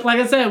 like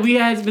I said, we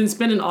had been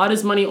spending all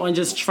this money on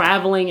just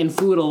traveling and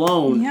food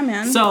alone. Yeah,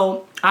 man.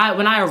 So,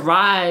 when I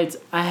arrived,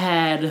 I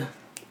had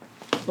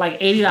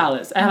like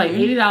 $80. I had like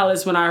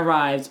 $80 when I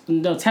arrived.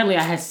 No, technically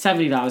I had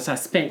 $70. So I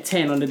spent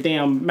 $10 on the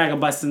damn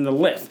megabus and the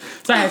Lyft.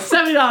 So I had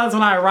 $70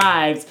 when I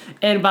arrived,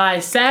 and by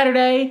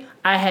Saturday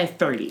I had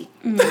 $30.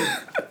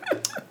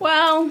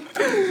 Well,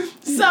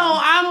 so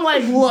I'm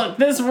like, look,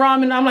 this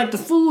ramen. I'm like, the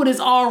food is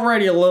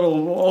already a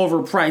little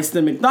overpriced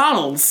at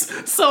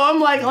McDonald's. So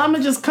I'm like, I'm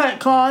gonna just cut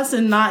costs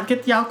and not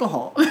get the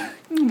alcohol. oh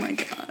my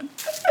god.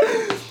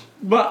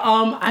 But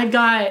I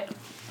got,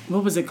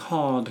 what was it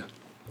called?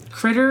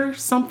 Critter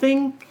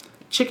something?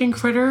 Chicken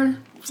critter?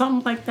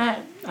 Something like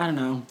that. I don't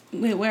know.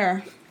 Wait,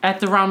 where? At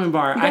the ramen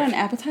bar. You got an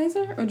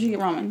appetizer or did you get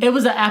ramen? It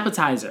was an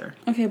appetizer.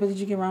 Okay, but did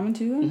you get ramen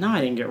too? No, I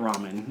didn't get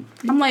ramen.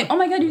 I'm like, oh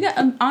my god, you got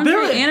an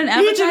entree and an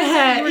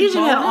appetizer? Egypt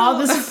had all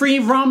this free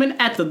ramen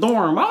at the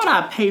dorm. Why would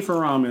I pay for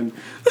ramen?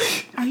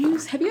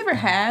 Have you ever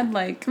had,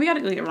 like, we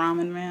gotta go get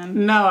ramen,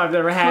 man. No, I've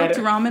never had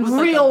cooked ramen with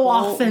real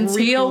like authentic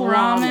real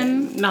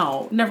ramen.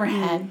 No, never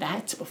had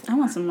that before. I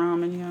want some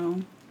ramen,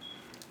 yo.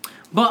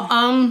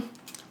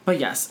 But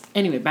yes.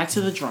 Anyway, back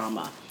to the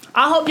drama.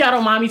 I hope y'all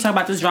don't mind me talking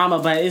about this drama,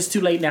 but it's too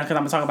late now because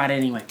I'm gonna talk about it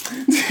anyway.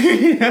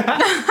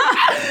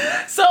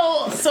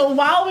 So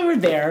while we were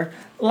there,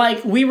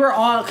 like we were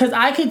all, because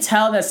I could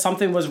tell that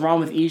something was wrong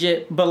with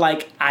Egypt, but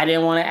like I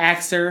didn't want to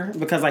ask her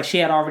because like she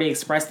had already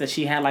expressed that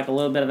she had like a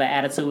little bit of an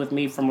attitude with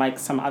me from like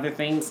some other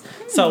things.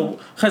 So,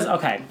 because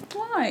okay,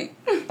 Why?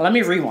 let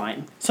me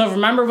rewind. So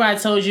remember when I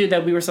told you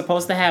that we were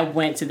supposed to have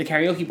went to the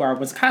karaoke bar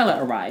once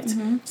Kyla arrived.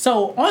 Mm-hmm.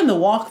 So on the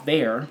walk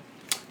there,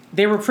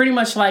 they were pretty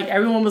much like,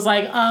 everyone was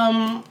like,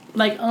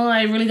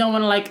 I really don't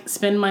want to, like,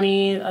 spend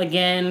money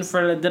again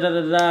for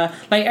da-da-da-da.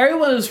 Like,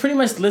 everyone was pretty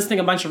much listing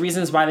a bunch of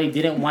reasons why they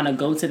didn't want to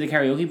go to the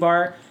karaoke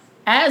bar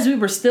as we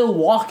were still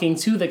walking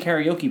to the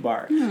karaoke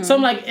bar. So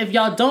I'm like, if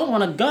y'all don't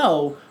want to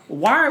go,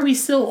 why are we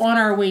still on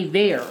our way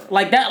there?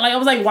 Like, that, like, I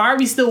was like, why are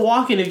we still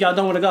walking if y'all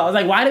don't want to go? I was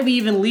like, why did we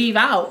even leave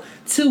out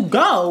to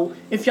go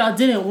if y'all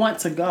didn't want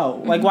to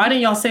go? Like, why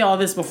didn't y'all say all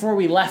this before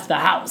we left the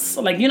house?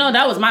 Like, you know,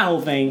 that was my whole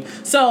thing.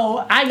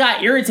 So I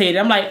got irritated.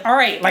 I'm like, all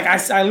right. Like,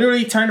 I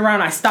literally turned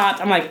around, I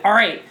stopped. I'm like, all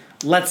right,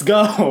 let's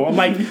go. I'm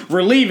like,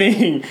 we're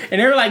leaving. And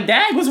they were like,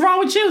 Dad, what's wrong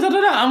with you?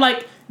 I'm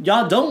like,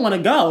 y'all don't want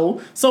to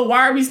go, so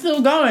why are we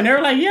still going? They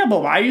were like, yeah,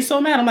 but why are you so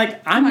mad? I'm like,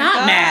 I'm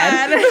not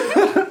mad.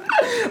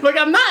 Like,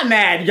 I'm not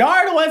mad. Y'all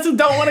are the ones who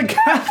don't want to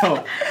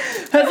go.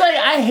 Because, like,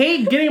 I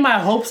hate getting my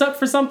hopes up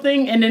for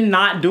something and then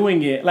not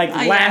doing it, like,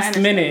 last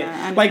minute.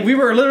 Like, we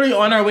were literally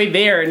on our way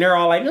there, and they're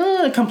all, like,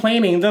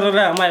 complaining,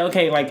 da-da-da. I'm like,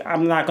 okay, like,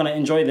 I'm not going to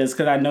enjoy this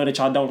because I know that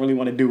y'all don't really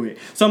want to do it.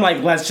 So I'm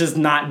like, let's just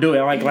not do it.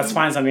 I'm like, let's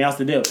find something else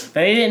to do. But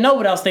they didn't know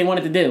what else they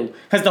wanted to do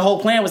because the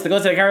whole plan was to go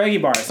to the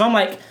karaoke bar. So I'm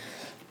like,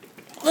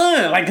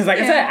 like, because like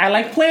I said, I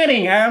like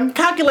planning. I'm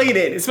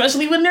calculated,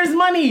 especially when there's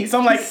money. So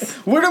I'm like,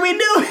 what are we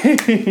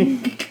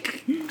doing?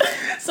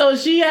 So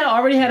she had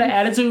already had an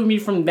attitude with me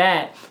from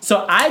that.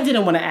 So I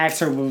didn't want to ask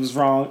her what was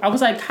wrong. I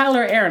was like, Kyla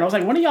or Aaron. I was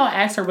like, one of y'all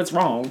ask her what's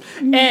wrong.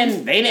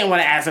 And they didn't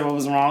want to ask her what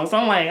was wrong. So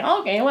I'm like,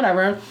 okay,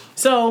 whatever.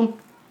 So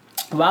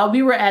while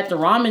we were at the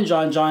ramen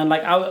John,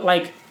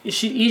 like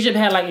Egypt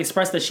had like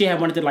expressed that she had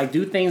wanted to like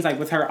do things like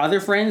with her other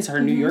friends, her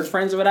New York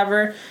friends or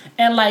whatever,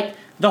 and like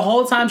the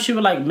whole time she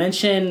would like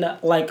mention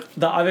like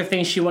the other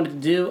things she wanted to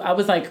do. I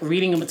was like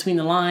reading in between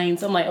the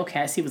lines. I'm like,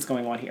 okay, I see what's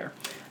going on here.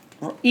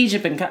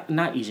 Egypt and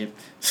not Egypt.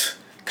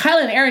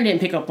 Kyla and Aaron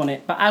didn't pick up on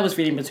it, but I was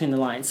reading between the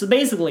lines. So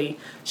basically,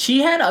 she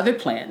had other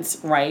plans,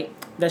 right,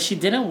 that she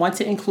didn't want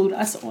to include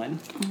us on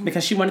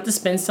because she wanted to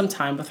spend some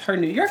time with her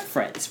New York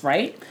friends,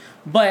 right?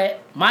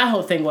 But my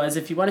whole thing was,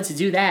 if you wanted to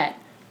do that,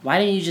 why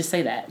didn't you just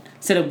say that?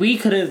 So that we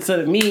could have, so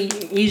that me,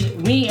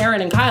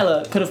 Aaron, and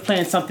Kyla could have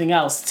planned something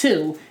else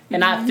too, and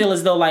not feel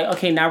as though like,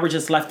 okay, now we're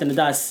just left in the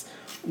dust.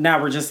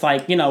 Now we're just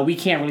like, you know, we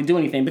can't really do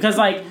anything because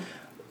like,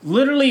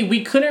 literally,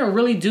 we couldn't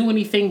really do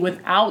anything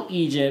without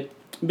Egypt.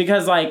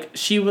 Because like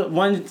we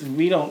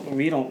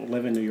don't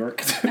live in New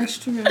York. That's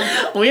true.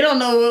 We don't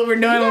know what we're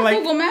doing. You got like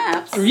Google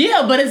Maps.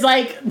 Yeah, but it's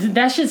like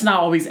that shit's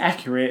not always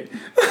accurate.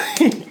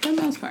 For the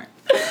most part.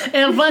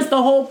 And plus,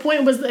 the whole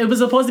point was it was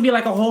supposed to be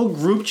like a whole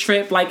group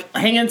trip, like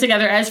hanging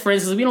together as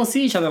friends, because we don't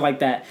see each other like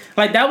that.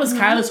 Like that was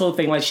Kyla's whole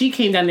thing. Like she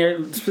came down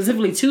there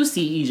specifically to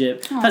see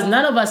Egypt because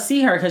none of us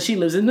see her because she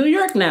lives in New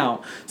York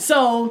now.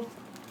 So.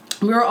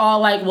 We were all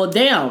like, well,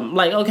 damn.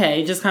 Like,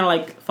 okay, just kind of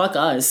like, fuck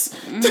us.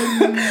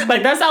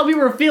 Like, that's how we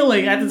were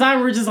feeling. At the time,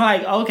 we were just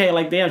like, okay,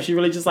 like, damn, she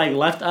really just, like,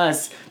 left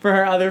us for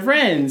her other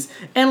friends.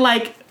 And,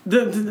 like,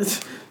 the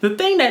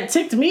thing that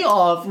ticked me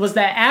off was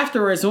that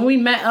afterwards, when we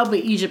met up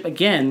with Egypt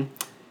again,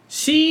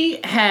 she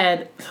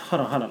had...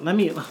 Hold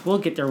on. We'll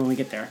get there when we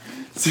get there.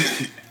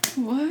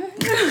 What?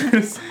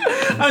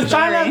 I'm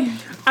trying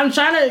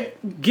to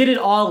get it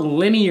all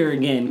linear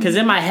again, because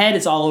in my head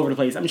it's all over the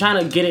place. I'm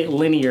trying to get it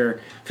linear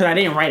because I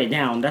didn't write it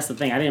down. That's the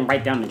thing. I didn't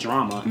write down the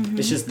drama.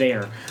 It's just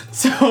there.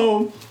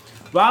 So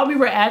while we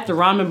were at the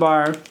ramen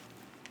bar,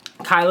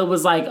 Kyla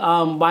was like,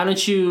 why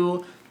don't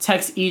you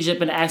text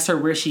Egypt and ask her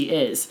where she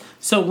is?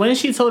 So when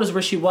she told us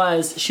where she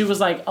was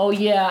like, oh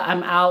yeah,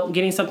 I'm out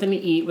getting something to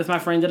eat with my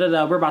friend,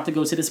 we're about to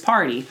go to this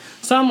party.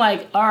 So I'm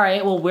like, all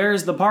right, well,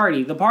 where's the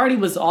party? The party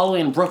was all the way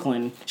in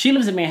Brooklyn. She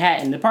lives in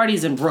Manhattan. The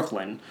party's in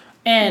Brooklyn.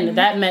 And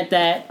that meant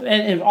that,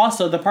 and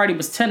also the party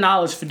was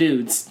 $10 for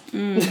dudes.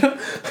 $10.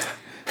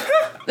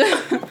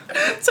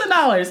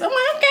 I'm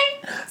like,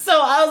 okay. So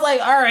I was like,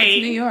 all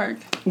right. New York.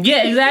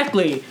 Yeah,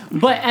 exactly.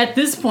 But at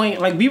this point,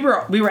 like we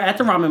were at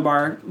the ramen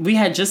bar. We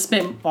had just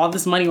spent all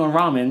this money on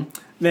ramen.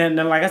 Then,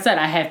 like I said,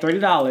 I had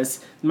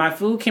 $30. My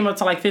food came up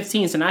to like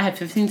 $15, so now I had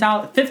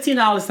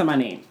 $15 to my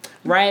name,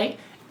 right?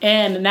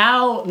 And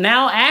now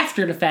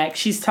after the fact,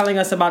 she's telling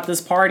us about this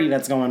party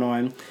that's going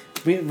on.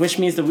 Which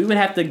means that we would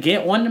have to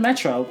get on the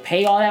metro,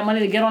 pay all that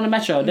money to get on the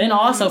metro. Then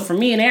also for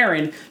me and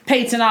Aaron,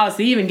 pay $10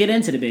 to even get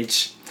into the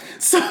bitch.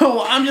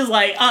 So I'm just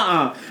like,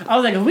 I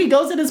was like, if we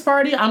go to this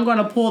party, I'm going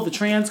to pull the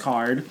trans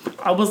card.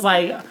 I was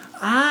like,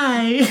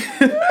 I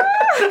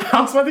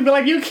was about to be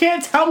like, you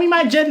can't tell me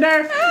my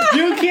gender.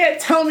 You can't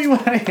tell me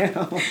what I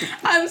am.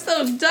 I'm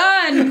so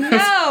done.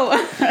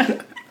 No.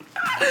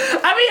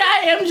 I mean,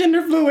 I am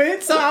gender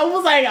fluid, so I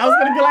was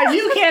gonna be like,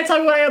 you can't tell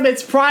me what I am.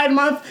 It's Pride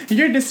Month.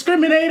 You're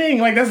discriminating.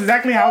 Like, that's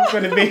exactly how it's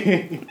gonna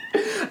be.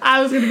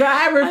 I was gonna be,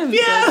 I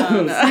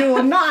refuse. So you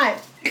will not.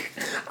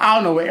 I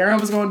don't know what Aaron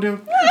was gonna do.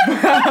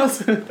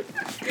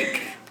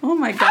 Oh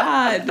my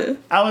God.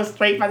 I was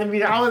straight by the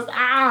meter. I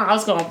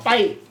was gonna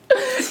fight.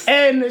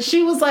 And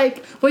she was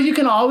like, well, you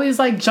can always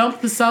like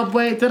jump the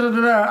subway.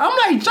 I'm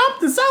like,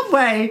 jump the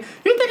subway?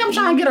 You think I'm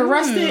trying to get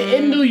arrested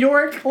in New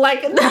York?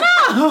 Like,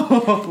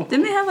 no.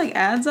 Didn't they have like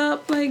ads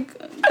up like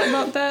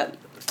about that?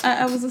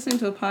 I was listening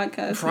to a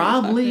podcast.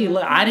 Probably.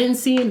 Look, I didn't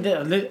see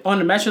on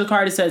the Metro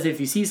card it says if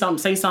you see something,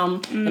 say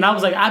something. And I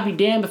was like, I'd be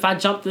damned if I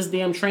jump this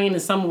damn train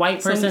and some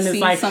white person is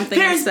like,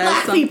 there's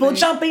black people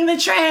jumping the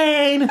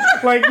train.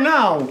 Like,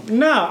 no,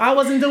 I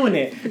wasn't doing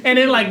it. And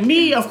then like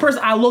me, of course,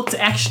 I looked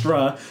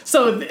extra.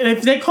 So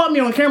if they caught me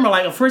on camera,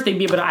 like at first they'd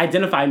be able to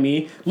identify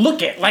me.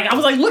 I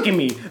was like, look at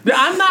me.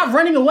 I'm not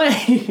running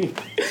away.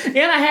 And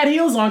I had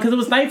heels on because it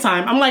was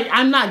nighttime. I'm like,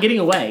 I'm not getting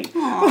away.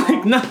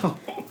 Like, no.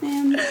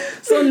 Man.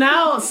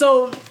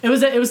 So it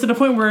was to the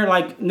point where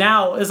like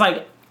now it's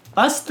like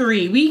us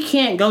three, we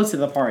can't go to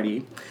the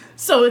party.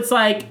 So it's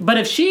like, but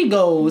if she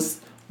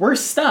goes, we're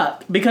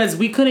stuck because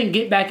we couldn't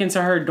get back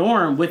into her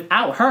dorm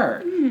without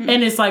her. Mm-hmm.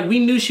 And it's like we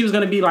knew she was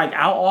gonna be like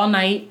out all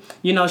night.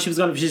 You know, she's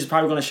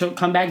probably gonna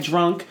come back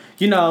drunk.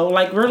 You know,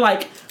 like we're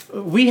like,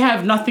 we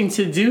have nothing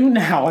to do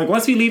now. Like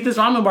once we leave this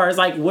ramen bar, it's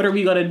like, what are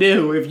we gonna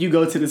do if you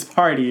go to this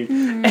party?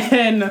 Mm-hmm.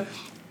 And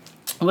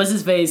what's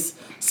his face?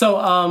 So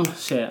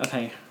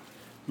okay.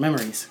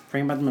 Memories.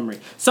 Bring back the memory.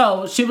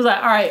 So she was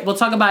like, all right, we'll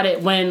talk about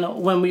it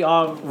when we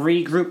all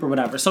regroup or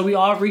whatever. So we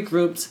all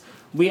regrouped.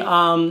 We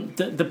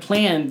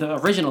the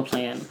original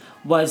plan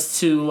was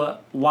to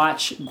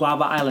watch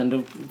Guava Island.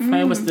 The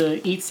plan was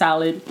to eat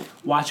salad,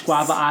 watch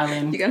Guava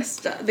Island. You gotta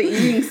stop the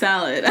eating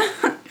salad.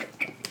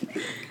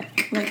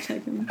 Like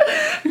checking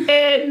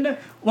And,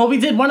 well, we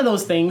did one of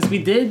those things.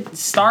 We did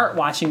start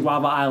watching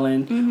Guava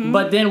Island,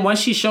 but then once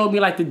she showed me,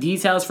 like, the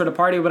details for the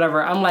party or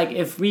whatever, I'm like,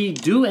 if we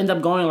do end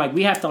up going, like,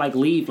 we have to, like,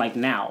 leave, like,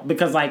 now.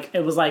 Because, like,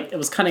 it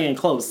was cutting in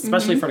close,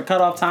 especially for the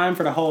cutoff time,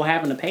 for the whole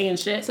having to pay and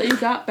shit. So you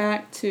got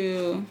back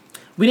to...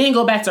 We didn't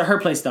go back to her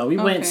place, though. We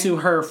went to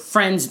her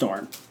friend's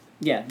dorm.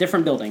 Yeah,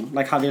 different building.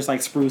 Like how there's,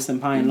 like, spruce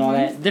and pine and all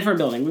that. Different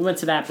building. We went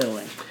to that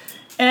building.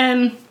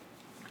 And...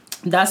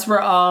 That's where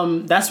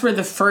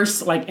the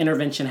first, like,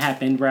 intervention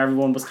happened, where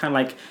everyone was kind of,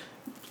 like,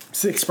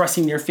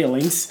 expressing their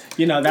feelings.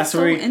 You know, that's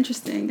where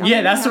interesting.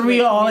 That's where we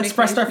all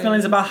expressed our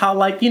feelings about how,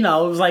 like, you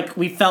know, it was like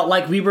we felt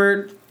like we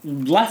were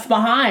left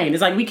behind.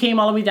 It's like we came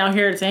all the way down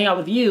here to hang out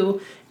with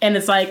you, and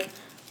it's like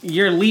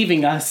you're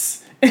leaving us.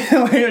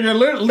 You're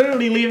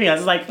literally leaving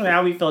us. It's like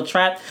now we feel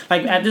trapped.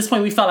 Like at this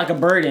point, we felt like a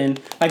burden.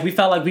 Like we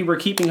felt like we were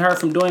keeping her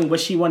from doing what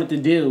she wanted to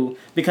do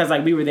because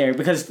like we were there.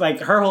 Because like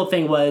her whole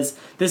thing was,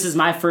 this is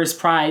my first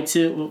pride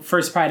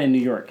in New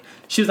York.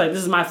 She was like,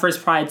 this is my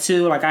first pride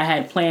too. Like I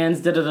had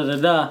plans. Da da da da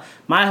da.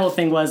 My whole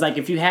thing was like,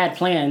 if you had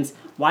plans,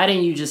 why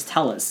didn't you just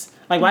tell us?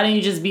 Like, why didn't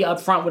you just be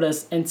upfront with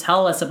us and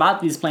tell us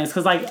about these plans?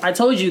 Because, like, I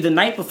told you, the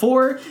night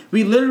before,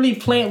 we literally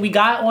planned, we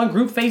got on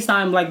group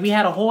FaceTime, like, we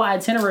had a whole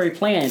itinerary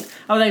planned.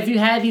 I was like, if you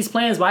had these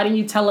plans, why didn't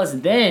you tell us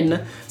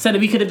then? So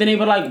that we could have been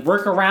able to, like,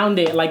 work around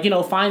it, like, you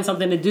know, find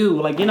something to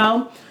do, like, you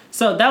know?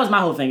 So that was my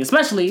whole thing,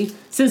 especially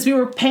since we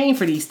were paying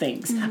for these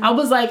things. I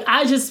was like,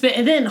 I just spent,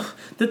 and then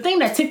the thing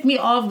that ticked me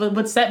off,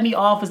 what set me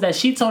off, was that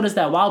she told us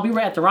that while we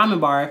were at the ramen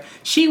bar,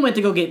 she went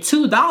to go get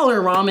 $2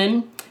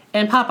 ramen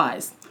and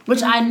Popeyes.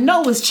 Which I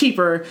know is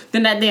cheaper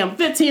than that damn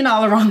 $15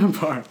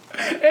 ramen bar.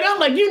 And I'm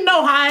like, you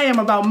know how I am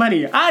about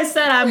money. I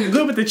said I'm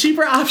good with the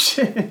cheaper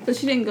option. But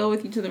she didn't go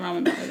with you to the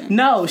ramen bar then?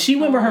 No, she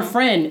went with her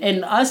friend.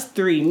 And us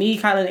three, me,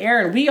 Kyla, and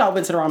Aaron, we all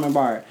went to the ramen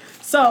bar.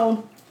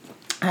 So,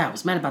 I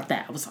was mad about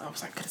that. I was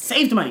like, could have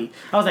saved money.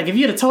 I was like, if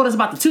you'd have told us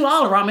about the $2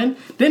 ramen,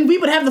 then we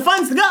would have the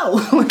funds to go.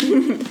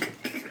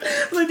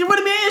 Like, there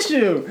wouldn't be an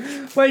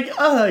issue. Like,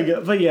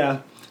 but yeah.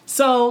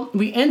 So,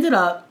 we ended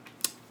up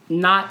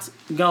not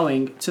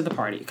going to the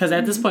party because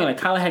at this point, like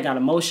Kyla had got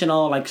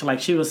emotional, like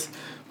she was,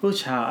 oh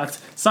child,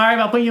 sorry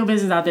about putting your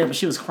business out there, but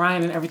she was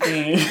crying and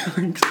everything.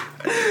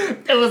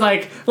 It was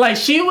like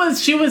she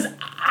was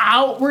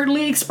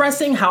outwardly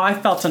expressing how I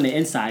felt on the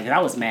inside because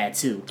I was mad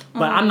too.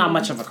 But I'm not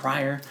much of a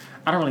crier.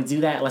 I don't really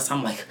do that unless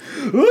I'm like,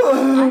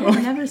 I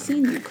have never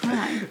seen you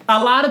cry.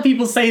 A lot of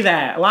people say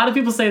that. A lot of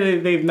people say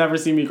that they've never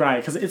seen me cry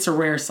because it's a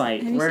rare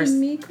sight. Have you seen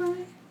me cry?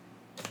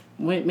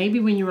 Maybe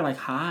when you were like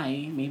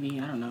high, maybe,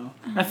 I don't know.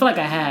 I feel like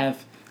I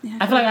have. Yeah,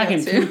 I feel like I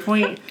can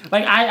pinpoint.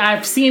 Like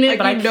I've seen it, like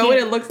but I can't. You know what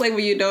it looks like,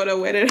 but you don't know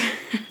what it.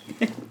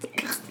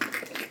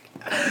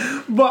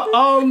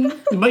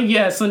 But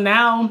yeah. So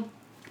now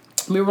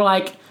we were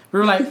like,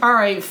 all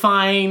right,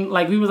 fine.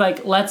 Like we was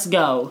like, let's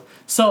go.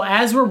 So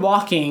as we're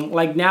walking,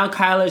 like now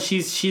Kyla,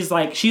 she's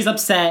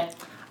upset.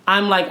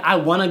 I'm like, I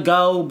want to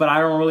go, but I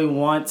don't really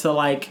want to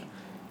like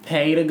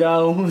pay to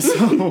go.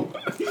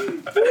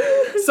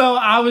 So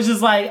I was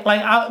just like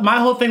my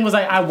whole thing was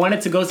like I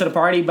wanted to go to the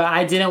party, but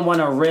I didn't want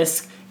to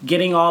risk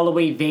getting all the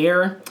way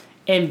there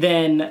and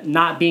then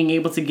not being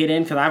able to get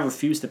in because I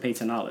refused to pay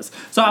 $10.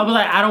 So I was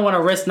like, I don't want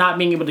to risk not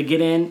being able to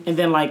get in and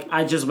then like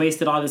I just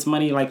wasted all this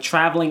money like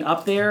traveling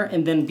up there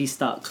and then be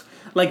stuck.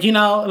 Like, you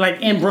know,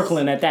 like in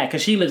Brooklyn at that,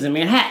 because she lives in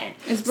Manhattan.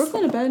 Is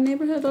Brooklyn a bad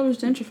neighborhood? I thought it was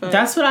gentrified.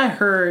 That's what I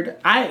heard.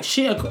 I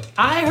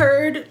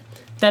heard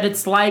that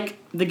it's like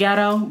the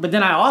ghetto, but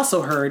then I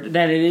also heard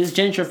that it is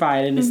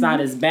gentrified and it's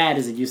not as bad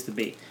as it used to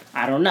be.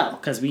 I don't know,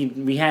 because we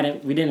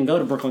didn't go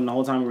to Brooklyn the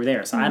whole time we were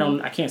there, so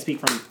I can't speak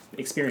from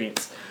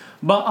experience.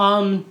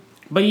 But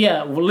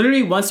yeah,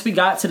 literally once we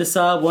got to the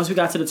sub, once we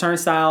got to the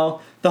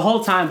turnstile, the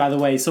whole time, by the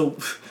way, so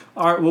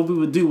what we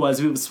would do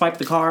was we would swipe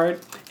the card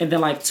and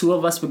then like two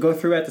of us would go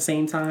through at the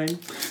same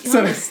time.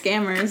 So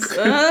scammers.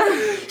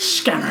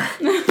 Scammer.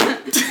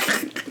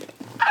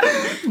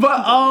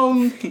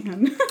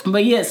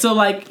 But yeah, so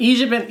like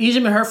Egypt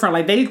and her friend,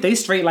 like they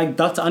straight like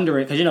ducked under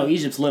it because you know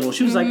Egypt's little.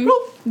 She was like,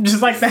 boop,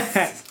 just like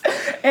that.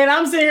 And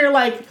I'm sitting here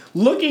like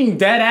looking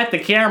dead at the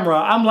camera.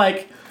 I'm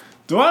like,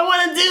 do I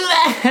want to do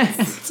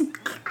that?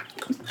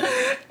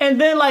 And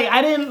then like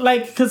I didn't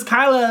like because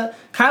Kyla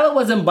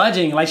wasn't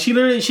budging. Like she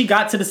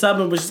got to the sub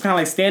and was just kind of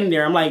like standing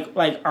there. I'm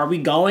like are we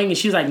going? And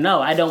she was like,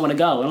 no, I don't want to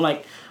go. And I'm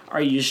like,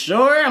 are you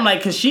sure? I'm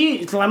like,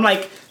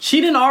 she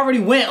didn't already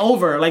went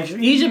over. Like,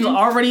 Egypt's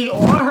already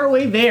on her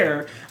way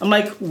there. I'm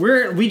like,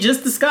 we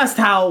just discussed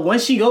how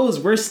once she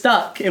goes, we're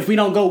stuck if we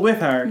don't go with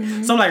her.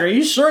 So I'm like, are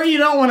you sure you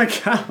don't want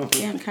to go?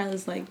 Yeah, and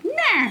Kyla's like,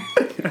 nah.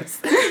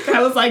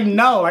 Kyla's like,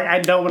 no, like,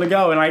 I don't want to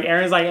go. And like,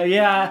 Aaron's like,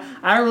 yeah,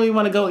 I don't really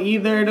want to go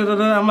either.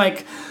 I'm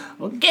like,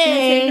 okay. Can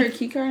I take her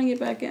key card and get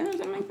back in or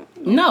something like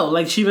that? No,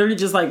 like, she literally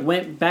just like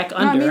went back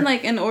under. No, I mean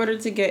like in order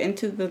to get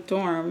into the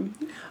dorm.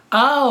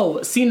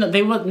 Oh, see,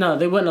 they wouldn't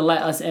have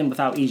let us in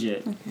without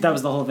Egypt. Okay. That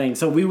was the whole thing.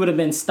 So we would have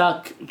been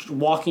stuck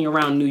walking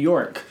around New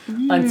York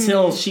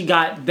until she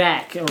got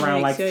back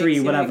around like 3,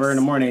 whatever in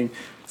the morning.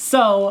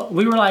 So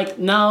we were like,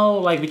 no,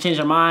 like we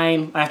changed our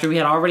mind after we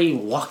had already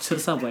walked to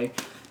the subway.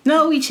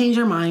 no, we changed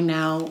our mind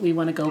now. We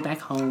want to go back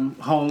home.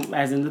 Home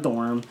as in the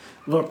dorm.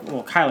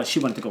 Well, Kyla, she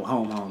wanted to go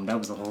home. That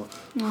was the whole...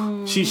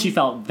 She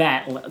felt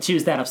that... She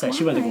was that upset. Why?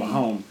 She wanted to go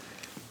home.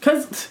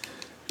 Because...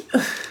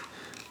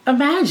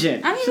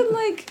 imagine. I mean,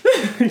 like...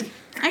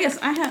 I guess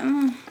I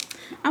have...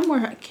 I'm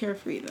more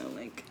carefree, though.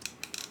 Like...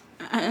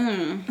 I don't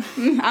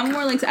know. I'm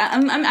more like...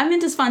 I'm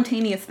into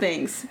spontaneous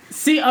things.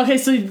 See, okay,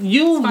 so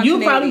you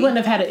probably wouldn't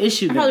have had an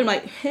issue then. I'd probably be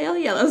like, hell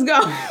yeah, let's go.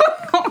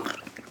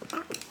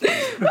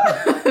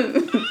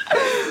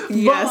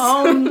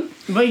 Yes.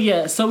 But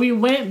yeah, so we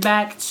went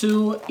back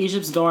to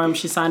Egypt's dorm.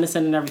 She signed us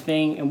in and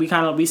everything, and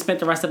we spent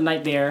the rest of the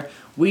night there.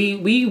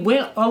 We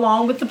went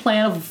along with the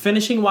plan of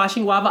finishing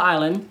watching Guava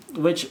Island,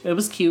 which it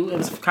was cute. It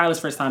was Kyla's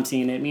first time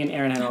seeing it. Me and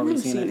Aaron had already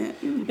seen it.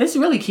 It's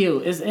really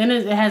cute.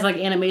 It has like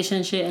animation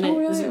and shit in it.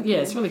 Really? Okay. Yeah,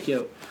 it's really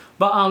cute.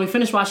 But we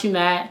finished watching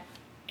that,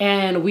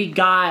 and we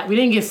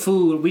didn't get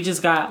food. We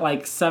just got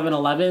like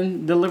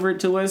 7-Eleven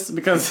delivered to us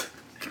because.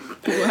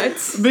 What?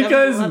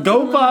 Because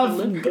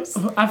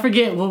GoPuff, I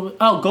forget.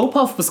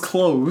 GoPuff was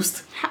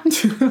closed. I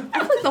feel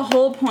like the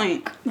whole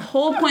point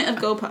of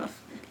GoPuff,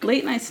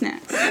 late night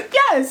snacks.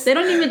 Yes. They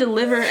don't even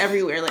deliver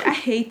everywhere. Like, I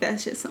hate that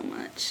shit so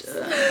much.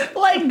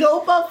 Like,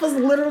 GoPuff was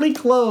literally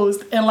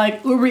closed, and like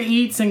Uber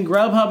Eats and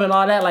Grubhub and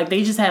all that, like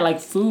they just had like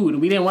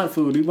food. We didn't want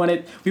food. We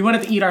wanted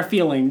to eat our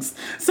feelings.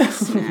 So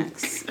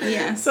snacks.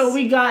 Yes. So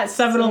we got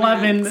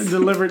 7-Eleven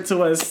delivered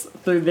to us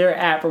through their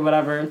app or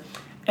whatever.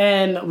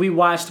 And we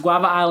watched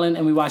Guava Island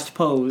and we watched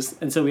Pose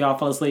until we all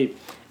fell asleep.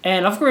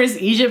 And of course,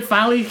 Egypt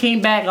finally came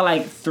back at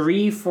like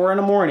 3-4 in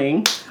the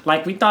morning,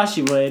 like we thought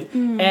she would.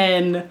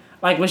 And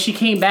like when she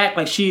came back,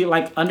 like she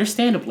like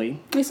understandably.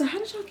 Wait, so how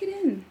did y'all get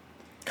in?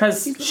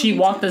 Because she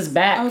walked us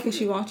back. Oh, okay,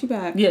 she walked you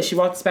back. Yeah, she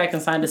walked us back and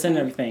signed us in and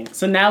everything.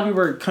 So now we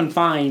were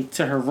confined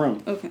to her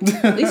room. Okay.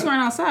 At least we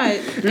weren't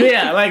outside.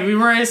 Yeah, like we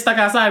weren't stuck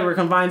outside. We were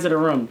confined to the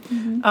room.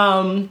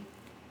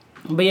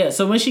 Mm-hmm. But yeah,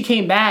 so when she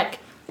came back,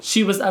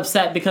 she was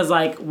upset because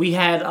like we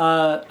had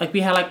our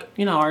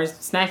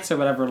snacks or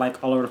whatever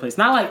like all over the place. It's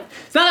not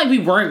like we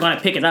weren't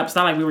gonna pick it up. It's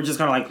not like we were just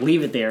gonna like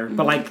leave it there. Mm-hmm.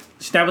 But like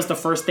that was the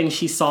first thing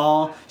she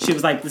saw. She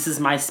was like, "This is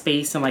my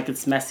space and like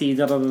it's messy."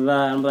 Da da da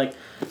da. And I'm like,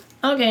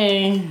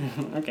 okay.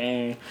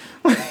 I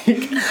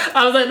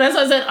was like, that's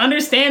what I said.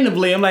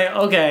 Understandably, I'm like,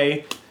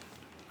 okay,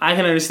 I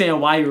can understand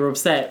why you were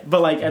upset.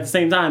 But like at the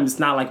same time, it's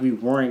not like we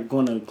weren't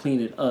gonna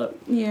clean it up.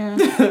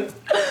 Yeah.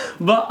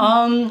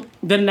 But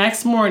the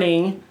next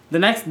morning. The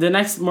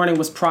next morning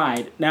was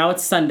Pride. Now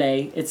it's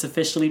Sunday. It's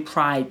officially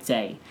Pride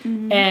Day.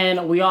 Mm-hmm.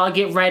 And we all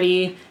get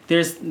ready.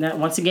 There's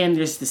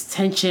this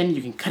tension.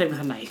 You can cut it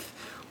with a knife.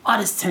 All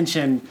this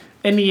tension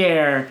in the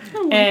air.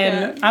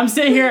 And I'm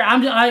sitting here.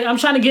 I'm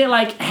trying to get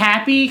like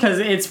happy because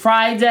it's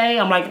Pride Day.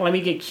 I'm like, let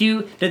me get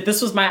cute.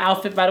 This was my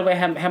outfit, by the way. I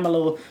had my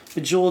little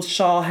bejeweled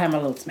shawl. Had my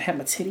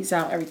titties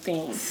out.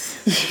 Everything.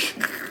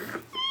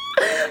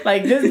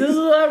 Like this is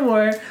what I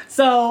wore.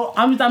 So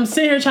I'm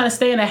sitting here trying to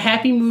stay in a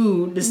happy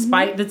mood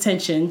despite the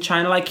tension,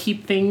 trying to like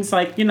keep things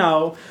like, you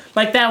know,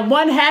 like that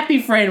one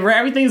happy friend where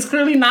everything's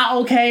clearly not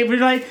okay, but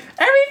you're like,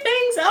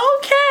 everything's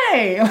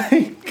okay.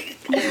 Like,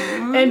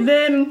 and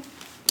then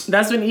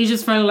that's when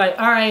Egypt's finally like,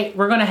 all right,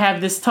 we're gonna have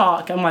this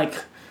talk. I'm like,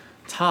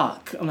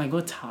 talk? I'm like,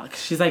 what talk?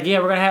 She's like, yeah,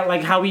 we're gonna have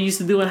like how we used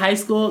to do in high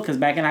school, because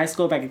back in high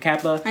school, back at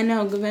Kappa. I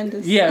know,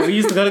 Govindas. Yeah, we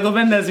used to go to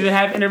Govindas. We would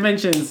have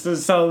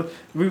interventions. So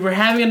we were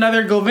having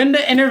another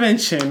Govinda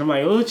intervention. I'm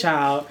like, oh,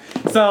 child.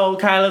 So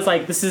Kyla's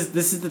like, this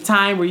is the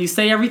time where you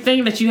say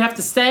everything that you have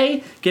to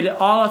say, get it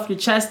all off your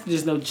chest.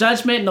 There's no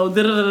judgment, no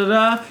da da da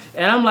da.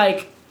 And I'm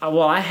like,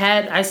 well,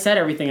 I said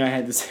everything I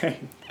had to say.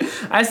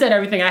 I said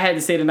everything I had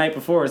to say the night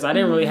before, so I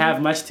didn't really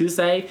have much to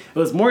say. It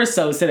was more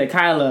so that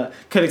Kyla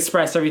could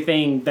express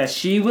everything that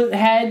she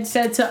had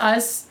said to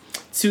us,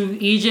 to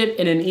Egypt,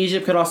 and then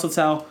Egypt could also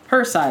tell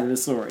her side of the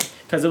story.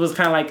 Because it was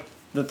kind of like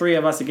the three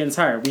of us against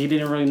her. We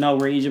didn't really know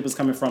where Egypt was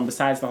coming from,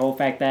 besides the whole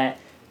fact that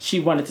she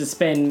wanted to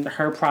spend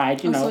her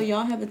pride, you know. So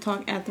y'all had the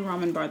talk at the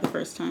ramen bar the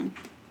first time?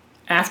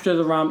 After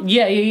the ramen.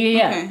 Yeah.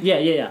 Okay.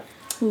 Yeah.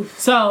 Oof.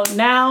 So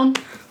now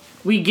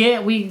we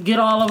get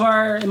all of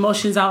our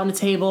emotions out on the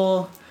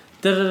table.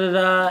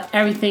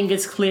 Everything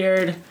gets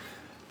cleared.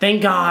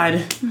 Thank God.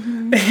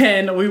 Mm-hmm.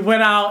 And we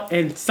went out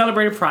and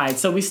celebrated Pride.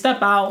 So we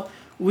step out.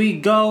 We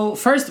go.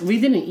 First, we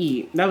didn't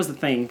eat. That was the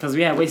thing, because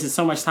we had wasted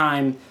so much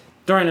time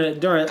during the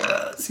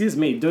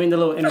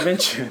little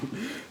intervention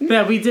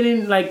that we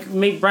didn't like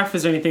make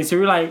breakfast or anything. So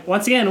we were like,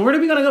 once again, where are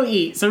we gonna go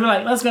eat? So we were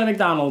like, let's go to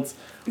McDonald's.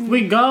 Mm-hmm.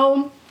 We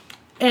go.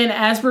 And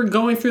as we're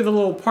going through the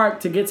little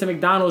park to get to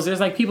McDonald's, there's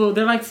like people,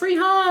 they're like, free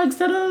hugs,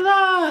 da da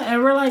da.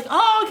 And we're like,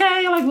 oh,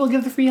 okay, like we'll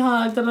give the free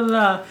hug, da da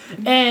da.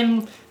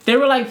 And they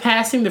were like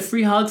passing the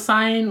free hug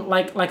sign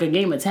like a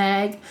game of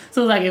tag.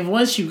 So like if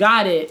once you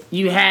got it,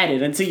 you had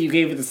it until you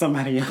gave it to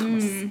somebody else.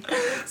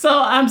 Mm. So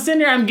I'm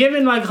sitting there, I'm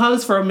giving like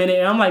hugs for a minute,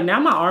 and I'm like,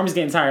 now my arm's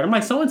getting tired. I'm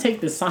like, someone take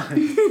this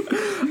sign.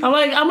 I'm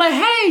like,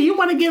 hey, you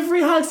want to give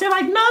free hugs? They're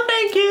like, no,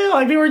 thank you.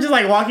 Like they were just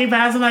like walking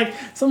past. I'm like,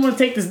 someone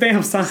take this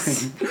damn sign.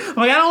 I'm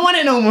like, I don't want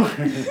it no more.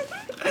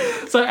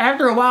 So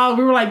after a while,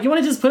 we were like, "You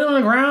want to just put it on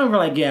the ground?" We're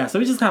like, "Yeah." So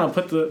we just kind of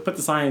put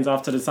the signs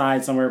off to the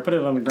side somewhere, put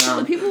it on the The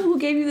ground. people who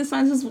gave you the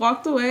signs just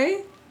walked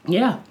away?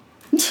 Yeah.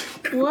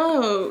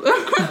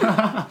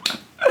 Whoa.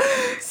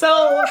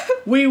 So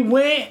we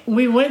went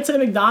to the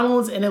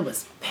McDonald's and it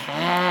was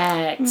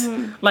packed.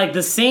 Like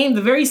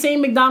the very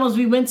same McDonald's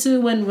we went to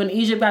when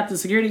Egypt got the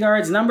security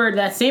guard's number.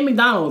 That same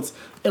McDonald's,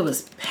 it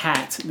was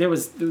packed.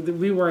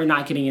 We were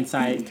not getting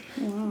inside.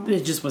 Wow.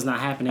 It just was not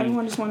happening.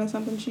 Everyone just wanted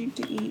something cheap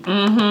to eat.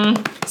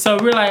 So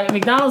we were like,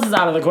 McDonald's is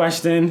out of the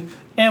question.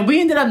 And we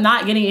ended up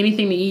not getting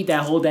anything to eat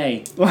that whole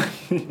day.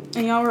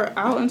 And y'all were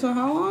out until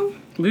how long?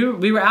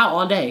 We were out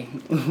all day.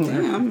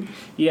 Damn.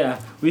 Yeah,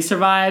 we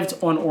survived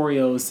on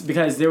Oreos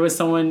because there was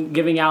someone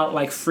giving out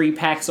like free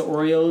packs of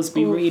Oreos.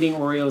 We were eating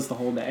Oreos the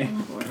whole day.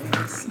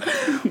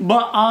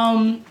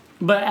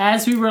 But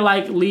as we were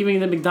like leaving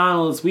the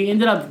McDonald's, we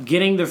ended up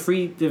getting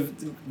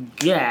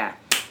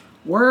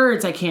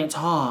words I can't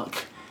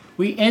talk.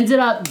 We ended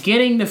up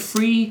getting the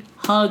free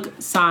hug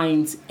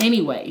signs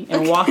anyway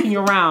and walking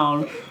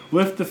around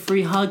with the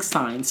free hug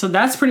sign. So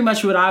that's pretty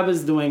much what I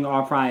was doing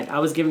all Pride. I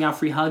was giving out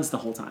free hugs the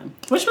whole time,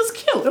 which was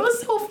cute. It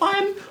was so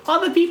fun.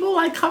 All the people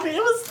like coming. It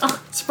was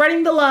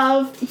spreading the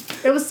love.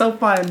 It was so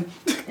fun.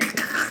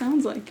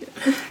 Sounds like it.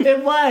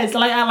 It was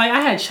I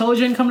had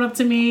children coming up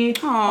to me,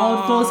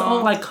 all close,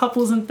 all like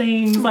couples and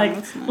things.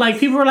 That's nice. Like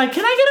people were like,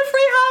 "Can I get a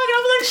free hug?" And I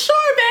was like,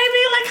 "Sure,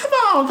 baby. Like, come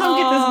on, come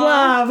get this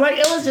love." Like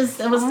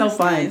it was so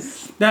fun.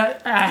 Nice.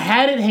 That I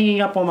had it hanging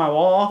up on my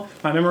wall,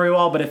 my memory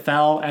wall, but it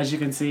fell, as you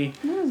can see.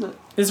 What is it?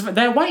 It's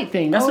that white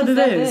thing. That's what it it's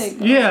that is.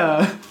 big.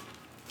 Yeah.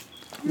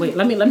 Wait,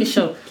 let me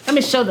show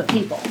the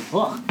people.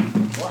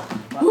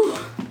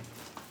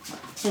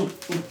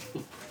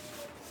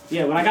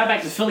 Yeah, when I got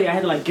back to Philly, I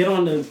had to like get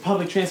on the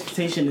public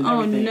transportation and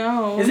everything.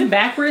 Oh no. Is it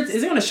backwards?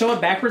 Is it gonna show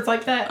up backwards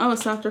like that? Oh, it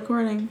stopped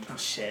recording. Oh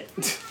shit.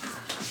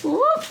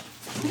 Whoop.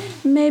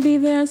 Maybe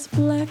there's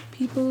black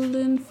people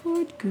in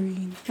Fort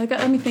Greene. That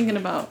got me thinking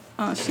about,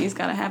 she's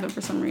gotta have it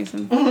for some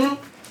reason.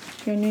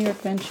 Your New York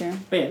venture.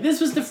 But yeah, this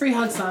was the free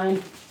hug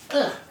sign.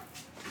 Ugh.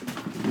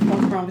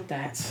 What's wrong with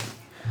that?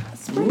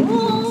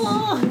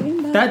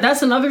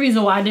 That's another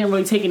reason why I didn't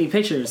really take any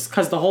pictures,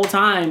 because the whole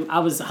time I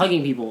was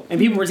hugging people and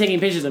people were taking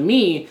pictures of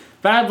me,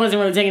 but I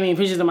wasn't really taking any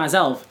pictures of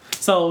myself.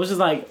 So it was just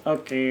like,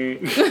 okay.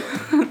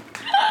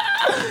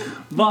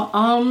 But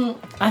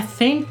I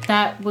think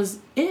that was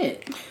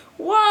it.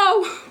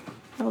 Whoa!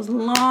 That was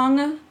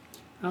long.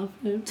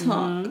 Outfit.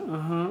 Talk.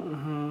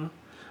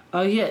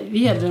 Oh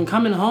yeah. Then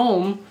coming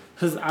home,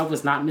 because I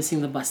was not missing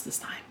the bus this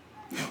time.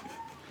 I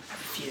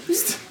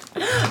refused.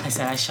 I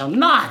said I shall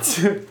not.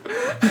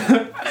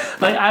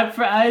 Like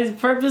I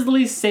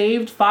purposely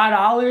saved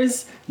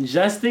 $5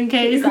 just in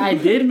case I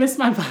did miss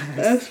my bus.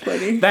 That's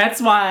funny.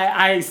 That's why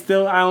I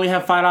only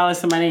have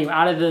 $5 to my name.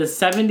 Out of the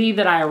 70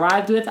 that I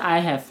arrived with, I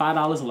have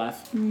 $5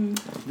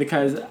 left.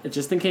 Because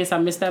just in case I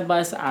missed that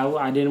bus,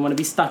 I didn't want to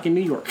be stuck in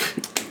New York.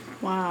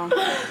 Wow.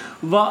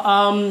 But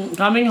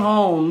coming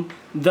home,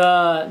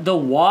 the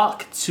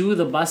walk to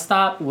the bus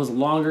stop was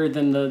longer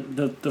than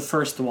the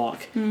first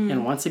walk.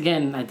 And once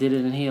again, I did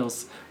it in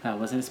heels. I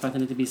wasn't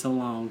expecting it to be so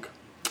long,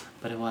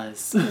 but it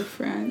was. Good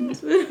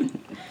friends.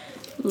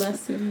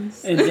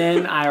 Lessons. And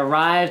then I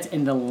arrived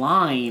in the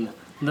line.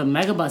 The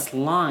Megabus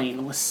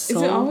line was so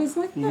Is it always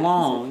like that?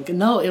 long.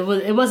 No,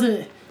 it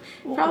wasn't.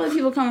 Probably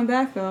people coming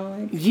back though.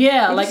 Like,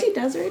 Yeah, did like you see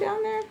Desiree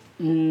down there?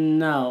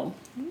 no.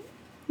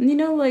 You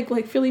know,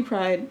 like Philly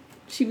Pride.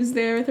 She was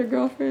there with her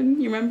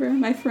girlfriend. You remember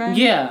my friend?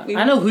 Yeah,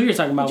 I know who you're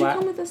talking about. Did you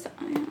come with us?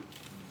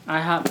 I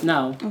have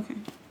no. Okay.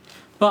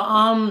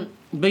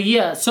 But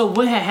yeah. So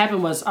what had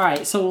happened was, all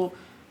right. So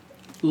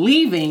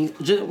leaving,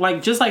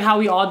 just like how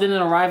we all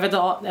didn't arrive at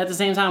the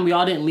same time, we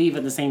all didn't leave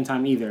at the same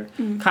time either.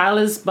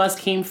 Kyla's bus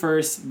came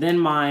first, then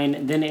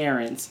mine, then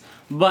Aaron's.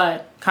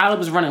 But Kyla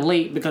was running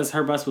late because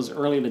her bus was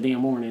early the damn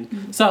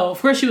morning. So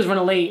of course she was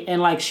running late,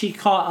 and like she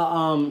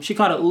caught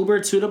an Uber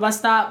to the bus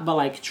stop, but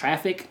like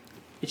traffic,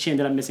 and she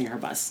ended up missing her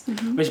bus,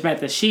 which meant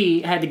that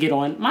she had to get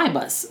on my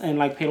bus and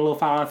like paid a little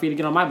 $5 fee to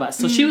get on my bus.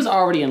 So she was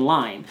already in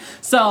line.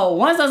 So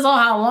once I saw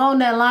how long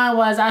that line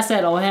was, I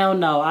said, "Oh hell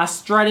no!" I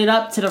strutted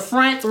up to the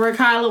front where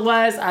Kyla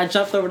was. I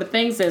jumped over the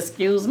thing, said,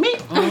 "Excuse me."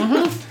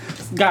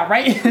 Got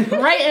right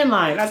in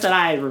line. I said,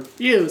 "I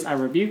refuse. I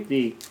rebuke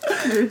thee."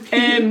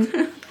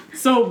 And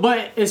so,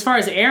 but as far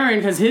as Aaron,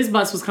 because his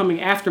bus was coming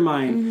after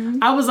mine,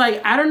 I was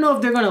like, I don't know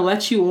if they're going to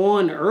let you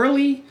on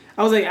early.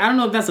 I was like, I don't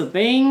know if that's a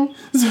thing.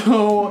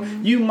 So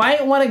you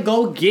might want to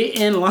go get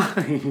in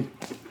line.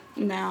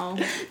 Now.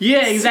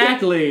 Yeah,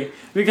 exactly.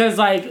 Because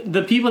like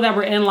the people that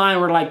were in line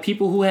were like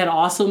people who had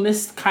also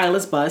missed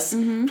Kyla's bus,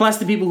 plus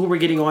the people who were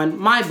getting on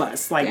my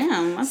bus. Like,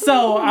 damn,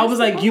 so I was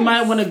like, you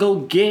might want to go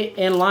get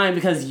in line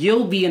because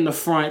you'll be in the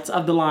front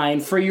of the line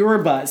for your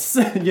bus,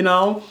 you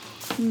know?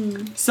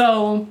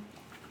 So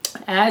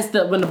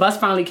when the bus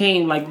finally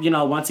came, like, you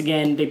know, once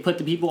again, they put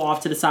the people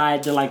off to the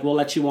side. They're like, we'll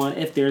let you on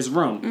if there's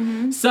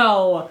room.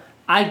 So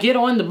I get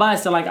on the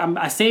bus and like,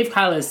 I saved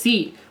Kyla's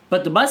seat,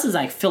 but the bus is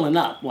like filling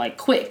up like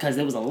quick because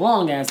it was a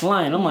long ass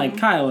line. I'm like,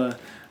 Kyla,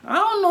 I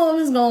don't know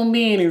if it's gonna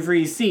be any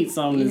free seats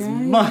on this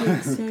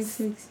bus.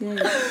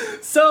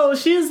 So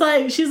she's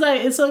like,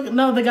 it's like,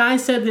 no, the guy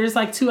said there's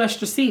like 2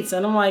 extra seats,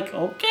 and I'm like,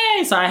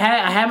 okay. So I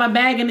had my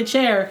bag in the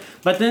chair,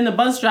 but then the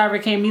bus driver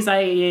came. He's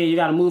like, yeah, you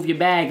gotta move your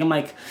bag. I'm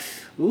like,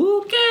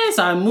 okay.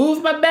 So I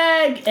moved my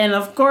bag, and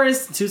of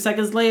course, 2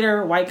 seconds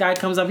later, white guy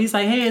comes up. He's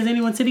like, hey, is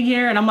anyone sitting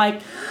here? And I'm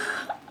like,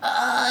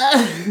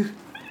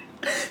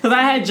 because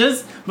I had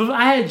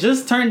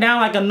just turned down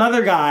like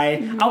another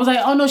guy. I was like,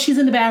 oh no, she's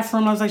in the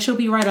bathroom. I was like, she'll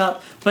be right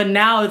up. But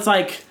now it's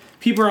like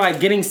people are like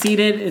getting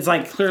seated. It's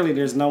like clearly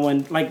there's no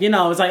one. Like, you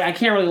know, it's like I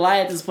can't really lie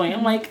at this point.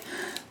 I'm like,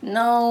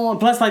 no.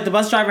 Plus, like the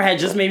bus driver had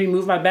just made me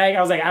move my bag.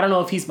 I was like, I don't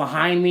know if he's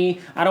behind me.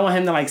 I don't want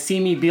him to like see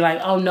me be like,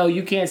 oh no,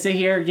 you can't sit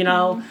here. You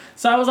know.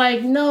 So I was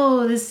like,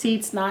 no, this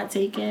seat's not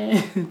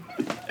taken.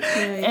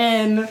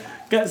 And.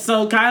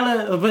 So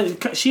Kyla,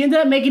 but she ended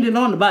up making it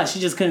on the bus. She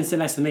just couldn't sit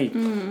next to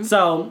me.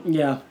 So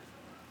yeah,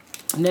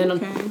 and then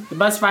the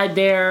bus ride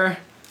there.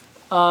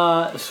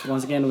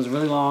 Once again, it was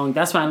really long.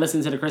 That's when I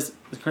listened to the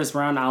Chris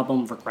Brown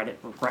album,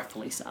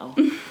 regretfully so.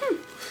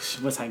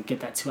 Wish I could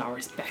get that 2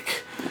 hours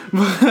back.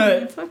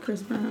 But fuck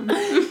Chris Brown.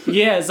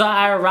 Yeah, so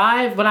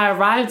when I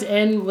arrived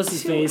in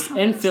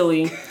in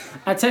Philly.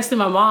 I texted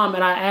my mom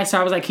and I asked her,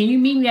 I was like, can you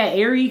meet me at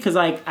Erie? Because,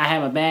 like, I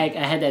had my bag.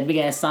 I had that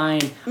big-ass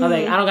sign. I was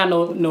like, I don't got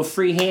no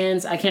free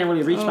hands. I can't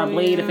really reach my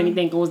blade if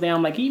anything goes down.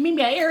 I'm like, can you meet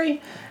me at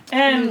Erie?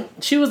 And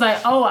she was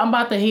like, oh, I'm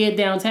about to head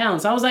downtown.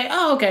 So I was like,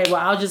 oh, okay. Well,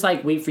 I'll just,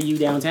 like, wait for you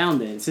downtown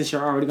then, since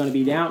you're already going to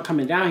be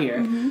coming down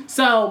here.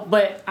 So,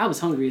 but I was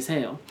hungry as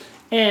hell.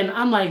 And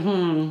I'm like,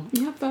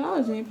 You have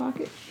 $5 in your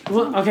pocket.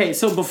 Well, okay,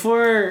 so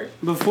before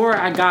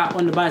I got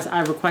on the bus,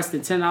 I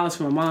requested $10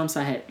 from my mom,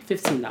 so I had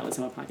 $15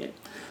 in my pocket.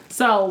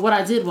 So what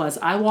I did was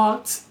I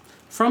walked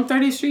from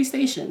 30th Street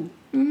Station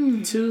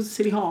to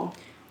City Hall.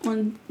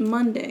 On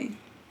Monday.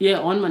 Yeah,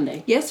 on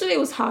Monday. Yesterday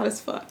was hot as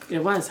fuck.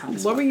 It was hot as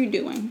fuck. What were you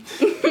doing?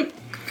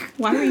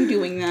 Why were you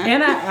doing that?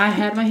 And I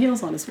had my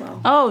heels on as well.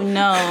 Oh,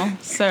 no,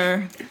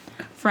 sir.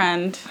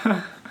 Friend.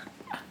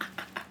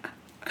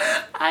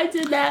 I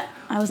did that.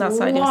 I was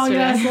outside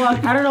yesterday.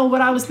 I don't know what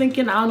I was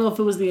thinking. I don't know if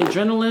it was the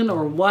adrenaline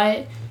or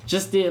what.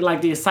 Just the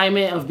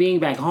excitement of being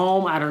back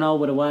home. I don't know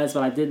what it was,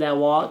 but I did that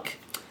walk.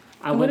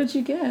 What did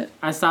you get?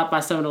 I stopped by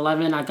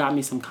 7-Eleven. I got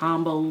me some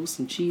combos,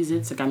 some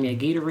Cheez-Its. I got me a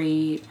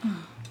Gatorade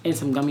and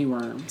some gummy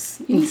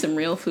worms. You need some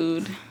real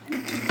food.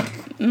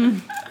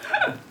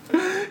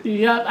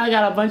 Yep, I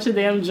got a bunch of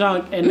damn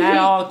junk, and that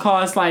all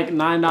cost like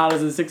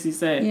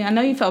 $9.60. Yeah, I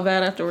know you felt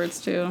bad afterwards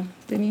too.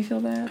 Didn't you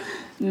feel bad?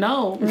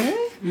 No.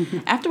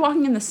 Really? After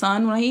walking in the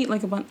sun, when I eat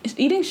like a bunch,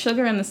 eating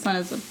sugar in the sun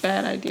is a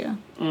bad idea.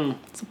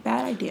 It's a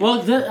bad idea.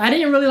 Well, I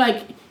didn't really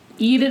like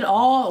eat it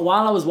all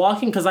while I was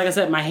walking because, like I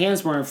said, my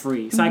hands weren't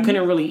free, so I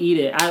couldn't really eat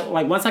it.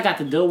 Once I got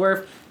to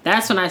Dilworth,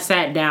 that's when I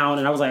sat down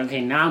and I was like,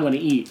 okay, now I'm gonna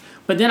eat.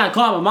 But then I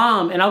called my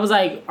mom and I was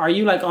like, are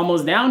you like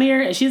almost down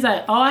here? And she's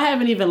like, oh, I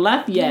haven't even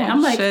left yet. Oh,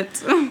 I'm like, shit.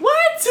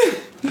 What?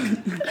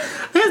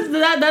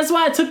 That's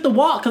why I took the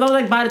walk, because I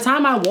was like, by the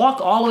time I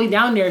walk all the way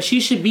down there, she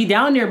should be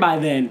down there by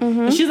then.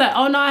 And she's like,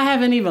 oh no, I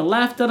haven't even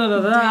left.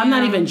 I'm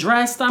not even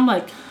dressed. I'm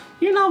like,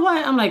 you know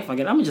what? I'm like, fuck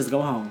it, I'm gonna just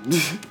go home.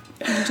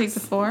 Did you take the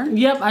 4?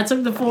 Yep, I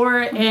took the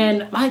 4,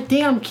 and my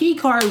damn key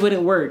card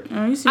wouldn't work.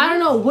 Are you serious? I don't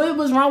know what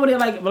was wrong with it.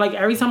 Like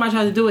every time I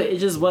tried to do it, it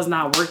just was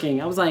not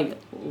working. I was like,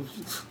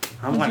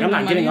 I'm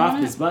not getting off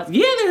this bus.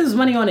 Yeah, there's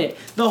money on it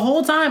the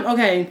whole time.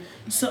 Okay,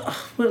 so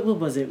what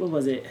was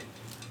it?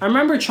 I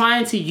remember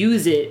trying to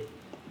use it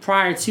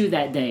prior to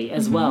that day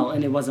as well,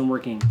 and it wasn't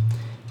working.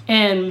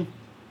 And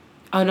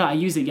oh no, I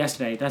used it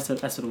yesterday. That's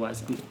what it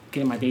was. I'm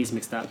getting my days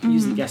mixed up. I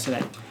used it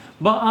yesterday.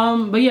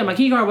 But yeah, my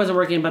key card wasn't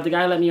working, but the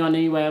guy let me on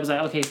anyway. I was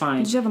like, okay,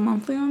 fine. Did you have a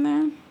monthly on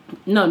there?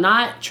 No,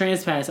 not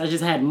TransPass. I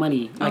just had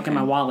money in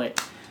my wallet.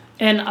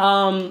 And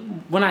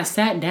when I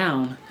sat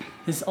down,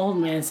 this old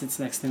man sits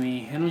next to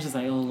me, and I'm just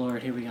like, oh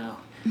Lord, here we go.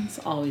 It's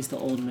always the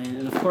old man.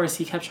 And of course,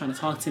 he kept trying to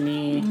talk to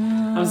me.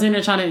 I'm sitting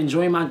there trying to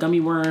enjoy my gummy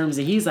worms,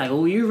 and he's like,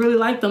 oh, you really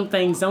like them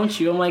things, don't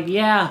you? I'm like,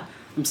 yeah,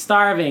 I'm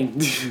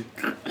starving.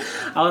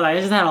 I was like, I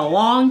just had a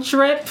long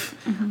trip.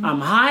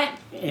 I'm hot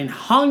and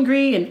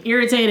hungry and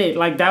irritated.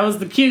 Like, that was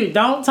the cue.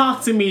 Don't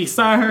talk to me,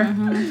 sir.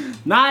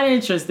 Not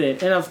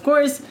interested. And of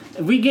course,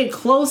 we get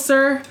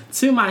closer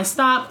to my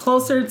stop,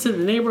 closer to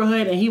the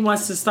neighborhood, and he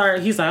wants to start,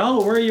 he's like,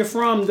 oh, where are you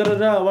from?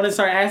 I want to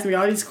start asking me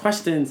all these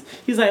questions.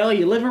 He's like, oh,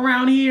 you live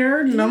around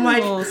here? And I'm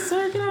like,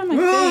 sir, get out of my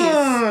face.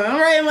 All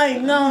right, I'm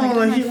like, no,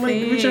 with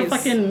your face.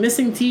 fucking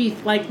missing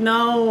teeth. Like,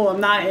 no,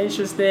 I'm not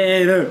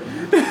interested.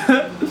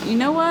 You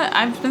know what?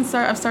 I've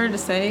started to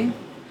say,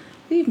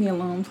 leave me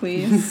alone,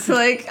 please.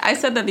 Like, I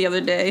said that the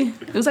other day.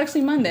 It was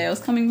actually Monday. I was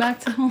coming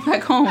back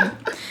home.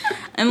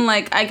 And,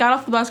 like, I got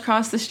off the bus,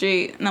 crossed the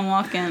street, and I'm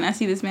walking, and I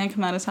see this man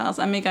come out of his house.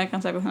 I make eye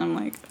contact with him. I'm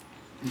like,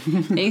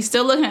 and he's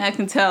still looking at me, I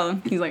can tell.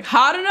 He's like,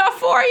 hot enough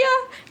for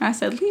you? And I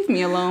said, leave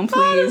me alone,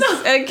 please.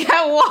 And I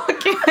kept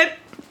walking.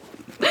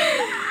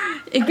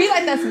 It'd be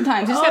like that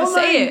sometimes. You just gotta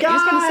say it. God. You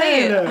just gotta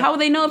say it. How would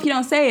they know if you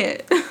don't say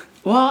it?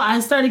 Well, I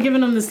started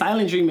giving him the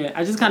silent treatment.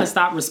 I just kind of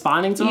stopped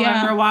responding to him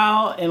after a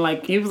while. And,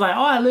 like, he was like,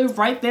 oh, I live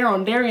right there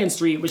on Darien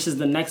Street, which is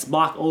the next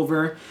block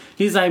over.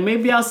 He's like,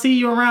 maybe I'll see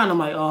you around. I'm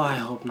like, oh, I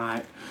hope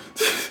not.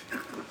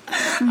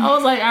 I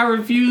was like, I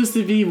refuse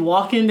to be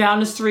walking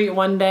down the street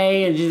one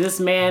day and this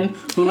man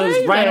who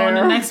lives right on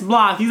the next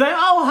block. He's like,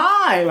 oh,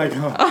 hi. Like,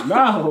 oh,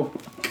 no.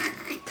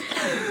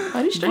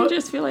 Why do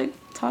strangers feel like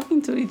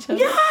talking to each other?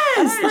 Yes. I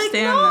don't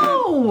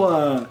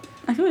understand that.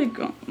 I feel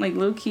like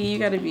low key,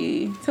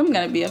 someone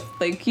gotta be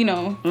like, you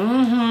know,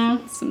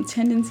 some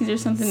tendencies or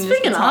something.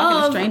 Speaking to just be talking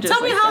of, to strangers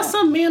tell me how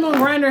some man on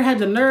Grindr had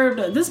the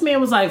nerve. This man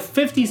was like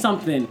 50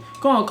 something.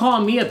 Go and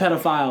call me a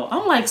pedophile.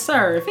 I'm like,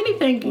 sir, if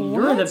anything,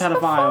 you're the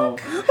pedophile.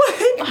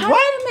 How does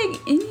that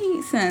make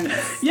any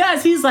sense?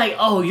 Yes, he's like,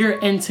 oh, you're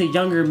into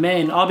younger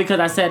men. All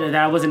because I said that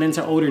I wasn't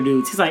into older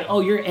dudes. He's like,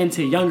 oh, you're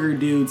into younger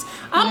dudes.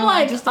 I'm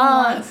like, I just don't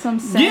want some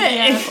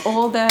sad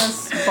old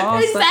ass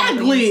boss.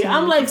 Exactly.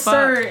 I'm like,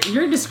 sir,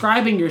 you're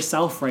describing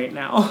yourself right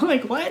now.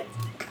 Like, what?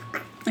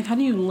 Like, how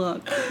do you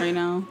look right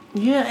now?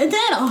 Yeah, and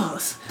then,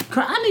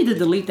 I need to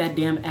delete that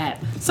damn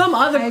app. Some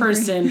other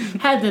person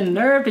had the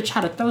nerve to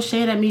try to throw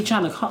shade at me,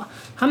 trying to call.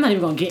 I'm not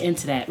even going to get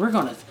into that. We're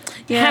going to.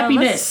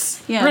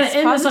 Happiness. We're going to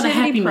end this on a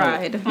happy note.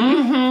 That is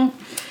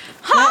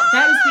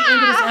the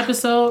end of this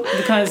episode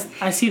because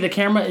I see the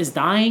camera is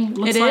dying.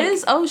 It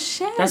is? Oh,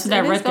 shit. That's what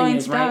that red thing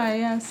is, right?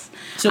 Yes.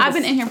 So I've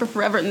been in here for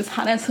forever in this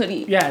hot ass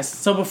hoodie. Yes.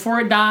 So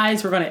before it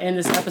dies, we're going to end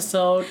this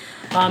episode.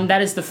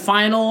 That is the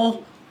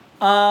final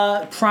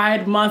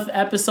Pride Month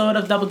episode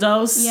of Double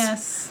Dose.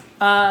 Yes.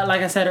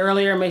 Like I said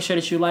earlier, make sure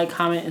that you like,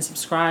 comment, and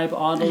subscribe.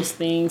 All those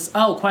things.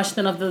 Oh,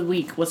 question of the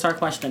week. What's our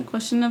question?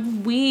 Question of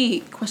the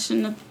week.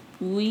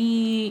 I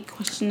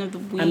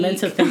meant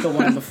to think of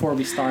one before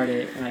we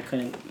started, and I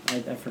couldn't. I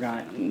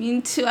forgot.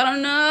 Me too. I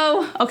don't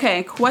know.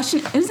 Okay.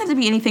 Question. It doesn't have to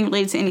be anything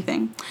related to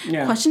anything.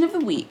 Yeah. Question of the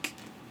week.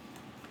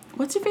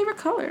 What's your favorite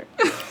color?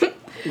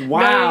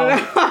 Wow.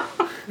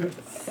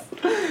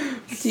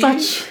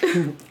 What's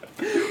your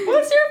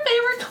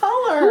favorite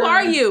color? Who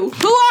are you?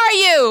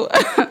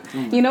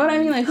 You know what I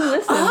mean? Like, who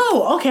listens?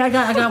 Oh, okay. I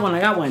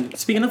got one.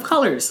 Speaking of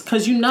colors,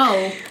 because you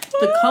know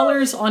the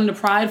colors on the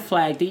pride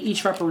flag, they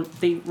each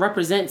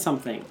represent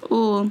something.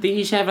 Ooh. They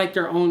each have like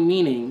their own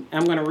meaning.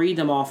 I'm gonna read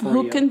them all for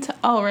you. Who can?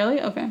 Oh, really?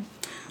 Okay.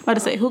 About to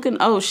say who can?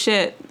 Oh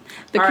shit!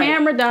 The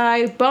camera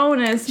died.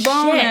 Bonus.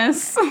 I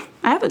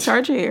have the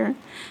charger here.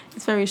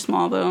 It's very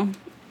small though.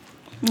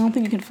 I don't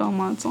think you can film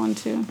on its on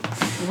too.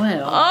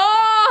 Well.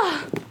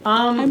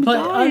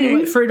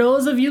 Anyway, for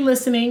those of you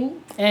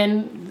listening,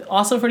 and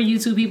also for the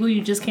YouTube people,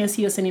 you just can't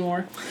see us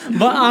anymore.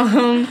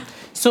 But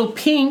so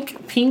pink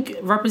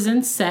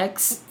represents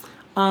sex.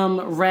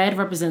 Red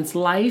represents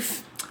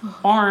life.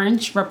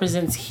 Orange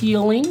represents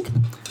healing.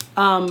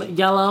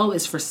 Yellow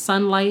is for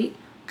sunlight.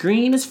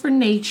 Green is for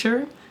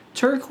nature.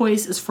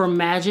 Turquoise is for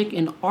magic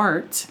and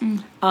art.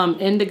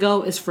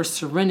 Indigo is for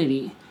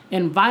serenity.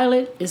 And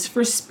violet is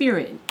for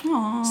spirit.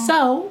 Aww.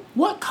 So,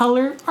 what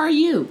color are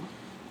you?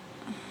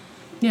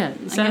 Yeah.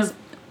 I guess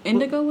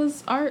indigo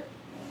was art.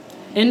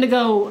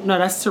 Indigo, no,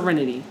 that's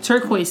serenity.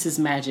 Turquoise is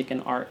magic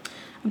and art.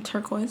 I'm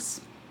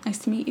turquoise. Nice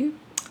to meet you.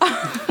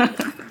 I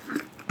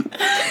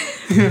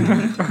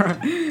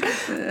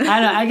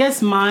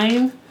guess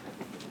mine,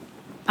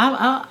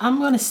 I'm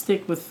going to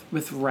stick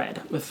with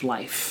red, with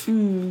life.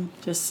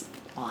 Just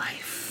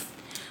life.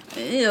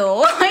 Ew.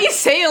 Why you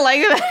say it like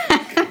that?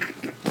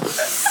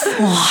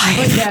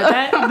 Life.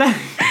 Yeah,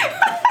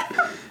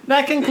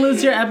 that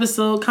concludes your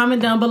episode.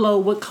 Comment down below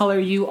what color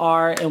you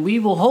are, and we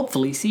will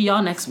hopefully see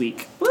y'all next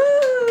week. Woo!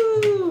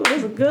 It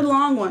was a good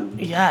long one.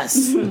 Yes.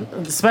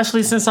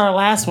 Especially since our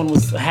last one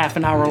was half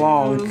an hour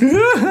long.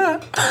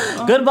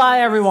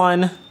 Goodbye,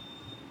 everyone.